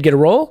 and he did get a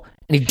role,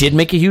 and he did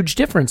make a huge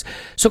difference.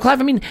 So, Clive,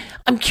 I mean,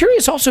 I'm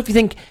curious also if you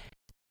think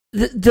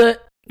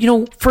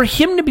for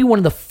him to be one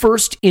of the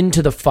first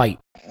into the fight,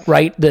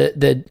 right?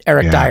 The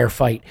Eric Dyer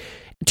fight.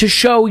 to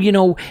show,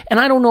 and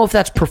I don't know if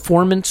that's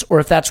performance or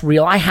if that's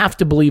real. I have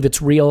to believe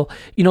it's real,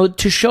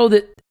 to show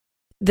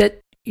that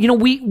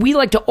we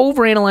like to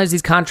overanalyze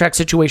these contract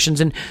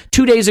situations. And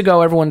 2 days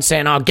ago, everyone's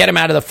saying, "Oh, get him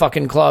out of the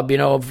fucking club.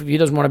 If he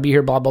doesn't want to be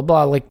here, blah, blah,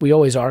 blah," like we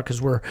always are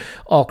because we're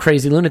all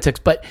crazy lunatics.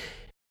 But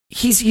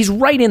he's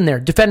right in there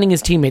defending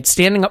his teammates,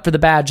 standing up for the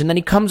badge. And then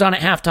he comes on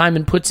at halftime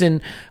and puts in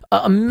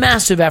a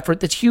massive effort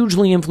that's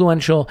hugely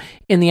influential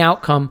in the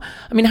outcome.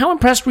 I mean, how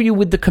impressed were you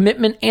with the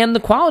commitment and the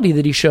quality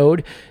that he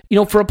showed,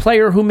 for a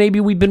player who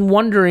maybe we've been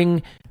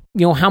wondering,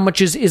 how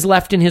much is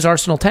left in his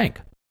Arsenal tank?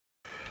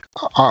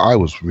 I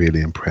was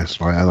really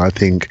impressed, right? And I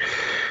think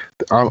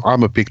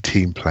I'm a big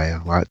team player,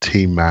 right?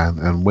 Team man.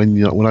 And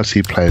when I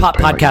see players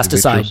podcast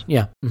aside,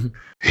 yeah, mm-hmm.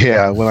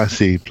 Yeah, when I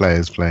see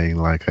players playing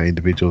like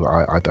individuals,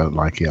 I don't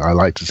like it. I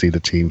like to see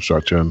the team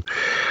structure.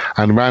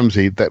 And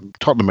Ramsey, that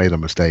Tottenham made a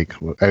mistake.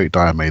 Eric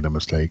Dyer made a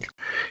mistake.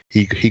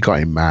 He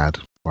got him mad.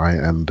 Right,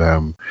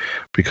 and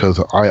because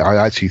I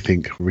actually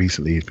think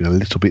recently he's been a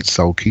little bit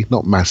sulky,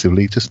 not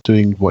massively, just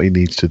doing what he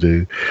needs to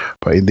do.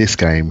 But in this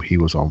game, he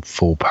was on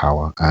full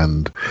power,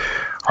 and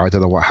I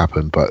don't know what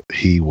happened, but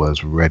he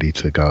was ready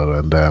to go.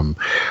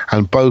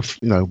 And both,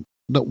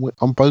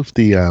 on both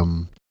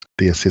the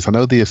assists, I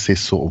know the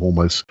assists sort of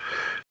almost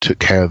took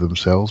care of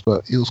themselves,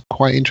 but it was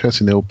quite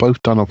interesting. They were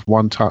both done off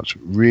one touch,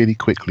 really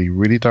quickly,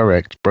 really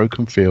direct,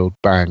 broken field,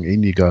 bang,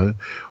 in you go.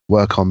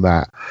 Work on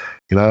that.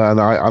 And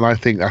I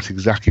think that's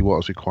exactly what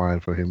was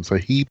required for him. So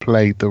he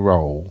played the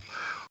role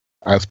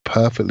as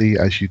perfectly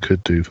as you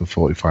could do for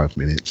 45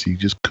 minutes. You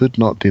just could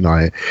not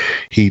deny it.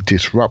 He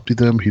disrupted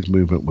them. His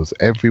movement was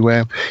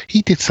everywhere.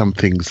 He did some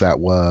things that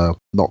were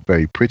not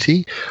very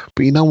pretty,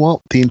 but you know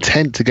what? The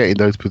intent to get in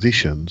those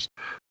positions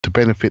to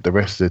benefit the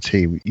rest of the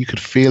team, you could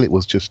feel it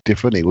was just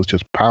different. It was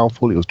just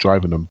powerful. It was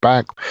driving them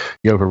back.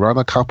 He overrun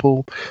a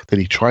couple. Then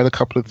he tried a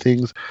couple of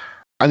things.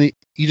 And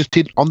you just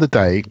didn't, on the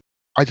day,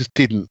 I just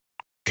didn't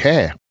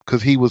care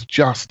because he was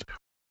just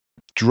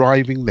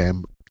driving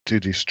them to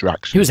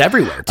distraction. He was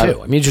everywhere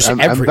too.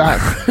 Everywhere.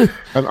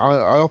 And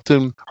I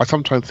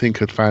sometimes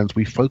think as fans,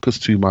 we focus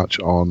too much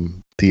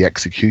on the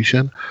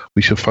execution.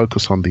 We should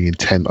focus on the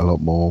intent a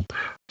lot more.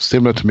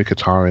 Similar to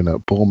Mkhitaryan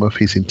at Bournemouth,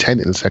 his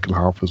intent in the second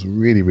half was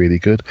really, really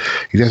good.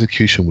 His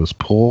execution was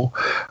poor,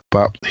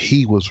 but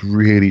he was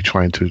really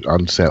trying to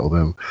unsettle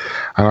them.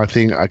 And I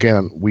think,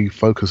 again, we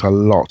focus a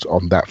lot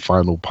on that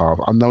final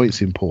part. I know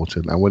it's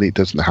important, and when it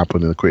doesn't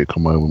happen in a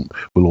critical moment,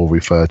 we'll all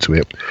refer to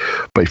it.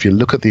 But if you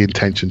look at the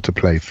intention to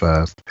play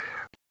first,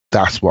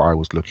 that's what I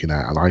was looking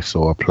at. And I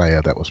saw a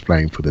player that was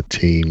playing for the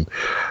team.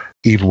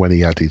 Even when he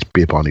had his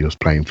bib on, he was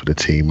playing for the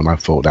team, and I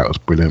thought that was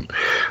brilliant.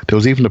 There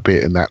was even a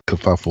bit in that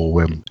kerfuffle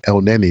when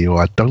El Neni, who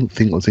I don't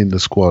think was in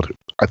the squad,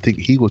 I think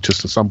he was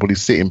just somebody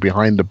sitting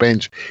behind the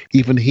bench.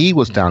 Even he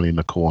was down in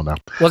the corner.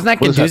 Wasn't that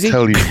Guendouzi? What does that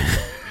tell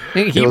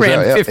you? He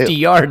ran 50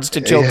 yards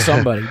to choke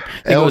somebody.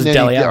 I think it was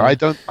Dele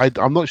Alli.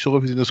 I'm not sure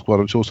if he's in the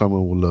squad. I'm sure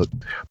someone will look.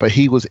 But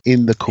he was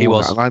in the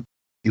corner.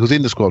 He was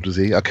in the squad, was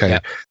he? Okay. Yeah.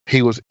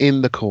 He was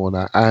in the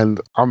corner, and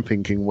I'm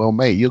thinking, well,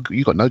 mate, you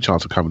got no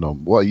chance of coming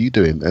on. What are you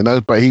doing?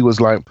 But he was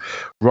like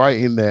right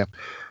in there.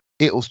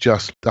 It was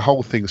just, the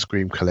whole thing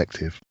screamed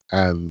collective.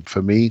 And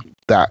for me,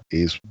 that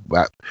is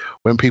that.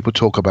 When people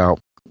talk about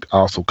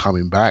Arsenal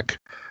coming back,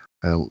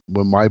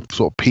 when my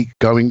sort of peak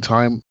going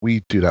time,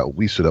 we do that.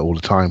 We used to do that all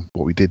the time.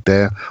 What we did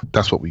there,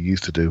 that's what we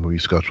used to do when we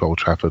used to go to Old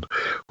Trafford.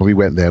 When we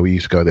went there, we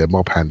used to go there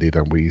mob-handed,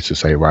 and we used to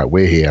say, right,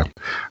 we're here,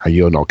 and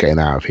you're not getting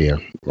out of here,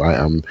 right?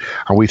 And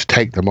we'd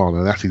take them on,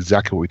 and that's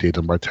exactly what we did.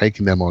 And by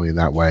taking them on in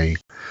that way,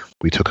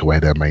 we took away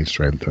their main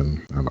strength.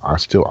 And I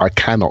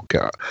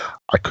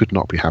could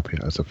not be happier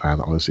as a fan.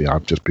 Honestly,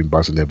 I've just been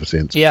buzzing ever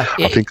since. Yeah.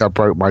 I think I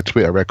broke my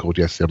Twitter record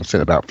yesterday. I'm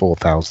sitting about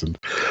 4,000.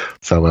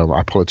 So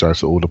I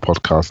apologize to all the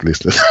podcast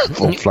listeners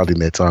for flooding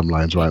their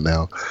timelines right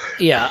now.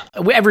 Yeah,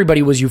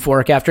 everybody was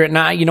euphoric after it. And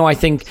I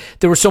think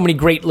there were so many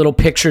great little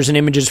pictures and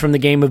images from the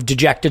game of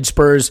dejected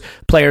Spurs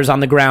players on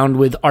the ground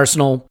with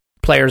Arsenal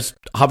players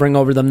hovering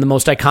over them, the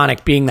most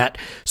iconic being that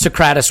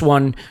Socrates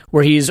one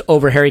where he's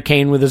over Harry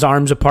Kane with his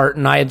arms apart.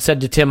 And I had said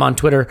to Tim on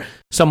Twitter,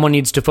 someone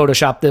needs to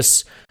Photoshop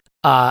this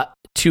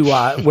to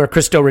where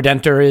Cristo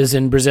Redentor is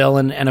in Brazil.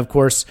 And of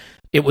course,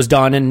 it was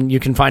done, and you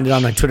can find it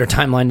on my Twitter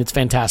timeline. It's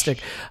fantastic.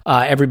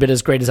 Every bit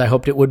as great as I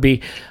hoped it would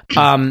be.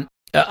 Paul,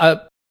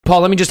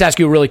 let me just ask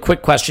you a really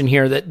quick question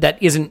here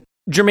that isn't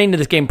germane to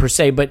this game per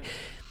se, but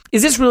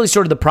is this really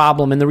sort of the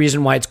problem and the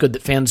reason why it's good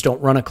that fans don't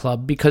run a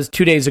club? Because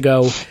 2 days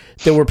ago,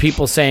 there were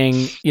people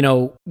saying,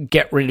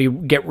 get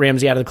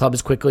Ramsey out of the club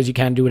as quickly as you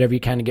can, do whatever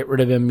you can to get rid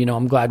of him.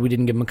 I'm glad we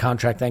didn't give him a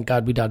contract. Thank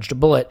God we dodged a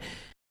bullet.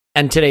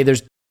 And today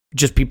there's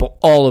just people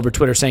all over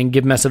Twitter saying,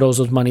 give Mesut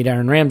Ozil's money to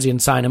Aaron Ramsey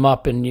and sign him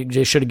up, and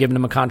you should have given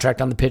him a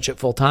contract on the pitch at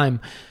full time.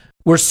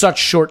 We're such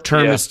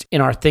short-termist in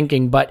our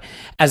thinking, but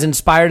as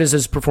inspired as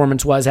his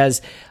performance was,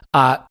 as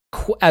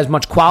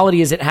much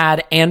quality as it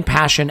had and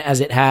passion as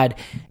it had,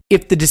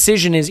 if the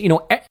decision is,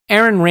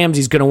 Aaron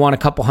Ramsey's going to want a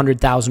couple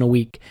 $100,000 a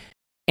week.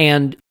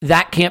 And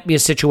that can't be a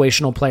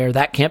situational player.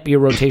 That can't be a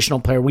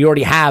rotational player. We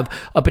already have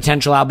a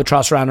potential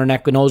albatross around our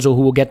neck in Ozil,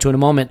 who we'll get to in a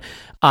moment,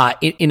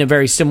 in a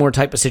very similar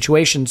type of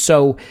situation.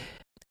 So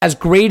as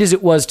great as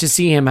it was to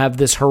see him have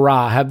this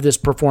hurrah, have this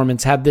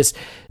performance, have this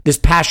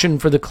passion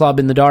for the club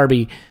in the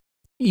derby,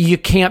 you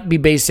can't be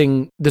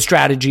basing the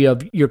strategy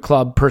of your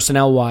club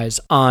personnel-wise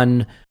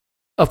on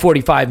a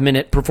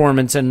 45-minute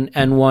performance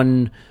and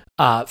one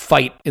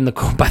fight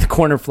by the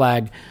corner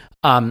flag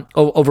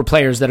over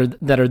players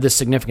that are this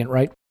significant,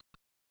 right?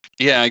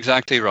 Yeah,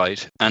 exactly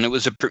right. And it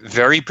was a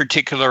very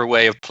particular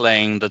way of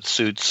playing that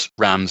suits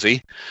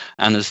Ramsey.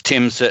 And as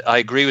Tim said, I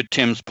agree with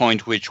Tim's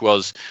point, which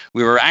was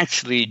we were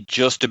actually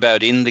just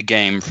about in the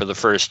game for the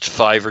first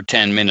 5 or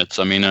 10 minutes.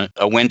 I mean,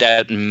 I went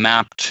out and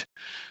mapped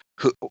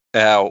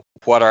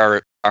what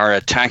our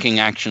attacking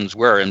actions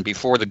were. And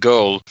before the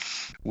goal,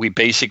 we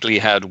basically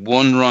had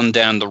one run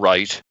down the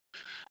right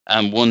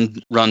and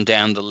one run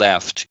down the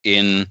left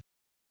in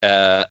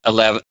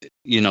 11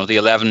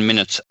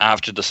 minutes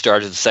after the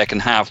start of the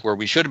second half, where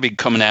we should have been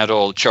coming out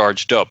all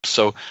charged up.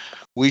 So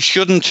we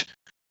shouldn't.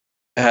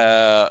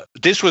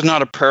 This was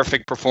not a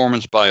perfect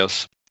performance by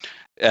us.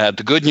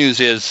 The good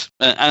news is,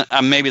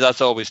 and maybe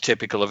that's always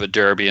typical of a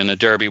derby, and a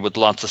derby with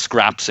lots of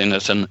scraps in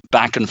it and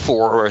back and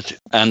forth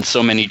and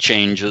so many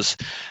changes.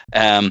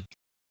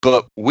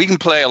 But we can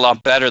play a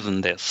lot better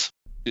than this,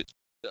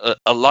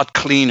 a lot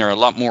cleaner, a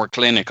lot more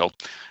clinical.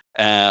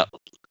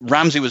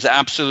 Ramsey was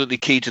absolutely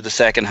key to the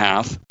second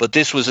half, but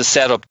this was a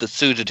setup that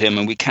suited him,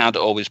 and we can't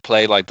always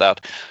play like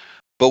that.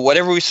 But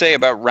whatever we say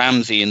about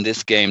Ramsey in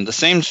this game, the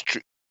same,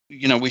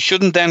 we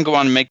shouldn't then go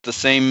on and make the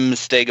same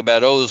mistake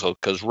about Ozil,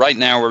 because right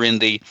now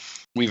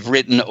we've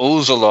written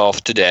Ozil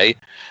off today,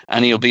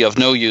 and he'll be of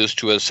no use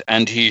to us,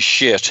 and he's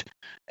shit.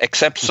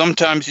 Except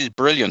sometimes he's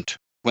brilliant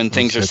when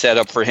things are set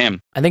up for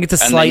him. I think it's a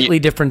slightly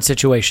different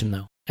situation,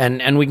 though,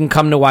 and we can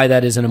come to why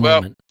that is in a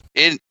moment.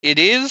 It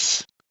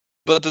is.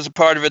 But there's a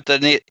part of it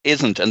that it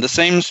isn't. And the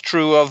same is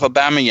true of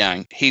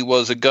Aubameyang. He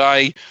was a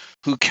guy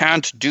who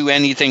can't do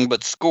anything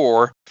but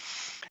score.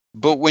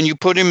 But when you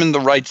put him in the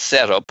right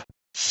setup,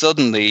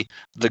 suddenly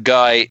the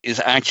guy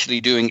is actually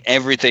doing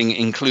everything,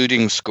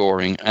 including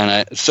scoring.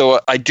 And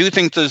so I do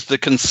think there's the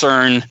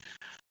concern,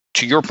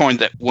 to your point,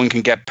 that one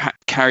can get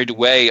carried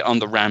away on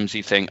the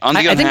Ramsey thing.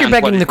 I think you're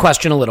begging the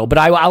question a little, but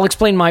I'll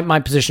explain my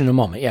position in a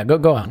moment. Yeah,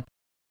 go on.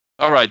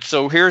 All right.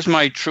 So here's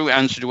my true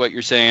answer to what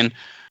you're saying.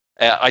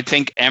 I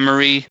think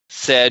Emery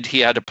said he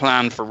had a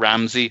plan for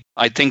Ramsey.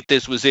 I think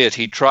this was it.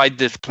 He tried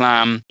this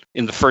plan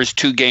in the first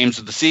 2 games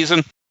of the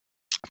season,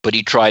 but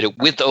he tried it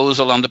with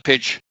Ozil on the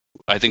pitch.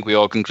 I think we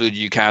all concluded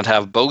you can't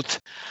have both.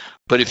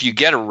 But if you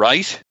get it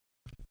right,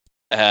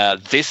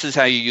 this is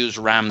how you use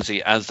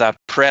Ramsey as that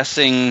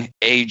pressing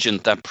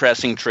agent, that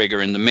pressing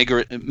trigger in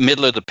the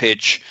middle of the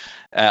pitch,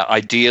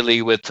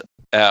 ideally with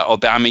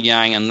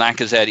Aubameyang and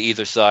Lacazette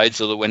either side,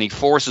 so that when he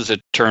forces a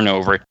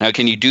turnover. Now,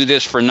 can you do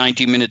this for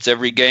 90 minutes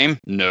every game?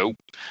 No.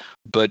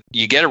 But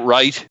you get it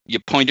right. You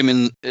point him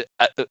in,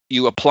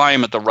 you apply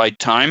him at the right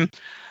time.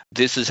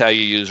 This is how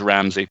you use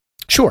Ramsey.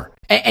 Sure.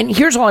 And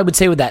here's all I would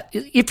say with that.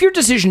 If your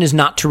decision is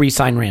not to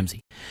re-sign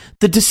Ramsey,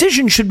 the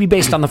decision should be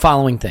based on the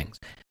following things.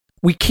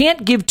 We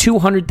can't give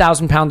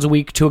 £200,000 a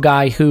week to a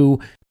guy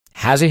who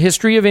has a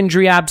history of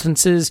injury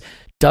absences,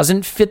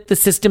 doesn't fit the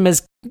system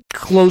as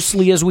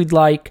closely as we'd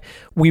like.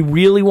 We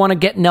really want to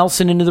get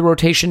Nelson into the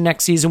rotation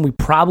next season. We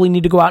probably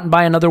need to go out and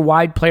buy another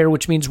wide player,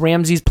 which means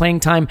Ramsey's playing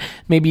time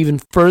maybe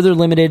even further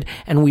limited.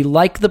 And we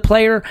like the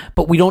player,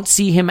 but we don't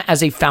see him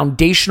as a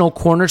foundational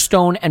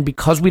cornerstone. And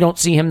because we don't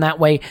see him that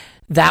way,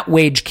 that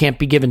wage can't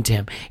be given to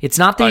him. It's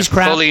not that he's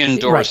crap. I fully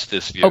endorse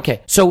this view.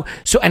 Okay, so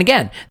and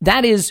again,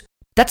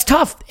 that's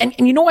tough. And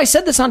I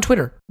said this on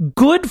Twitter.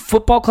 Good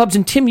football clubs,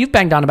 and Tim, you've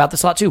banged on about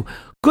this a lot too.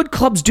 Good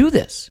clubs do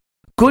this.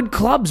 Good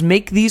clubs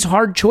make these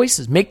hard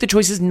choices, make the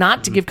choices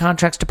not to give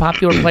contracts to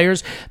popular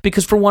players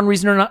because for one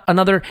reason or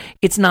another,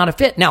 it's not a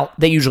fit. Now,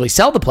 they usually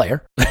sell the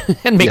player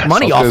and make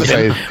money off of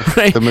him.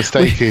 Right? The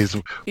mistake is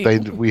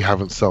we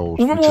haven't sold.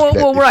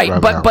 Well,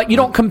 right. But you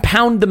don't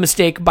compound the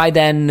mistake by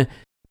then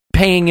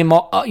paying him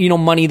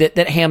money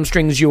that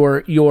hamstrings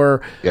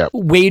your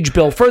wage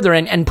bill further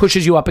and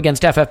pushes you up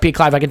against FFP.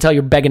 Clive, I can tell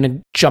you're begging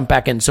to jump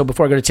back in. So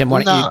before I go to Tim,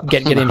 why don't you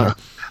get in here?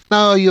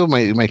 No, you're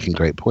making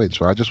great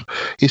points, right?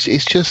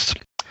 It's just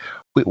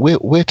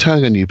we're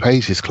turning a new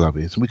page. This club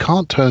is. We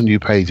can't turn a new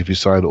page if you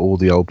sign all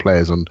the old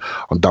players on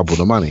double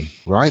the money,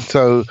 right?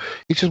 So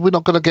it's just we're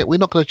not going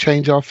to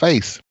change our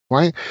face,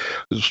 right?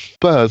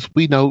 Spurs,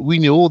 we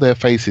knew all their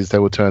faces they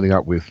were turning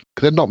up with.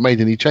 They've not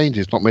made any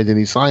changes, not made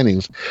any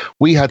signings.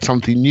 We had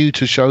something new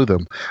to show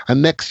them,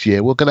 and next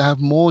year we're going to have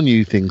more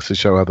new things to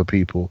show other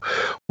people.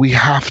 We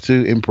have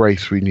to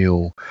embrace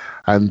renewal,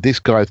 and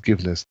this guy's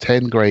given us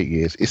 10 great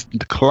years. It's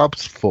the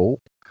club's fault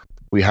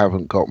we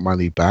haven't got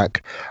money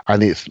back,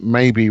 and it's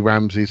maybe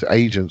Ramsey's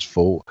agent's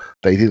fault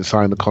they didn't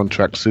sign the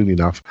contract soon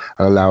enough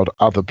and allowed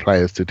other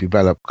players to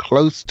develop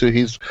close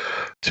to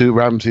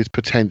Ramsey's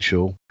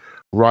potential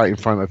right in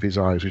front of his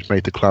eyes, which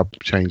made the club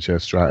change their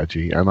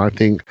strategy. And I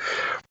think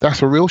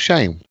that's a real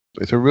shame.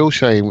 It's a real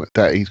shame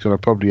that he's going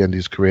to probably end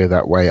his career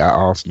that way at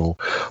Arsenal.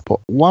 But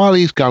while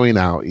he's going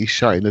out, he's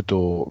shutting the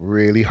door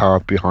really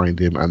hard behind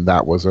him, and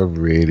that was a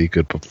really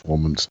good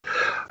performance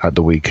at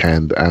the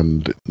weekend.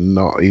 And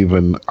not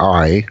even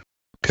I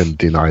can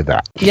deny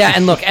that. Yeah,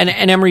 and look, and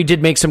Emery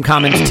did make some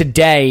comments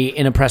today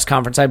in a press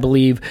conference, I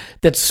believe,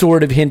 that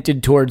sort of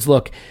hinted towards,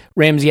 look,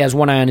 Ramsey has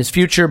one eye on his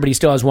future, but he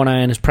still has one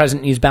eye on his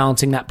present, and he's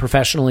balancing that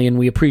professionally, and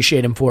we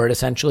appreciate him for it,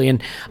 essentially.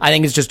 And I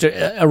think it's just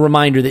a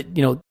reminder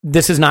that,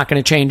 this is not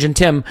going to change. And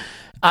Tim,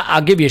 I'll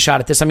give you a shot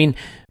at this. I mean,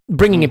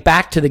 bringing it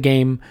back to the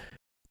game,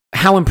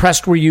 how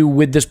impressed were you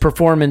with this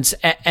performance?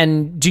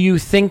 And do you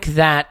think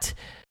that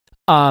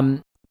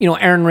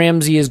Aaron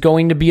Ramsey is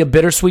going to be a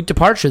bittersweet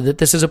departure, that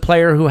this is a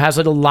player who has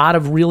a lot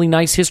of really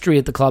nice history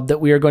at the club that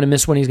we are going to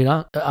miss when he's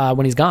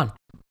gone?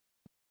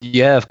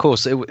 Yeah, of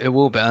course it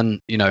will be, and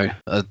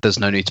there's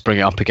no need to bring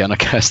it up again. I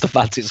guess the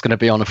fact it's going to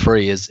be on a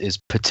free is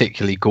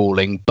particularly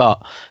galling,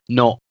 but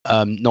not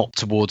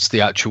towards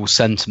the actual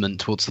sentiment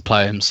towards the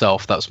player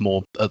himself. That's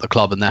more at the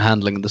club and their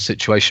handling of the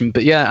situation.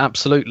 But yeah,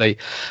 absolutely,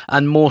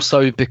 and more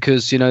so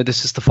because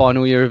this is the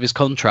final year of his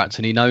contract,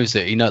 and he knows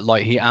it.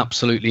 He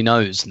absolutely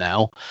knows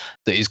now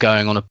that he's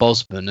going on a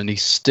Bosman, and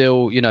he's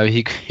still,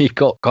 he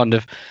got kind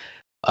of,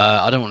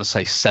 I don't want to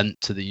say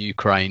sent to the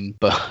Ukraine,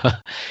 but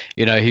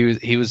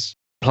he was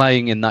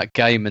playing in that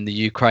game in the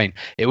Ukraine.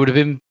 It would have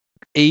been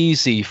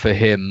easy for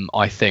him,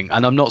 I think,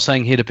 and I'm not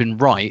saying he'd have been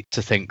right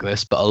to think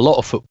this, but a lot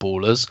of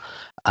footballers,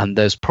 and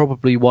there's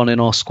probably one in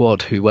our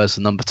squad who wears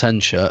the number 10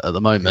 shirt at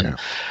the moment,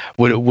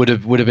 would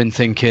have been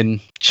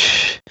thinking,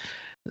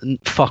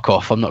 fuck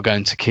off, I'm not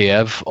going to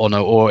Kiev,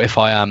 or if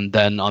I am,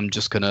 then I'm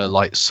just going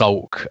to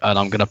sulk, and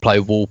I'm going to play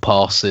wall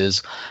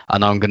passes,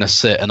 and I'm going to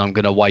sit and I'm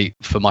going to wait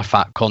for my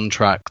fat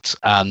contract,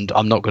 and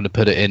I'm not going to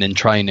put it in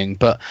training.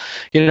 But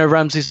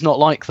Ramsey's not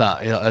like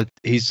that.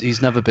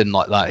 He's never been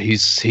like that.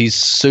 He's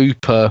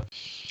super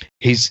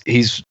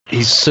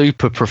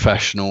super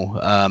professional.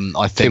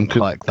 I think Tim,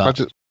 like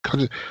that.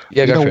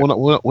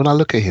 When I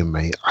look at him,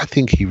 mate, I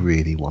think he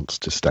really wants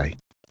to stay.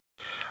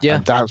 Yeah,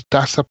 and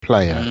that's a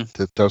player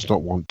that does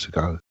not want to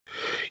go.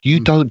 You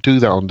don't do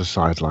that on the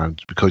sidelines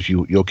because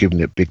you're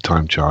giving it big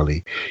time,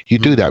 Charlie. You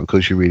do that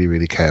because you really,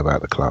 really care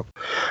about the club.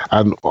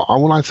 And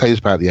when I say this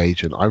about the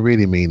agent, I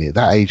really mean it.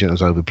 That agent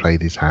has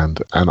overplayed his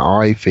hand. And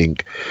I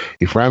think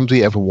if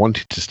Ramsey ever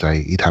wanted to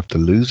stay, he'd have to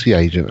lose the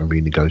agent and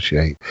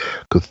renegotiate,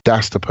 because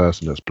that's the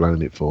person that's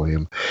blown it for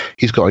him.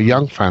 He's got a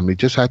young family,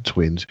 just had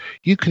twins.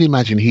 You can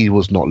imagine he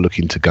was not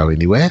looking to go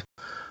anywhere.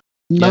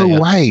 No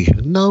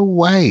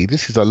way.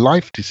 This is a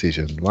life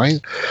decision, right?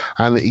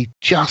 And he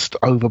just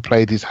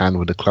overplayed his hand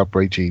with the club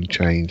regime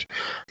change.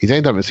 He's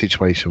ended up in a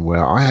situation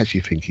where I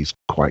actually think he's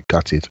quite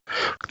gutted.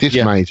 This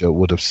manager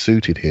would have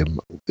suited him.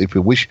 He's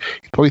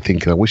probably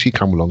thinking, I wish he'd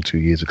come along 2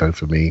 years ago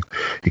for me.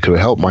 He could have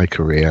helped my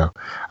career.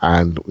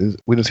 And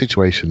we're in a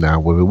situation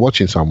now where we're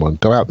watching someone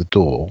go out the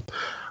door.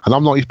 And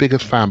I'm not his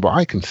biggest fan, but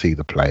I can see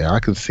the player. I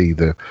can see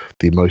the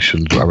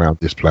emotions around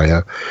this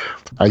player.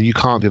 And you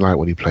can't deny it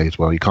when he plays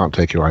well. You can't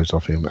take your eyes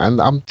off him. And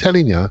I'm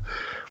telling you,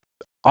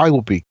 I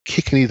will be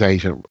kicking his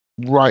agent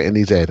right in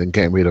his head and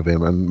getting rid of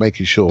him and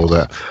making sure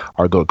that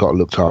I got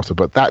looked after.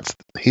 But that's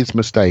his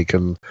mistake,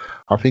 and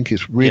I think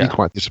it's really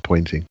quite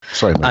disappointing.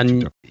 Sorry, mate.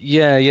 And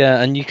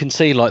and you can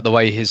see the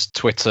way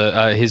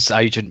his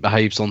agent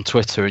behaves on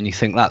Twitter, and you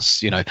think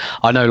that's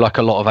I know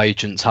a lot of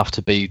agents have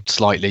to be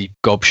slightly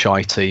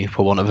gobshitey,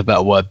 for want of a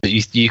better word, but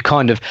you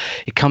kind of,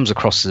 it comes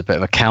across as a bit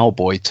of a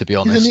cowboy, to be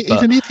honest.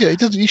 He's an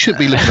idiot. He should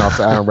be looking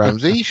after Aaron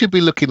Ramsey. He should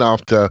be looking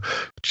after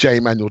J.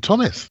 Manuel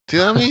Thomas. Do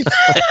you know what I mean?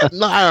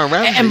 Not Aaron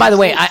Ramsey. And by the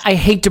way, I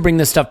hate to bring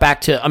this stuff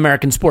back to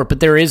American sport, but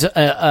there is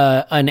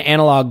an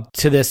analog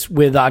to this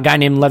with a guy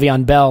named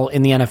Le'Veon Bell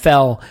in the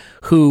NFL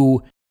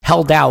who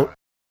held out,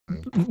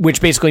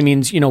 which basically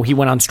means, he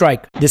went on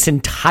strike this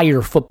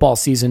entire football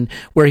season,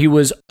 where he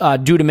was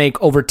due to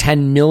make over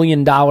 $10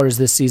 million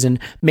this season,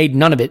 made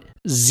none of it,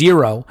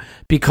 zero,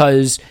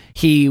 because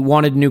he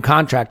wanted a new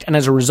contract. And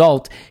as a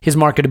result, his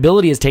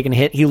marketability has taken a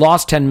hit. He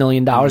lost $10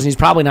 million, and he's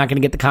probably not going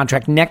to get the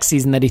contract next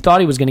season that he thought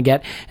he was going to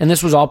get. And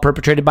this was all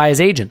perpetrated by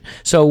his agent.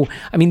 So,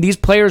 these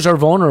players are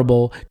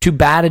vulnerable to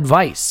bad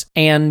advice.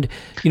 And,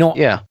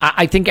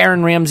 I think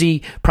Aaron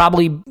Ramsey,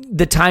 probably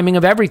the timing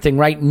of everything,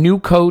 right? New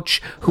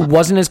coach who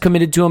wasn't as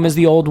committed to him as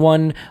the old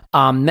one.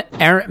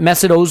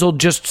 Mesut Ozil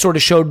just sort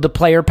of showed the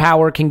player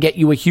power can get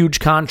you a huge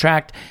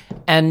contract.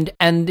 And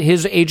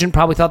his agent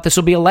probably thought this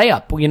will be a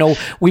layup.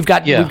 We've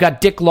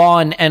got Dick Law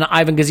and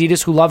Ivan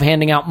Gazidis who love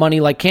handing out money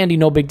like candy,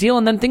 no big deal,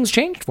 and then things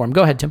changed for him.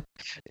 Go ahead, Tim.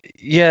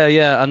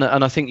 Yeah, and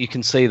I think you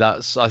can see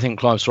that. I think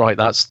Clive's right.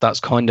 That's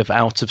kind of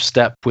out of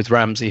step with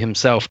Ramsey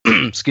himself.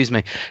 Excuse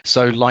me.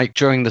 So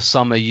during the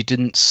summer, you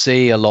didn't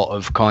see a lot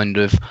of kind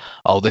of,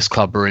 this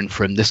club are in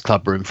for him, this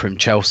club are in for him,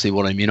 Chelsea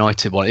want him,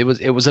 United want him.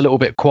 It was a little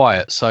bit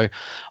quiet. So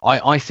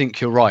I think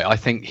you're right. I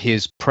think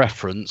his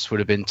preference would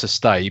have been to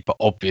stay, but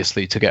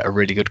obviously to get a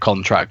really good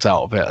contract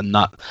out of it, and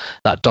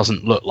that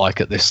doesn't look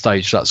like at this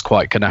stage that's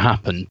quite going to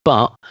happen.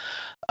 But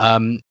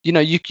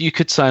you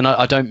could say, and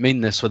I don't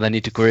mean this with any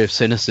degree of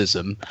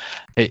cynicism,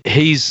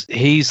 he's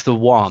the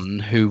one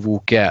who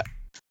will get.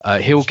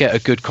 He'll get a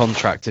good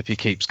contract if he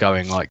keeps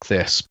going like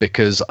this,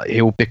 because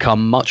he'll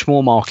become much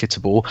more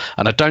marketable.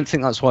 And I don't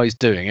think that's why he's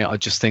doing it. I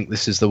just think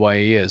this is the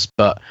way he is.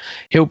 But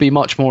he'll be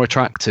much more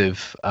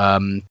attractive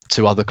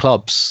to other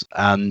clubs,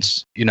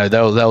 and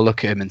they'll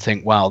look at him and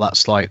think, wow,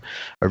 that's like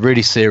a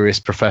really serious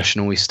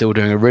professional. He's still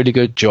doing a really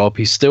good job.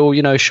 He's still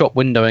shop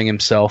windowing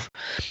himself.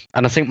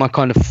 And I think my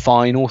kind of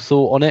final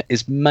thought on it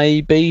is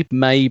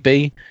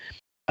maybe.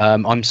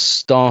 I'm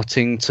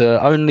starting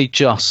to only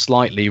just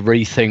slightly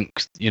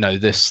rethink,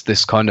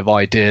 this kind of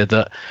idea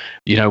that,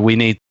 we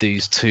need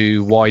these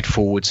two wide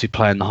forwards who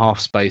play in the half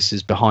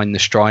spaces behind the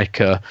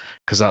striker,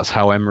 because that's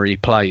how Emery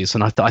plays.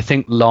 And I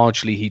think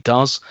largely he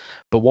does.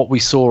 But what we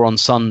saw on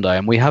Sunday,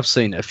 and we have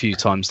seen it a few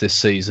times this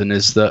season,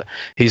 is that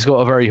he's got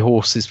a very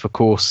horses for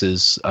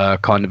courses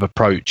kind of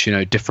approach,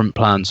 different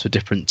plans for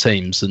different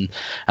teams. And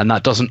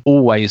that doesn't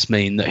always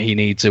mean that he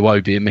needs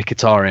Iwobi and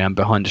Mkhitaryan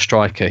behind a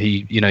striker.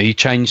 He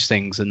changed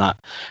things in that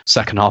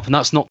second half. And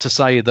that's not to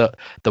say that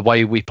the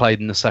way we played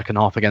in the second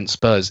half against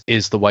Spurs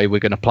is the way we're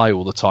going to play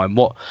all the time.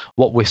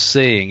 What we're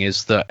seeing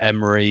is that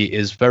Emery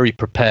is very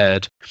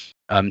prepared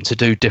to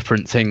do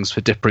different things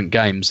for different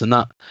games. And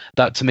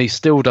that to me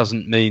still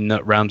doesn't mean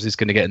that Ramsey's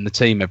going to get in the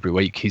team every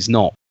week. He's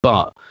not.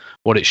 But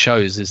what it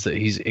shows is that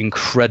he's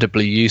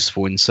incredibly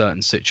useful in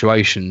certain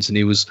situations. And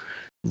he was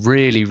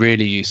really,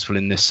 really useful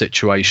in this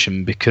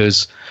situation,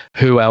 because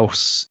who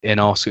else in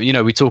our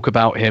school, we talk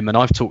about him, and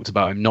I've talked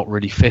about him not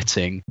really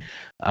fitting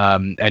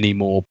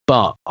anymore.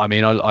 But I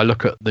mean, I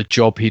look at the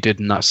job he did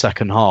in that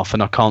second half,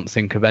 and I can't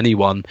think of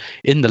anyone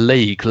in the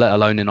league, let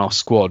alone in our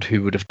squad,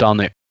 who'd have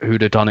done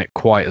it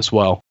quite as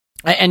well.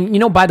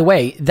 And, by the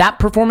way, that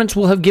performance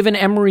will have given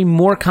Emery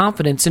more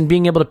confidence in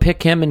being able to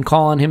pick him and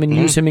call on him and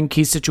use him in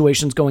key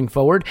situations going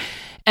forward.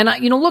 And,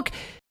 look,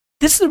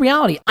 this is the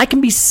reality. I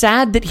can be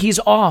sad that he's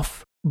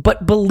off,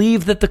 but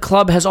believe that the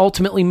club has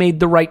ultimately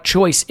made the right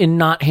choice in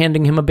not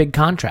handing him a big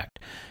contract.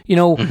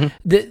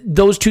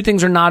 Those two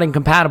things are not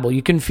incompatible.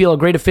 You can feel a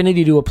great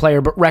affinity to a player,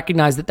 but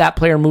recognize that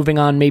player moving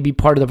on may be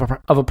part of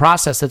a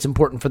process that's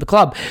important for the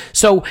club.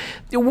 So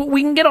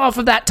we can get off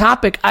of that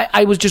topic.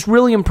 I was just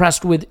really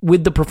impressed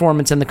with the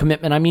performance and the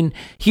commitment. I mean,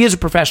 he is a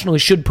professional. He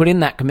should put in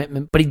that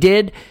commitment, but he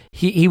did.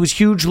 He was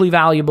hugely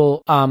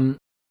valuable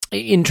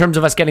in terms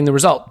of us getting the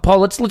result. Paul,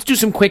 let's do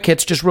some quick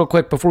hits just real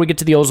quick before we get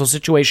to the Ozil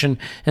situation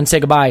and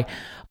say goodbye.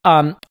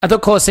 I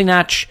thought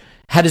Kolasinac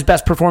had his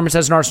best performance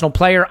as an Arsenal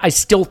player. I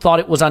still thought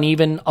it was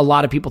uneven. A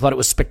lot of people thought it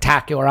was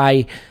spectacular.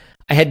 I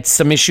had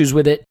some issues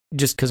with it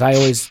just because I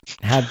always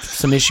had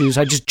some issues.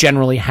 I just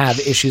generally have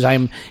issues. I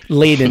am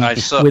laden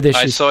with issues.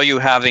 I saw you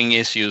having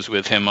issues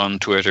with him on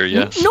Twitter,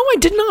 yes. No, I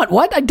did not.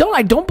 What? I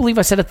don't believe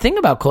I said a thing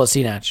about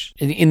Kolasinac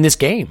in this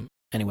game.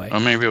 Anyway. Or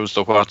maybe it was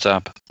the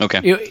WhatsApp. Okay.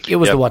 It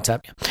was the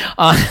WhatsApp.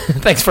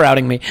 Thanks for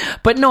outing me.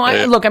 But no,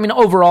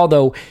 overall,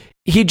 though,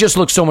 he just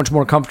looks so much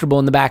more comfortable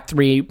in the back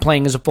three,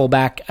 playing as a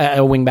fullback,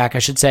 a wing back, I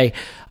should say.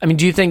 I mean,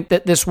 do you think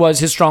that this was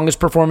his strongest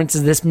performance?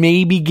 Does this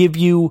maybe give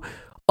you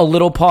a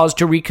little pause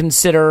to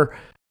reconsider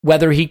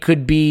whether he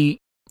could be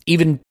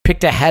even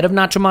picked ahead of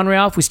Nacho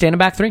Monreal if we stay in a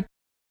back three?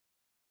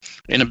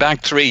 In a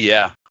back three,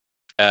 yeah.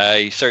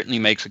 He certainly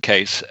makes a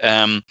case.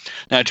 Now,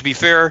 to be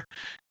fair,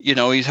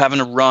 he's having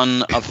a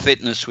run of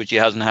fitness, which he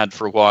hasn't had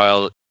for a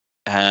while,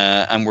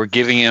 and we're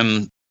giving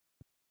him,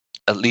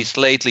 at least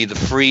lately, the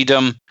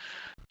freedom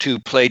to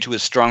play to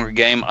his stronger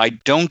game. I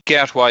don't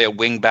get why a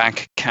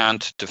wing-back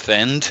can't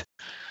defend,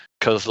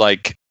 because,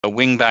 a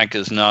wing-back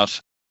is not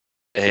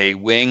a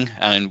wing,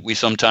 and we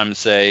sometimes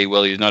say,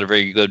 well, he's not a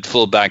very good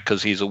full-back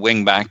because he's a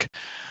wing-back,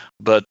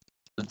 but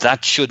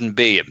that shouldn't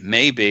be. It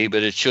may be,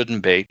 but it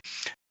shouldn't be.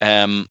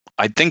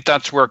 I think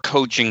that's where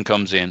coaching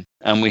comes in,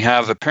 and we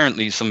have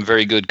apparently some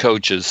very good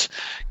coaches.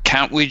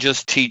 Can't we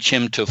just teach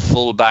him to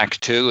full back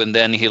too, and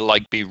then he'll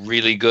be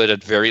really good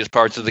at various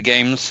parts of the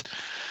games?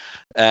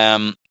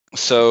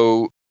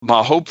 So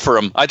my hope for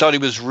him, I thought he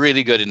was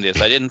really good in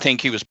this. I didn't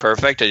think he was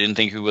perfect. I didn't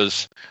think he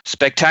was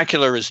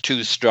spectacular is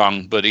too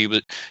strong, but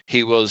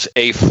he was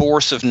a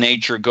force of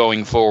nature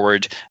going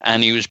forward,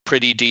 and he was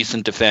pretty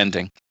decent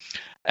defending.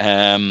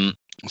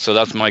 So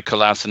that's my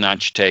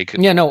Kolasinac take.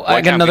 Yeah, no,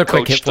 I got another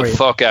quick hit for you. Coach the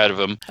fuck out of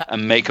him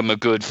and make him a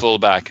good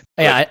fullback.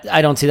 Yeah,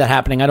 I don't see that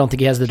happening. I don't think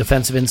he has the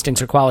defensive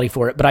instincts or quality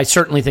for it, but I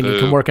certainly think he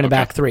can work in a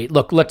back three.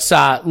 Look, let's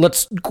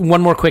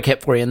one more quick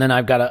hit for you, and then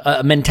I've got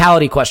a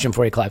mentality question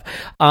for you, Clive.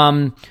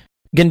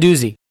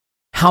 Guendouzi,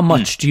 how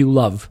much do you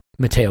love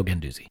Matteo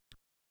Guendouzi?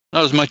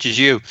 Not as much as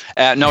you.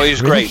 No, he's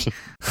great.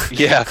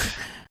 Yeah.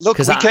 Look,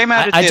 we came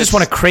out of I just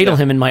want to cradle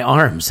him in my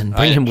arms and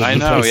bring him with me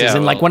places. Yeah,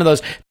 and one of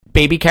those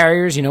baby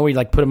carriers, where you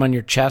put them on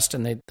your chest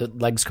and the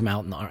legs come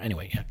out.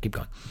 Anyway, yeah, keep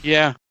going.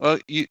 Yeah, well,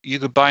 you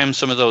could buy him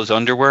some of those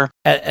underwear.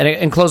 At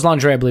Enclosed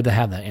Lingerie, I believe they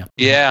have that, yeah.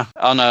 Yeah,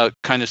 on a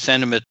kind of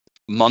send them it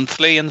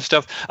monthly and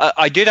stuff.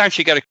 I did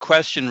actually get a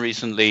question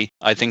recently.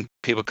 I think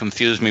people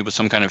confused me with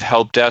some kind of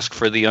help desk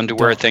for the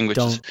underwear thing, which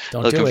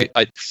don't do it.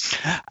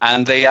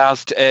 And they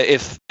asked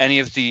if any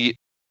of the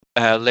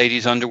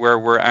ladies' underwear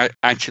were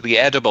actually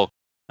edible.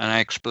 And I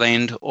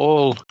explained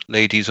all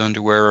ladies'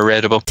 underwear are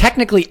edible.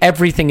 Technically,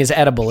 everything is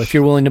edible if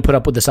you're willing to put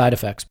up with the side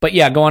effects. But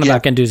yeah, go on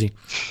about Guendouzi.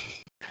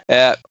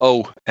 Sorry.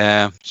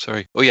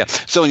 Oh, yeah.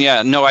 So,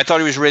 yeah, no, I thought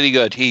he was really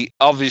good. He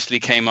obviously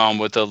came on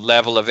with a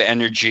level of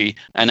energy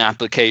and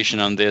application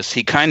on this.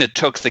 He kind of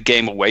took the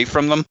game away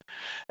from them.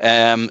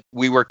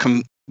 We were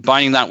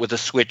combining that with a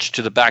switch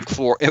to the back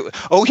four. It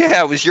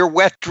was your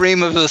wet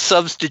dream of a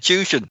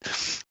substitution.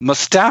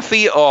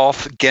 Mustafi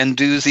off,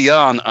 Guendouzi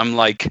on. I'm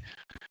like,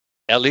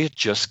 Elliot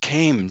just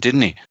came,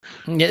 didn't he?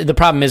 Yeah, the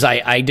problem is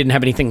I didn't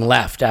have anything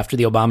left after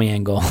the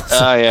Aubameyang goal.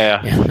 So,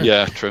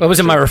 yeah, true. It was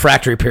in my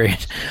refractory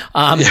period.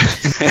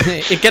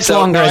 It gets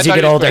longer as you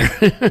get older.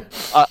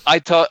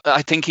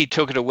 I think he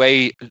took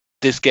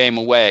this game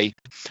away,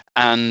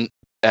 and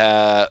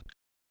that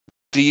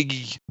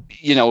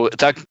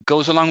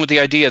goes along with the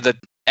idea that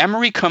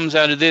Emery comes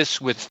out of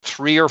this with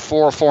 3 or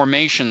 4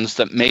 formations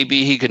that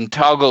maybe he can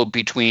toggle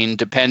between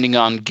depending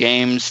on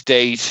game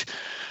state,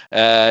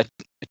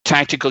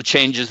 tactical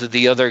changes of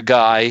the other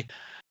guy.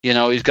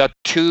 He's got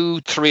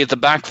 2-3 at the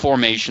back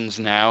formations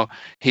now.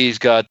 He's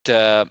got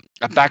a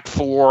back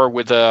 4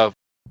 with a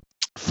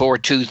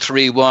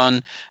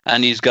 4-2-3-1,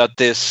 and he's got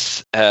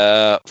this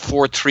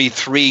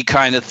 4-3-3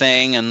 kind of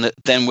thing, and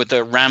then with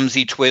a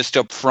Ramsey twist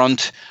up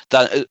front,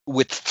 that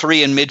with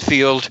 3 in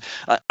midfield.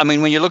 I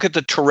mean, when you look at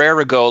the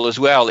Torreira goal as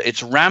well,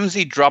 it's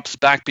Ramsey drops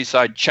back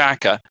beside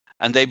Xhaka,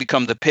 and they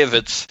become the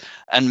pivots,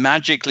 and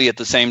magically at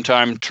the same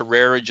time,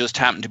 Torreira just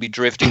happened to be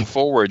drifting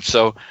forward.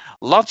 So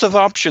lots of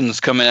options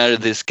coming out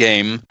of this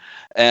game.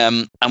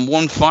 And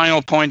one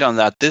final point on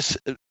that,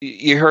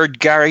 you heard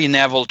Gary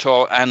Neville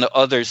talk and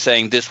others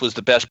saying this was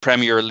the best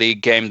Premier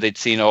League game they'd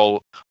seen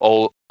all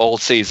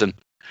season.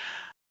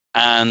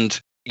 And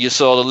you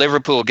saw the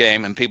Liverpool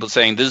game and people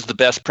saying this is the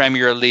best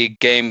Premier League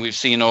game we've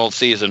seen all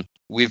season.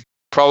 We've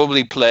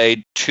probably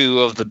played 2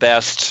 of the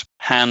best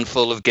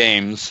handful of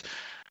games.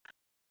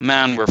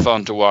 Man, we're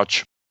fun to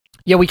watch.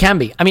 Yeah, we can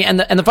be. I mean,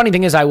 and the funny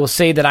thing is, I will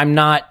say that I'm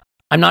not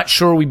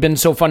sure we've been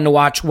so fun to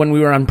watch when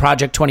we were on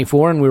Project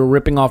 24 and we were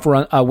ripping off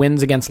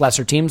wins against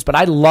lesser teams. But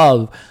I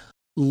love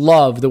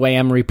the way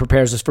Emery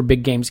prepares us for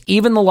big games.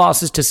 Even the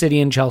losses to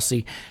City and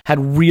Chelsea had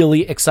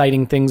really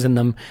exciting things in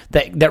them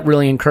that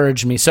really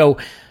encouraged me. So,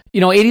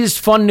 it is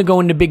fun to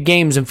go into big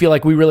games and feel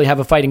like we really have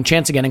a fighting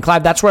chance again. And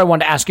Clive, that's where I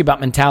wanted to ask you about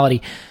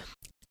mentality.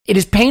 It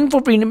is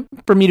painful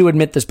for me to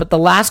admit this, but the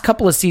last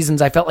couple of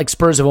seasons, I felt like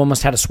Spurs have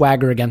almost had a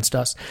swagger against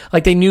us.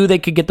 Like they knew they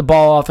could get the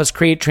ball off us,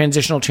 create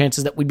transitional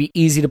chances that would be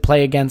easy to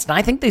play against. And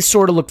I think they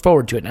sort of looked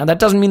forward to it. Now, that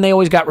doesn't mean they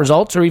always got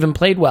results or even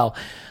played well,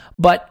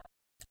 but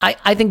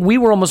I think we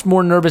were almost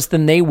more nervous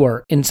than they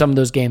were in some of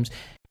those games.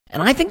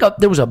 And I think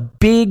there was a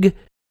big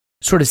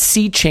sort of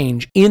sea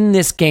change in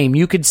this game.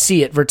 You could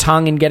see it.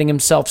 Vertonghen getting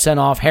himself sent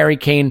off, Harry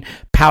Kane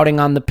pouting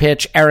on the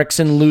pitch,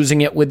 Eriksen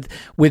losing it with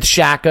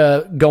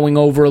Xhaka going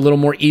over a little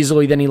more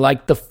easily than he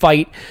liked. The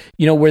fight,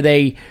 where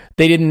they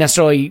didn't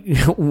necessarily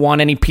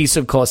want any piece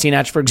of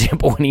Kolasinac, for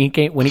example, when he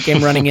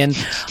came running in.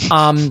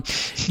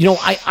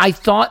 I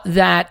thought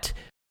that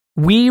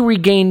we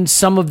regained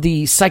some of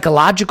the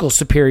psychological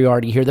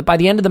superiority here, that by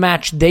the end of the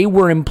match, they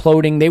were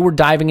imploding. They were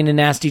diving into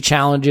nasty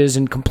challenges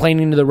and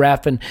complaining to the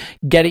ref and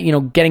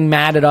getting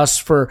mad at us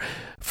for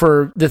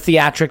the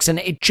theatrics. And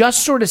it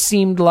just sort of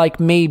seemed like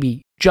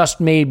just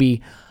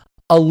maybe,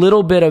 a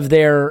little bit of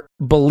their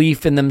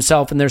belief in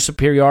themselves and their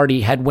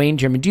superiority had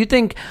waned here. I mean, do you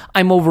think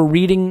I'm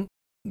reading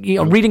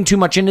too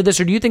much into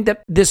this, or do you think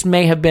that this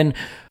may have been,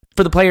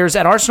 for the players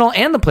at Arsenal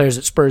and the players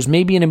at Spurs,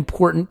 maybe an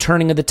important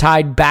turning of the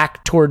tide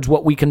back towards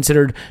what we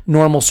considered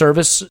normal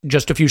service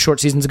just a few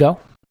short seasons ago?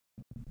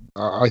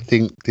 I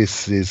think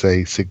this is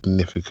a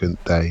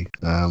significant day.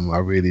 I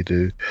really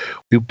do.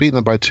 We beat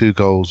them by 2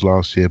 goals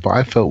last year, but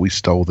I felt we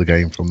stole the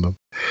game from them.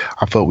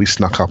 I felt we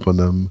snuck up on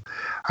them,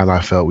 and I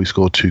felt we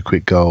scored 2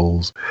 quick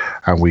goals,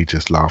 and we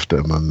just laughed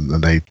at them.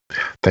 And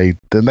they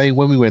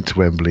when we went to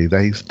Wembley,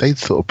 they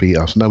sort of beat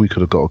us. No, we could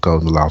have got a goal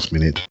in the last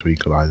minute to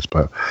equalise,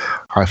 but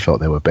I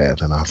felt they were better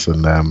than us,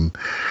 and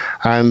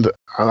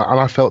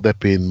I felt they've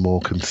been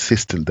more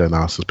consistent than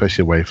us,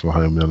 especially away from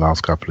home in the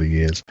last couple of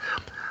years.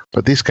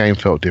 But this game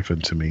felt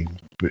different to me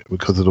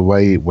because of the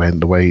way it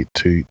went, the way it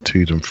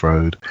toed and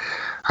froed.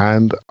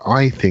 And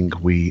I think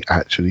we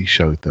actually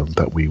showed them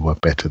that we were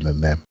better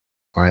than them.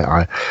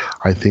 I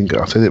think,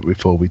 I said it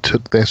before, we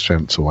took their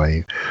strengths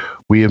away.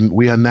 We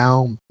are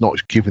now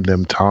not giving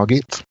them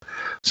targets.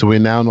 So we're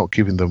now not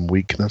giving them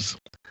weakness.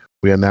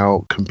 We are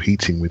now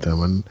competing with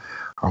them. And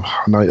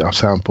I know I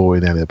sound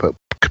boring in it, but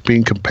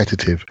being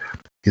competitive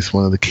is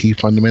one of the key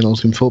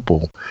fundamentals in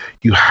football.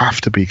 You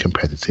have to be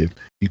competitive.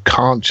 You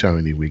can't show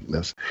any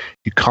weakness.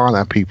 You can't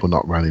have people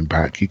not running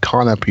back. You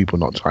can't have people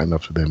not tying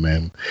up to their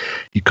men.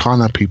 You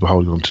can't have people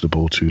holding on to the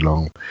ball too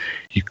long.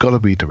 You've got to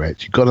be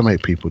direct. You've got to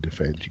make people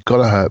defend. You've got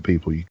to hurt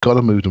people. You've got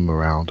to move them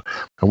around.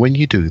 And when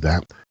you do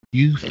that,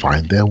 you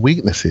find their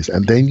weaknesses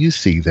and then you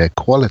see their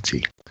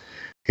quality.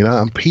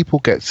 And people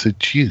get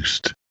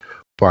seduced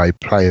by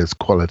players'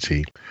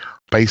 quality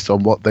based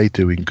on what they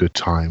do in good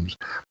times.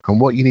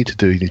 And what you need to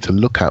do, you need to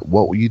look at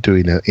what were you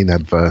doing in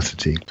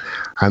adversity.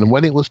 And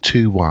when it was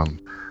 2-1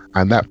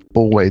 and that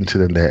ball went into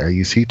the net, and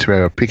you see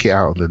Torreira pick it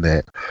out on the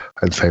net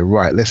and say,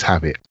 right, let's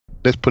have it.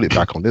 Let's put it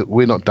back on.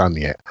 We're not done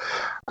yet.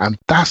 And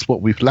that's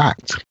what we've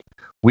lacked.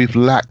 We've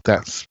lacked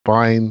that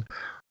spine.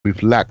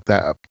 We've lacked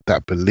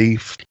that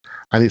belief.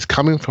 And it's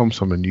coming from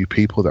some of the new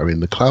people that are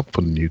in the club,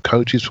 from the new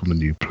coaches, from the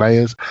new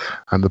players.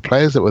 And the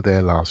players that were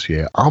there last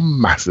year are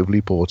massively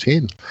bought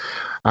in.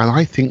 And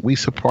I think we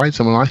surprised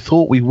them, and I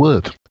thought we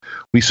would.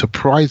 We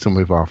surprised them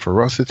with our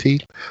ferocity.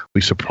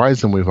 We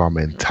surprised them with our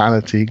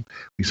mentality.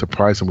 We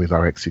surprised them with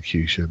our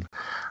execution.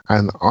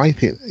 And I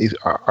think,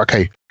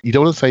 okay, you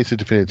don't want to say it's a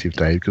definitive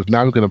day, because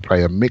now we're going to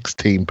play a mixed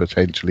team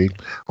potentially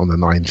on the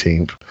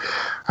 19th,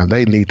 and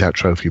they need that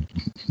trophy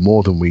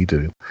more than we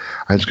do.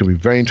 And it's going to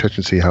be very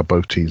interesting to see how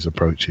both teams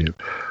approach it.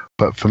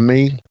 But for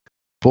me,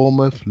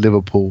 Bournemouth,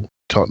 Liverpool,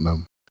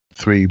 Tottenham,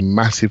 3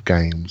 massive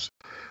games,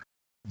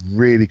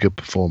 really good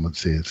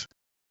performances.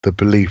 The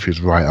belief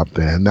is right up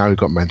there. And now we've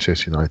got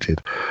Manchester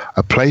United,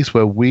 a place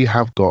where we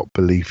have got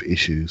belief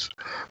issues.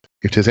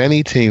 If there's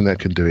any team that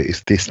can do it,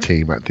 it's this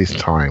team at this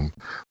time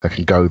that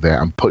can go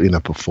there and put in a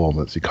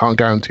performance. You can't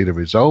guarantee the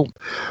result,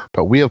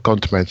 but we have gone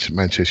to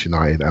Manchester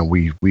United and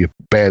we have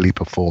barely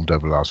performed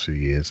over the last few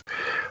years.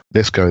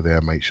 Let's go there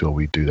and make sure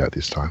we do that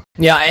this time.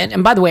 Yeah,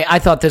 and by the way, I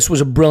thought this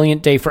was a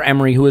brilliant day for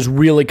Emery, who is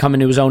really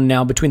coming to his own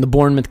now between the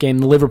Bournemouth game,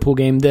 the Liverpool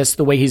game,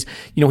 the way he's,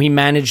 he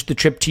managed the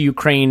trip to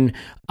Ukraine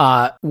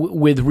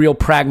with real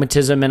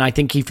pragmatism, and I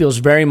think he feels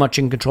very much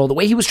in control. The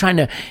way he was trying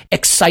to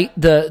excite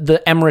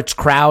the Emirates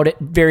crowd at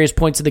various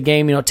points of the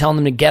game, telling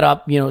them to get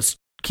up,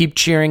 keep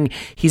cheering.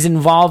 He's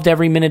involved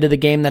every minute of the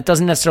game. That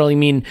doesn't necessarily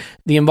mean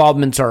the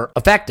involvements are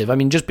effective. I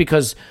mean, just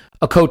because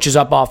a coach is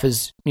up off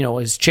his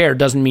chair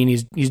doesn't mean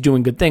he's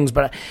doing good things,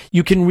 but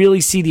you can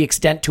really see the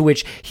extent to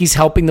which he's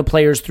helping the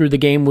players through the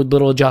game with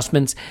little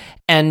adjustments.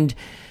 And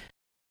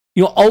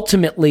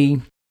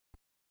ultimately,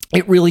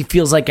 it really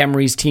feels like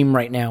Emery's team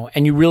right now,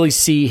 and you really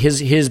see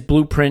his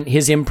blueprint,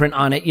 his imprint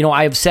on it.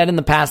 I have said in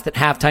the past that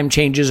halftime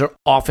changes are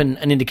often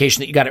an indication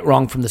that you got it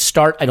wrong from the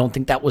start. I don't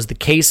think that was the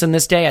case in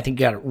this day. I think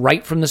you got it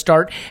right from the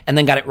start, and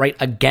then got it right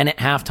again at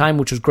halftime,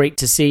 which was great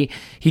to see.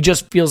 He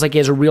just feels like he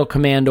has a real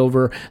command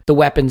over the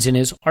weapons in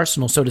his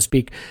arsenal, so to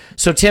speak.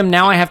 So, Tim,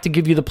 now I have to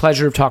give you the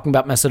pleasure of talking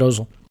about Mesut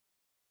Ozil.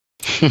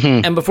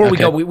 And before we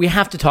go, we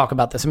have to talk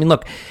about this. I mean,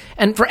 look,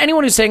 and for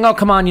anyone who's saying, oh,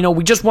 come on,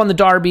 we just won the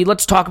derby,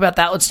 let's talk about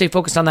that, let's stay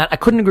focused on that, I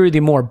couldn't agree with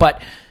you more.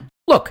 But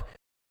look,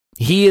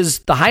 he is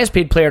the highest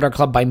paid player at our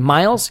club by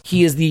miles.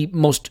 He is the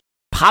most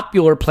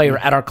popular player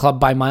at our club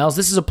by miles.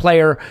 This is a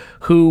player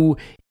who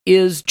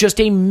is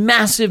just a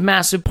massive,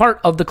 massive part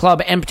of the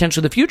club and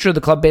potentially the future of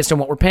the club based on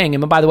what we're paying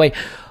him. And by the way,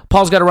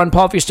 Paul's got to run.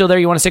 Paul, if you're still there,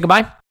 you want to say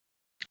goodbye?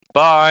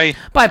 Bye.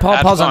 Bye, Paul.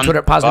 Paul's on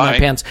Twitter, Positive Bye. My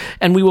Pants.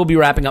 And we will be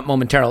wrapping up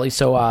momentarily.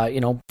 So,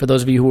 for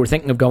those of you who are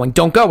thinking of going,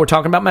 don't go. We're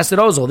talking about Mesut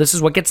Ozil. This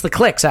is what gets the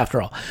clicks,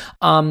 after all.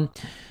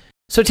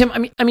 So, Tim,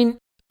 I mean,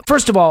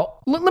 first of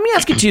all, let me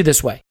ask it to you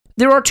this way.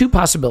 There are 2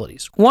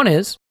 possibilities. One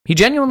is he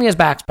genuinely has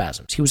back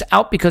spasms. He was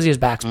out because he has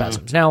back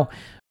spasms. Now,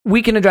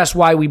 we can address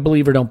why we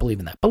believe or don't believe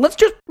in that. But let's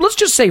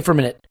just say for a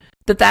minute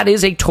that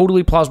is a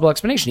totally plausible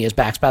explanation. He has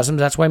back spasms.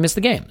 That's why I missed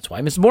the game. That's why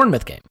I missed the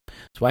Bournemouth game.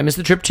 That's why I missed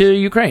the trip to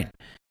Ukraine.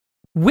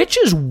 Which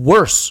is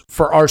worse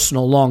for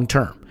Arsenal long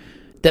term?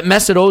 That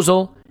Mesut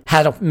Ozil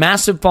had a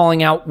massive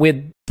falling out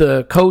with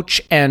the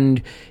coach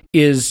and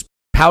is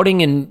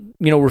pouting and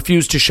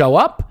refused to show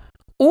up,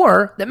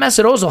 or that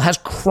Mesut Ozil has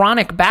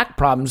chronic back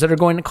problems that are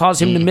going to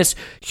cause him to miss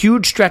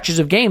huge stretches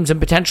of games and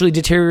potentially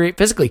deteriorate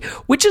physically?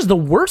 Which is the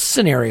worst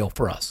scenario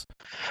for us?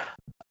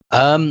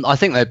 I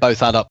think they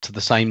both add up to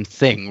the same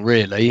thing,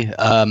 really.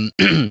 I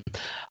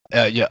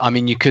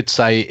mean, you could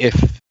say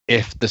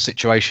if the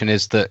situation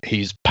is that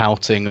he's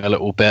pouting a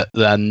little bit,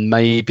 then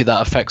maybe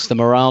that affects the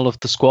morale of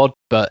the squad,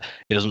 but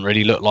it doesn't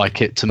really look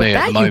like it to me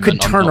at the moment. You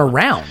could turn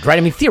around, right?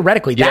 I mean,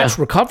 theoretically, that's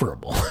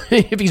recoverable.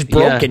 If he's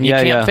broken, you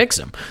can't fix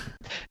him.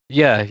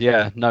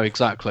 No,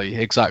 exactly.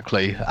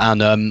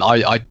 And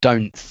I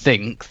don't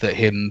think that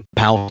him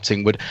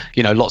pouting would,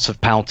 lots of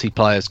pouty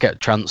players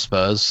get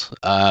transfers.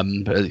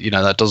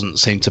 That doesn't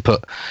seem to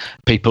put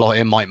people on.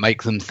 It might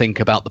make them think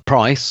about the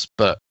price,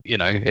 but,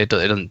 it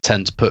doesn't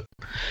tend to put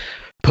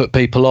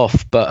people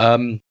off.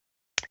 But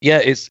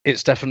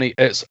it's definitely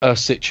a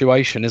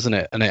situation, isn't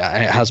it? And it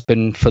has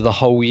been for the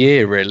whole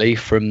year, really,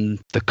 from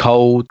the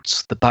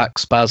colds, the back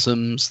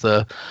spasms,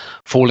 the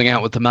falling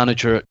out with the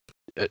manager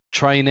at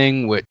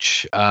training,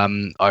 which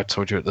I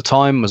told you at the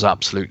time was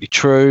absolutely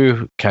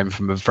true, came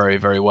from a very,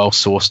 very well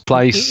sourced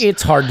place.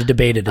 It's hard to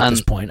debate it at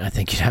this point, I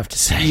think you'd have to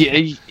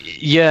say.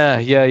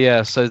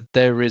 Yeah. So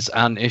there is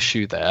an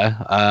issue there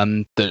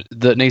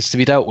that needs to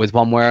be dealt with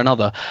one way or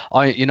another.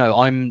 I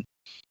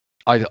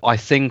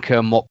think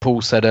what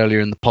Paul said earlier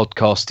in the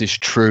podcast is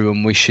true,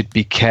 and we should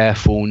be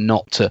careful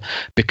not to,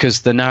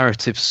 because the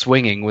narrative's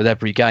swinging with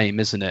every game,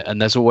 isn't it?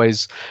 And there's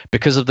always,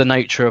 because of the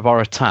nature of our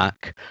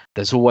attack,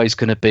 there's always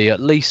going to be at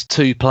least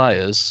 2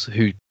 players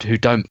who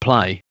don't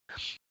play.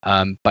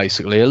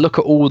 Basically, look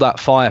at all that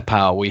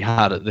firepower we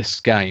had at this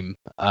game,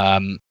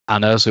 and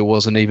Ozil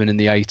wasn't even in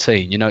the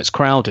 18. It's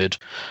crowded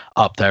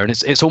up there, and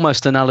it's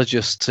almost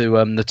analogous to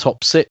the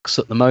top 6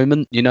 at the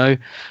moment.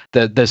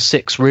 There's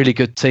 6 really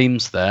good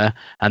teams there,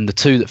 and the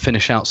 2 that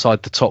finish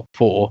outside the top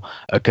 4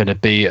 are going to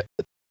be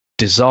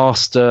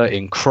disaster,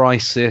 in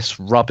crisis,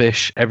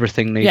 rubbish,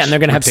 everything needs. Yeah, and they're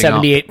going to have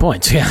 78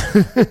 points. Yeah.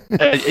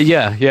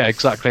 Yeah,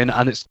 exactly.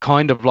 And it's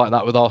kind of like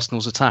that with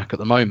Arsenal's attack at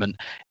the moment.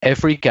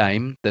 Every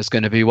game, there's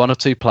going to be 1 or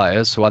 2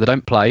 players who either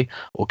don't play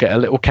or get a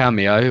little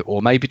cameo,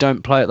 or maybe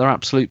don't play at their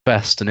absolute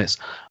best. And it's,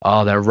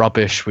 they're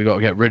rubbish. We got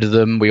to get rid of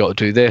them. We got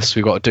to do this.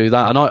 We got to do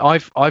that. And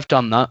I've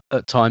done that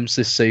at times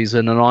this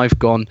season, and I've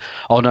gone,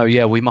 oh no,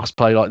 yeah, we must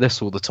play like this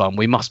all the time.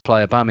 We must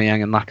play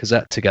Aubameyang and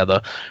Lacazette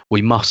together.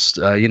 We must,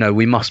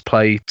 we must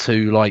play 2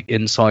 like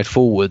inside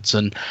forwards,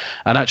 and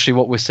actually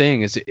what we're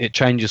seeing is it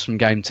changes from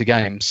game to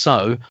game.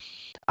 So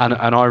and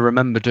I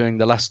remember doing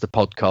the Leicester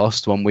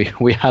podcast when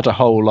we had a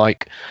whole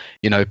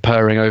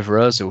purring over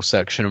Ozil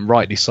section, and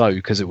rightly so,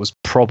 because it was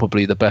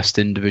probably the best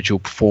individual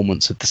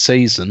performance of the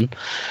season.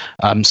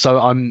 So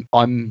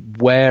I'm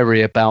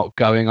wary about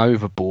going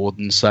overboard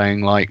and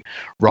saying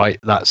right,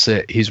 that's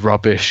it, he's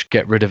rubbish,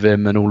 get rid of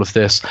him and all of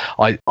this.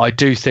 I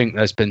do think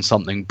there's been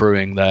something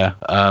brewing there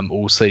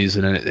all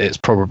season, and it's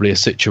probably a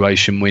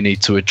situation we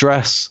need to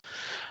address.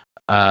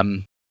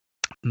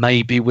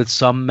 Maybe with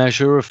some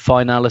measure of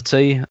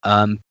finality,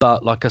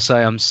 but like I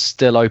say, I'm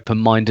still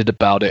open-minded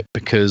about it,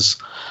 because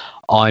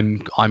I'm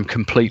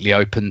completely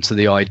open to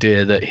the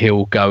idea that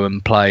he'll go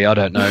and play, I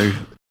don't know,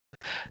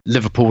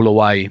 Liverpool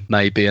away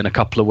maybe in a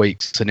couple of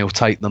weeks, and he'll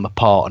take them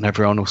apart, and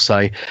everyone will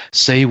say,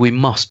 see, we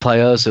must play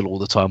Ozil all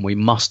the time, we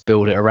must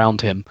build it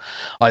around him.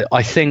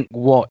 I think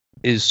what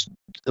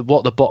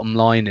the bottom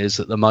line is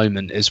at the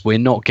moment is we're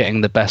not getting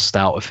the best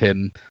out of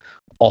him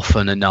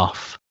often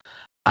enough.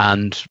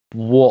 And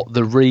what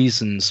the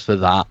reasons for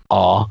that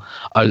are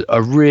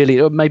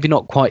really maybe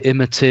not quite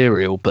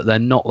immaterial, but they're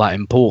not that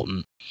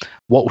important.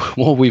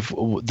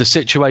 The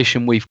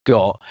situation we've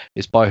got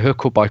is, by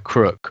hook or by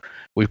crook,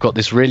 we've got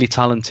this really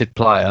talented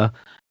player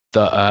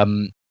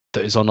that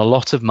is on a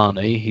lot of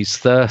money. He's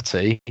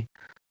 30,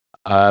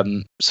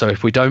 so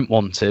if we don't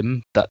want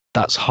him,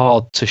 that's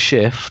hard to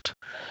shift.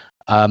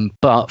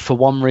 But for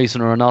one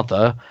reason or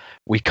another,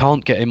 we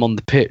can't get him on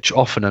the pitch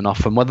often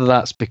enough, and whether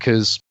that's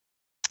because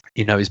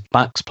his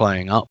back's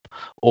playing up,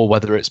 or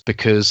whether it's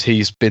because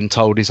he's been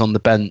told he's on the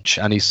bench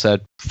and he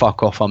said,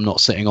 fuck off, I'm not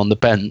sitting on the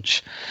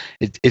bench,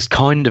 it's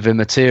kind of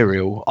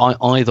immaterial.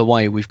 Either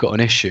way, we've got an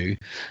issue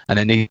and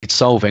it needs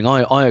solving.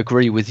 I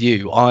agree with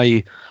you.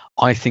 I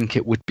think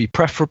it would be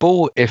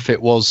preferable if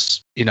it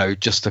was,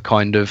 just a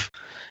kind of,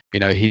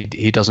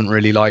 he doesn't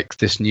really like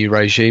this new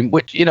regime,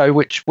 which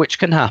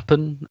can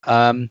happen.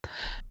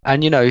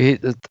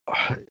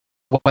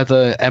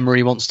 Whether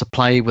Emery wants to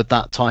play with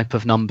that type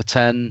of number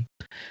 10,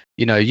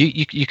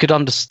 you could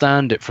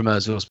understand it from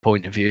Ozil's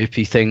point of view if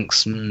he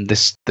thinks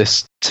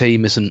this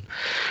team isn't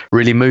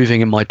really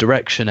moving in my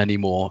direction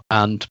anymore.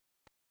 And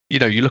you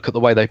look at the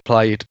way they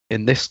played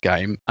in this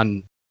game,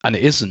 and it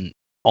isn't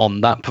on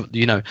that.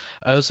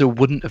 Ozil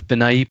wouldn't have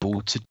been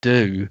able to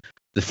do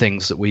the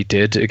things that we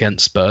did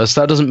against Spurs.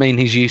 That doesn't mean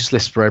he's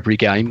useless for every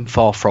game,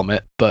 far from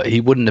it, but he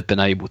wouldn't have been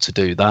able to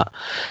do that.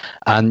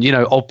 And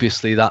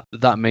obviously that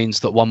means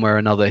that one way or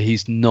another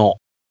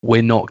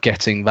we're not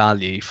getting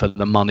value for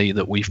the money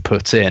that we've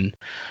put in.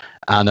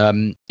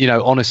 And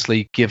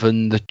honestly,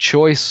 given the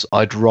choice,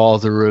 I'd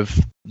rather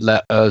have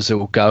let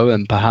Ozil go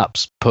and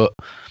perhaps put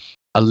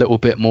a little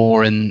bit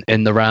more in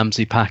the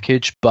Ramsey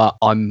package, but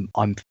I'm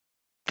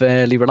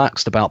fairly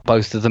relaxed about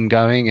both of them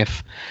going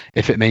if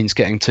it means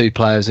getting 2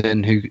 players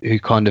in who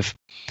kind of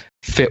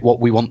fit what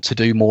we want to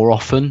do more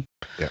often.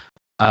 Yeah.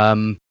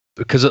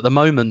 Because at the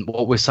moment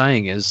what we're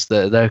saying is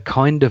that they're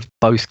kind of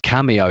both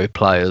cameo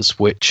players,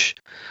 which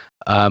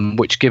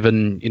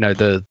given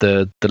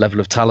the level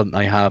of talent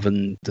they have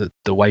and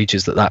the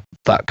wages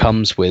that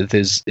comes with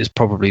is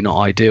probably not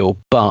ideal.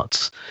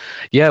 But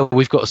yeah,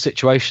 we've got a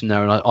situation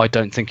there, and I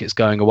don't think it's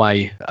going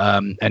away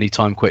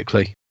anytime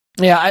quickly.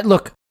 Yeah,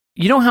 look,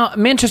 you know how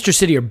Manchester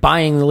City are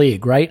buying the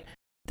league, right?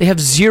 They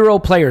have 0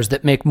 players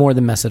that make more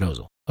than Mesut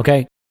Ozil.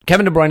 Okay,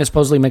 Kevin De Bruyne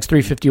supposedly makes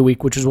 $350 a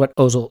week, which is what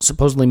Ozil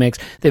supposedly makes.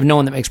 They have no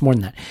one that makes more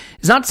than that.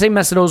 It's not to say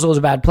Mesut Ozil is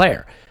a bad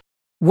player.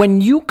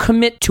 When you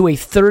commit to a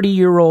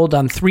 30-year-old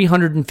on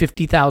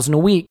 $350,000 a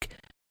week,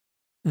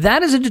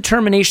 that is a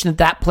determination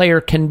that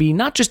player can be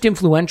not just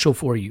influential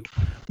for you,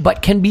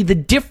 but can be the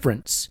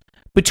difference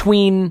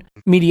between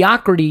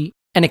mediocrity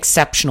and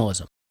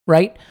exceptionalism,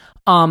 right?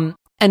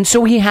 And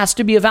so he has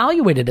to be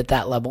evaluated at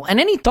that level. And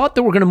any thought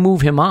that we're going to move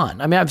him on,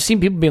 I mean, I've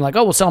seen people being like,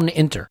 oh, we'll sell him to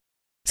Inter.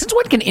 Since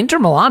when can Inter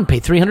Milan pay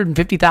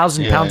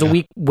 £350,000 a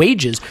week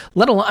wages?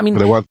 Let alone, I mean,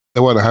 they won't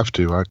have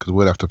to, right? Because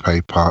we'll have to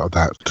pay part of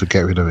that to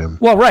get rid of him.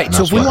 Well, right.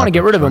 So if we want to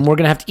get rid of him, we're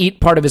going to have to eat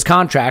part of his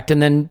contract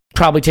and then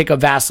probably take a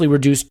vastly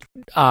reduced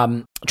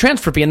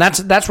transfer fee. And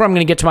that's where I'm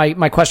going to get to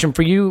my question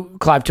for you,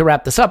 Clive, to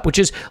wrap this up, which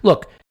is,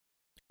 look,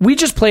 we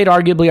just played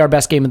arguably our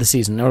best game of the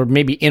season, or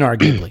maybe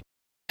inarguably,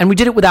 and we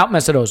did it without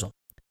Mesut Ozil.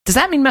 Does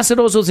that mean Mesut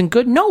Ozil isn't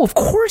good? No, of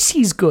course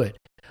he's good.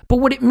 But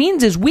what it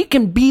means is we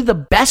can be the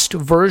best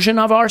version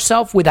of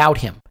ourselves without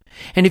him.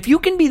 And if you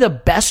can be the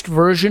best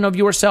version of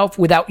yourself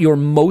without your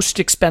most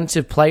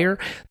expensive player,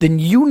 then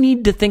you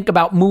need to think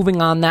about moving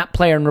on that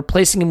player and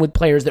replacing him with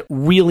players that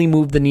really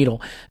move the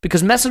needle.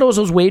 Because Mesut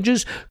Ozil's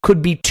wages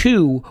could be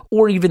 2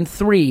 or even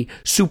 3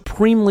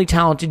 supremely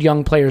talented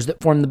young players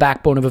that form the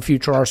backbone of a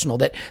future Arsenal,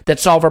 that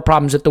solve our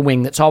problems at the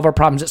wing, that solve our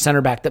problems at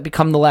center back, that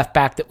become the left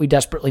back that we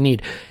desperately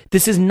need.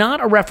 This is not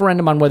a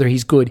referendum on whether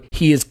he's good.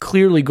 He is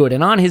clearly good.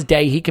 And on his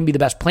day, he can be the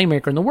best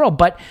playmaker in the world.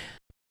 But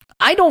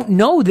I don't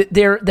know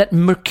that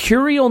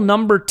mercurial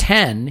number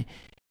 10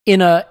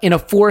 in a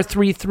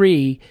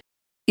 4-3-3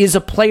 is a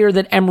player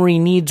that Emery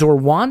needs or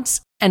wants,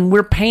 and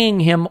we're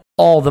paying him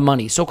all the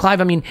money. So,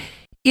 Clive, I mean,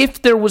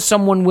 if there was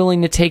someone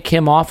willing to take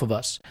him off of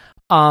us,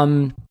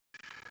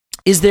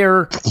 is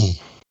there?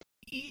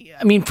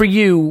 I mean, for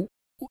you,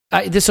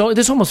 this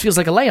almost feels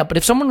like a layup. But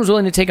if someone was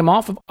willing to take him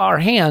off of our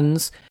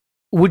hands,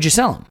 would you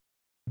sell him?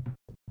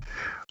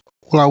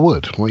 Well, I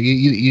would. Well,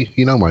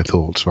 you know my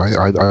thoughts, right?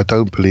 I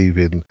don't believe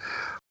in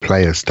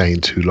players staying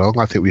too long.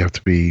 I think we have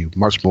to be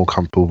much more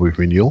comfortable with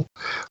renewal.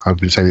 I've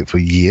been saying it for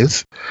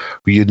years.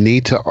 You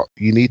need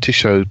to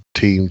show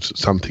teams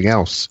something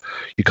else.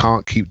 You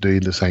can't keep doing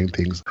the same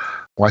things.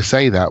 Well, I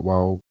say that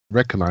while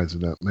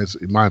recognizing that,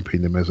 in my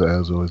opinion, Mesut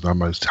Ozil is our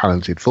most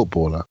talented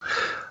footballer.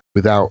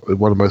 Without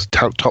one of the most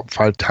top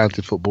 5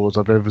 talented footballers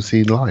I've ever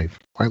seen live.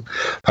 Right?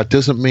 That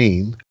doesn't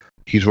mean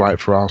he's right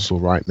for Arsenal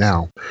right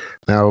now.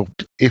 Now,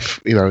 if,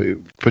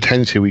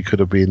 potentially we could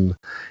have been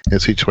in a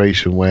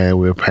situation where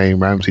we're paying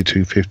Ramsey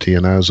 $250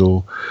 and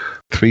Ozil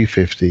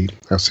 $350,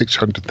 that's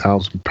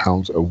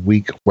 £600,000 a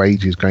week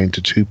wages going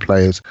to 2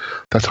 players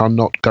that are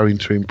not going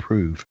to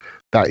improve.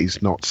 That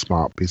is not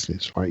smart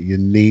business, right? You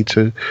need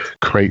to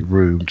create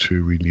room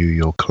to renew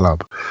your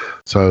club.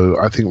 So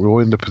I think we're all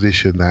in the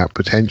position that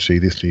potentially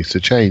this needs to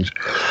change.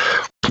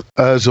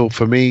 Ozil,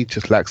 for me,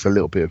 just lacks a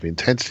little bit of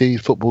intensity.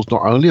 Football's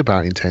not only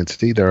about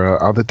intensity. There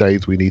are other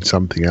days we need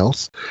something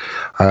else.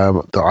 I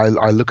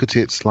look at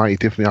it slightly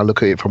differently. I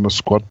look at it from a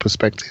squad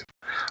perspective.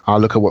 I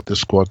look at what the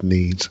squad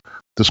needs.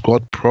 The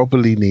squad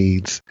probably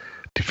needs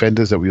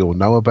defenders that we all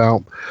know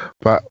about,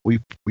 but we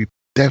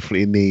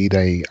definitely need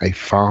a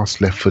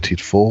fast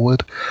left-footed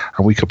forward,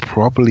 and we could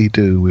probably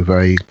do with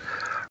a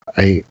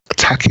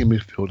attacking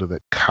midfielder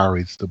that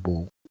carries the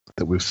ball,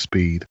 that with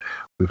speed,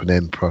 with an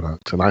end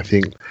product. And I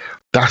think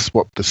that's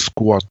what the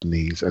squad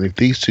needs. And if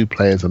these 2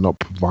 players are not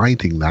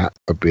providing that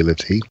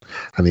ability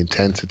and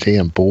intensity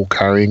and ball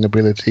carrying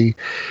ability,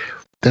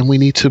 then we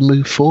need to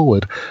move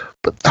forward.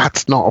 But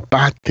that's not a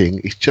bad thing.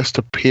 It's just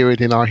a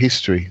period in our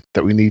history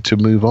that we need to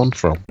move on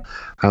from.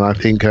 And I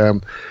think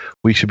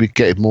we should be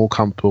getting more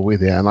comfortable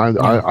with it. And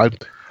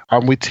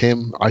I'm with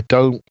Tim. I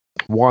don't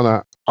want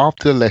to,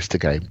 after the Leicester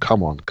game,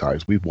 come on,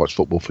 guys, we've watched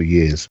football for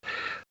years.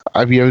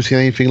 Have you ever seen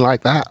anything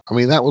like that? I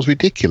mean, that was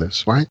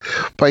ridiculous, right?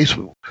 But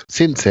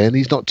since then,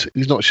 he's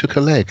not shook a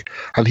leg,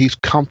 and he's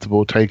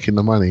comfortable taking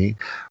the money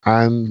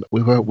and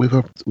with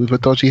a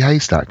dodgy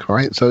haystack,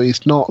 right? So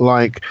it's not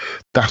like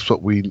that's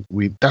what we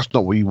that's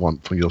not what you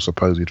want from your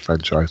supposed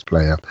franchise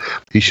player.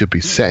 He should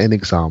be setting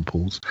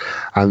examples,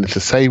 and it's the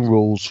same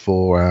rules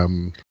for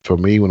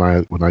me when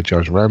I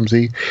judge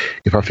Ramsey.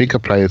 If I think a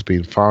player's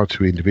been far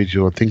too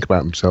individual and think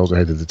about themselves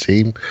ahead of the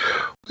team,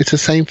 it's the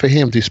same for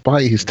him.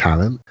 Despite his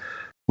talent,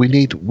 we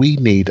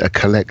need a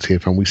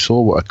collective, and we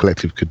saw what a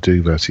collective could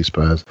do versus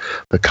Spurs.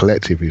 The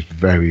collective is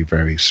very,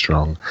 very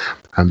strong,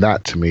 and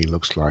that to me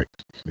looks like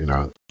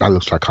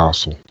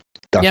Arsenal.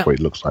 That's what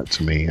it looks like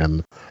to me,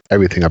 and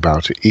everything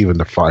about it, even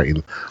the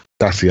fighting.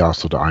 That's the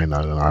Arsenal that I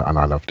know, and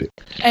I loved it.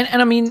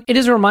 And I mean, it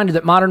is a reminder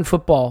that modern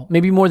football,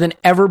 maybe more than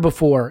ever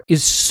before,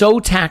 is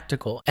so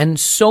tactical and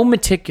so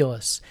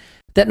meticulous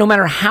that no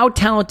matter how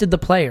talented the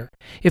player,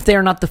 if they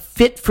are not the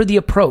fit for the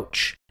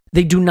approach,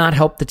 they do not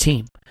help the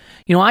team.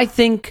 I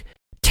think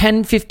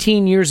 10,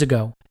 15 years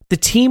ago, the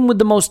team with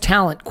the most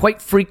talent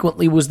quite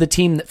frequently was the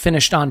team that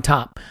finished on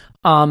top.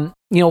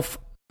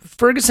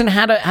 Ferguson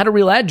had a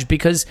real edge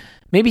because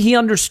maybe he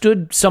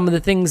understood some of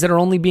the things that are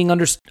only being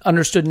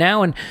understood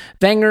now. And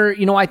Wenger,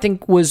 I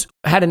think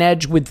had an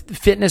edge with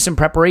fitness and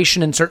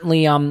preparation, and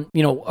certainly,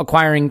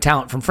 acquiring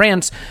talent from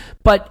France.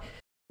 But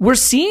we're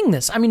seeing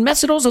this. I mean,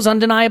 Mesut Ozil is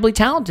undeniably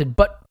talented,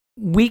 but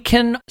we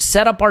can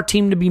set up our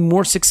team to be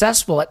more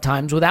successful at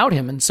times without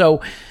him. And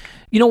so,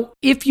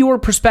 if your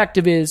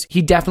perspective is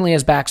he definitely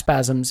has back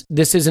spasms,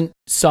 this isn't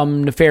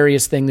some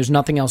nefarious thing, there's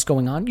nothing else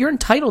going on, you're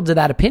entitled to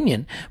that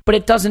opinion, but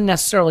it doesn't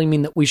necessarily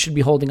mean that we should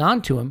be holding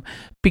on to him,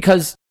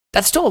 because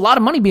that's still a lot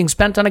of money being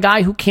spent on a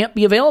guy who can't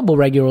be available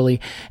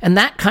regularly. And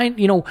that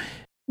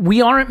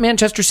we aren't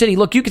Manchester City.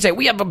 Look, you could say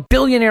we have a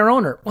billionaire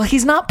owner. Well,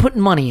 he's not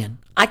putting money in.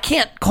 I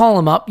can't call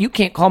him up. You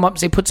can't call him up and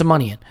say, put some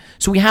money in.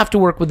 So we have to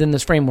work within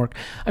this framework.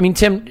 I mean,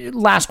 Tim,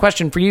 last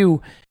question for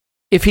you.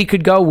 If he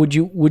could go, would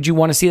you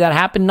want to see that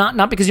happen?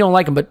 Not because you don't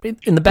like him, but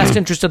in the best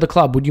interest of the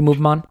club, would you move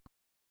him on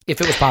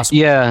if it was possible?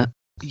 Yeah.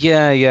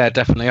 Yeah,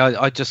 definitely.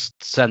 I just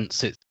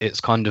sense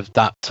it's kind of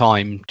that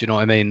time. Do you know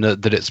what I mean?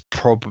 That it's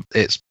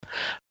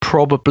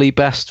probably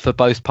best for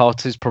both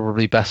parties.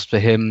 Probably best for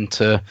him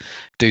to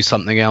do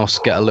something else,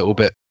 get a little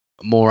bit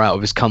more out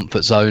of his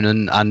comfort zone,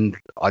 and I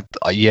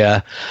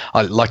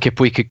like if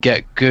we could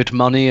get good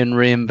money and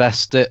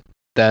reinvest it,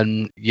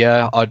 then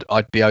yeah,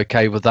 I'd be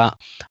okay with that.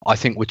 I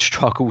think we'd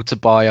struggle to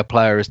buy a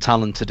player as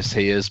talented as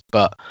he is,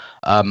 but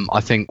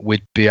I think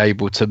we'd be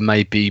able to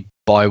maybe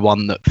buy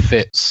one that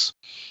fits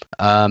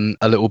a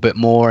little bit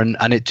more,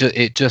 and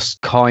it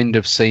just kind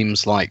of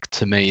seems like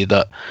to me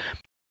that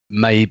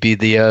maybe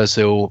the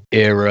Özil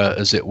era,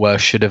 as it were,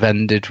 should have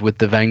ended with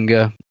the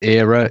Wenger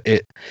era.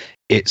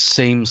 It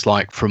seems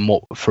like from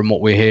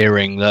what we're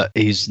hearing that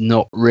he's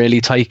not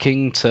really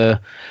taking to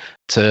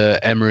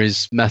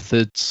Emery's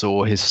methods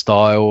or his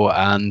style,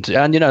 and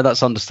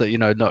that's understood.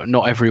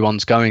 Not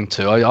everyone's going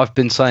to. I've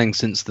been saying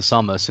since the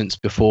summer, since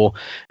before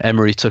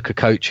Emery took a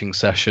coaching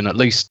session, at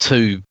least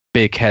two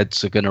big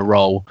heads are going to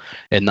roll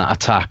in that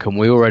attack, and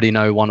we already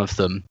know one of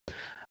them.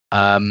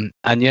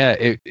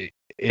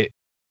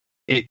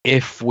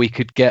 If we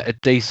could get a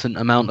decent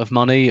amount of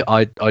money,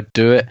 I'd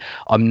do it.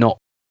 I'm not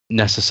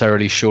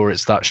necessarily sure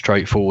it's that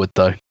straightforward,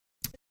 though.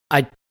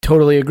 I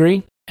totally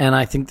agree, and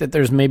I think that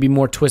there's maybe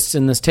more twists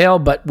in this tale,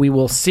 but we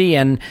will see.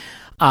 And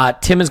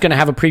Tim is going to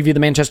have a preview of the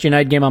Manchester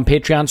United game on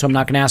Patreon, so I'm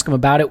not going to ask him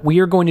about it. We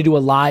are going to do a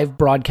live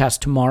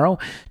broadcast tomorrow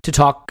to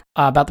talk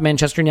about the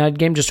Manchester United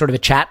game, just sort of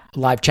a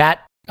live chat.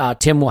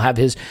 Tim will have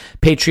his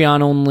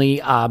Patreon-only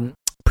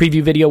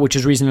preview video, which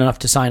is reason enough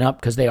to sign up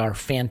because they are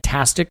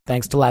fantastic.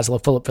 Thanks to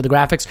Laszlo Phillip for the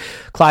graphics.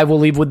 Clive will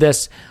leave with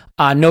this.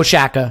 No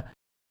Xhaka.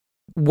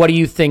 What do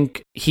you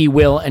think he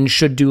will and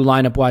should do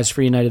lineup-wise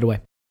for United away?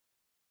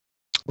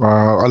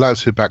 I'd like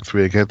to see back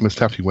three again.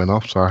 Mustafi went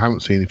off, so I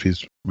haven't seen if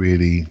he's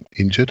really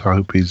injured. I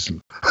hope he's...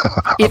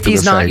 If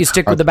he's not, you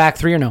stick with the back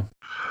three or no?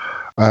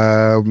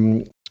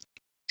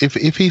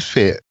 If he's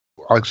fit,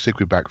 I'd stick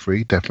with back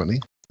three,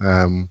 definitely.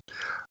 And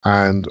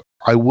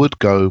I would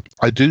go...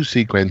 I do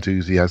see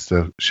Guendouzi as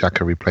the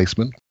Xhaka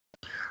replacement.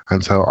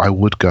 And so I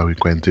would go with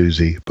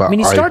Guendouzi. But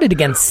he started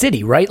against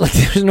City, right? Like,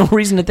 there's no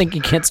reason to think he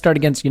can't start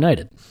against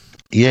United.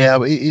 Yeah,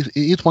 but it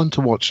is one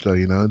to watch, though.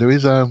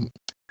 There's a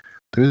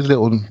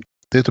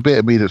bit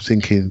of me that's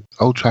thinking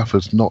Old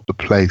Trafford's not the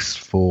place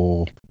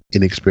for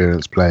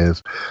inexperienced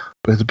players.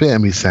 But there's a bit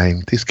of me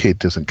saying this kid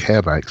doesn't care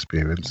about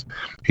experience.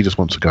 He just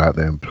wants to go out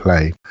there and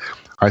play.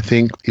 I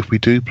think if we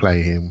do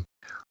play him,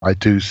 I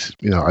do see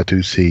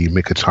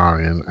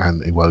Mkhitaryan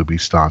and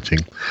Iwobi starting,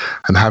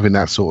 and having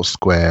that sort of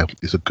square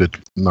is a good,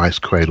 nice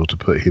cradle to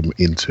put him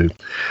into,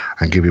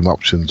 and give him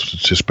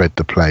options to spread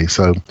the play.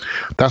 So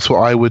that's what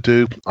I would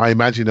do. I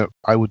imagine that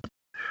I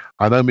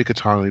know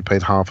Mkhitaryan only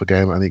played half a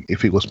game, and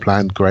if it was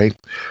planned, great,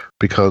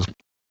 because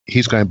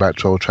he's going back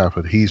to Old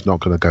Trafford. He's not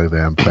going to go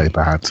there and play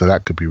bad, so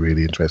that could be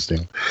really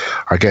interesting.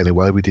 Again,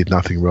 Iwobi did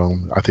nothing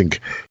wrong. I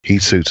think he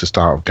suits the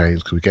start of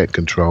games because we get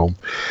control,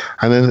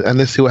 and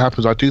let's see what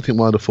happens. I do think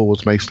one of the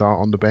forwards may start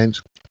on the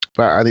bench,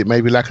 and it may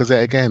be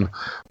Lacazette again.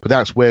 But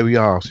that's where we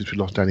are since we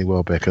lost Danny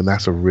Welbeck, and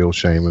that's a real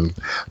shame. And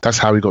that's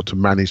how we got to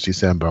manage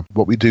December.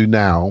 What we do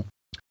now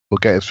will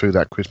get us through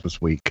that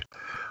Christmas week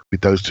with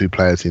those two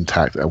players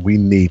intact, and we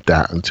need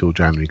that until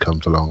January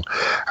comes along.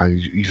 And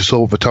you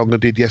saw what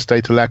Vertonghen did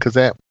yesterday to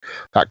Lacazette.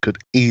 That could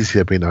easily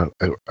have been a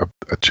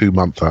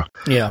 2-monther.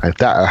 Yeah. And if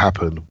that had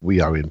happened,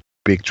 we are in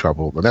big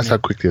trouble. And that's how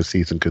quickly a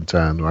season can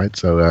turn, right?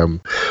 So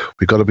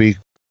we've got to be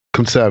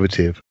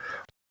conservative,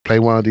 play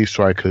one of these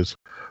strikers,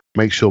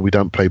 make sure we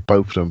don't play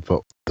both of them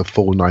for the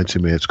full 90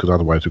 minutes, because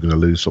otherwise we're going to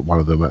lose one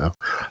of them at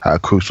a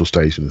crucial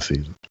stage in the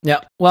season. Yeah,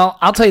 well,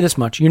 I'll tell you this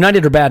much.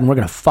 United are bad, and we're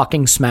going to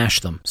fucking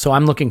smash them. So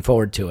I'm looking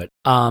forward to it.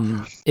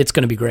 It's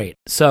going to be great.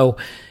 So,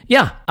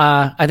 yeah,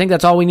 I think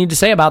that's all we need to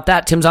say about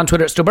that. Tim's on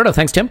Twitter at Stilberto.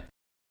 Thanks, Tim.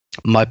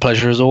 My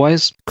pleasure, as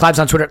always. Clive's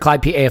on Twitter at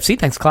ClivePAFC.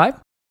 Thanks, Clive.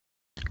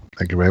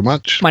 Thank you very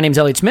much. My name's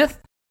Elliot Smith.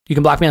 You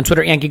can block me on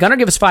Twitter, Yankee Gunner.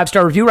 Give us a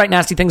 5-star review. Write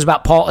nasty things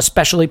about Paul,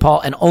 especially Paul,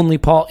 and only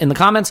Paul in the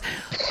comments.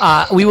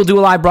 We will do a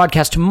live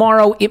broadcast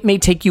tomorrow. It may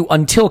take you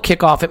until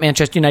kickoff at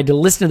Manchester United to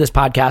listen to this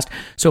podcast,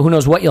 so who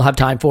knows what you'll have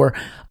time for.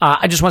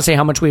 I just want to say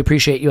how much we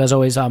appreciate you, as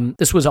always.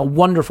 This was a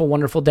wonderful,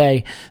 wonderful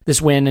day,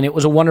 this win, and it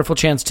was a wonderful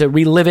chance to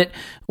relive it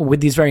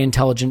with these very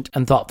intelligent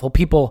and thoughtful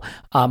people,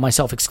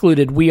 myself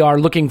excluded. We are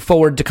looking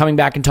forward to coming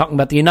back and talking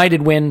about the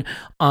United win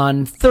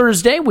on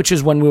Thursday, which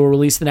is when we will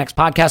release the next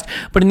podcast.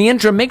 But in the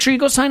interim, make sure you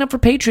go sign up for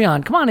Patreon.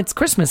 Come on, it's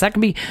Christmas. That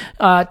can be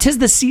 'tis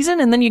the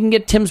season, and then you can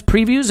get Tim's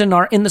previews and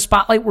are in the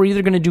spotlight. We're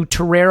either going to do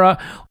Torreira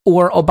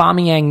or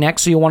Aubameyang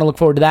next, so you'll want to look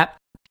forward to that.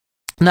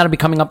 And that'll be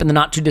coming up in the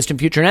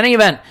not-too-distant future. In any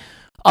event,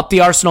 up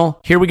the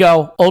Arsenal. Here we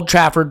go. Old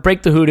Trafford.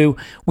 Break the hoodoo.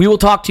 We will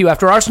talk to you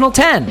after Arsenal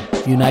 10,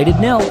 United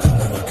 0.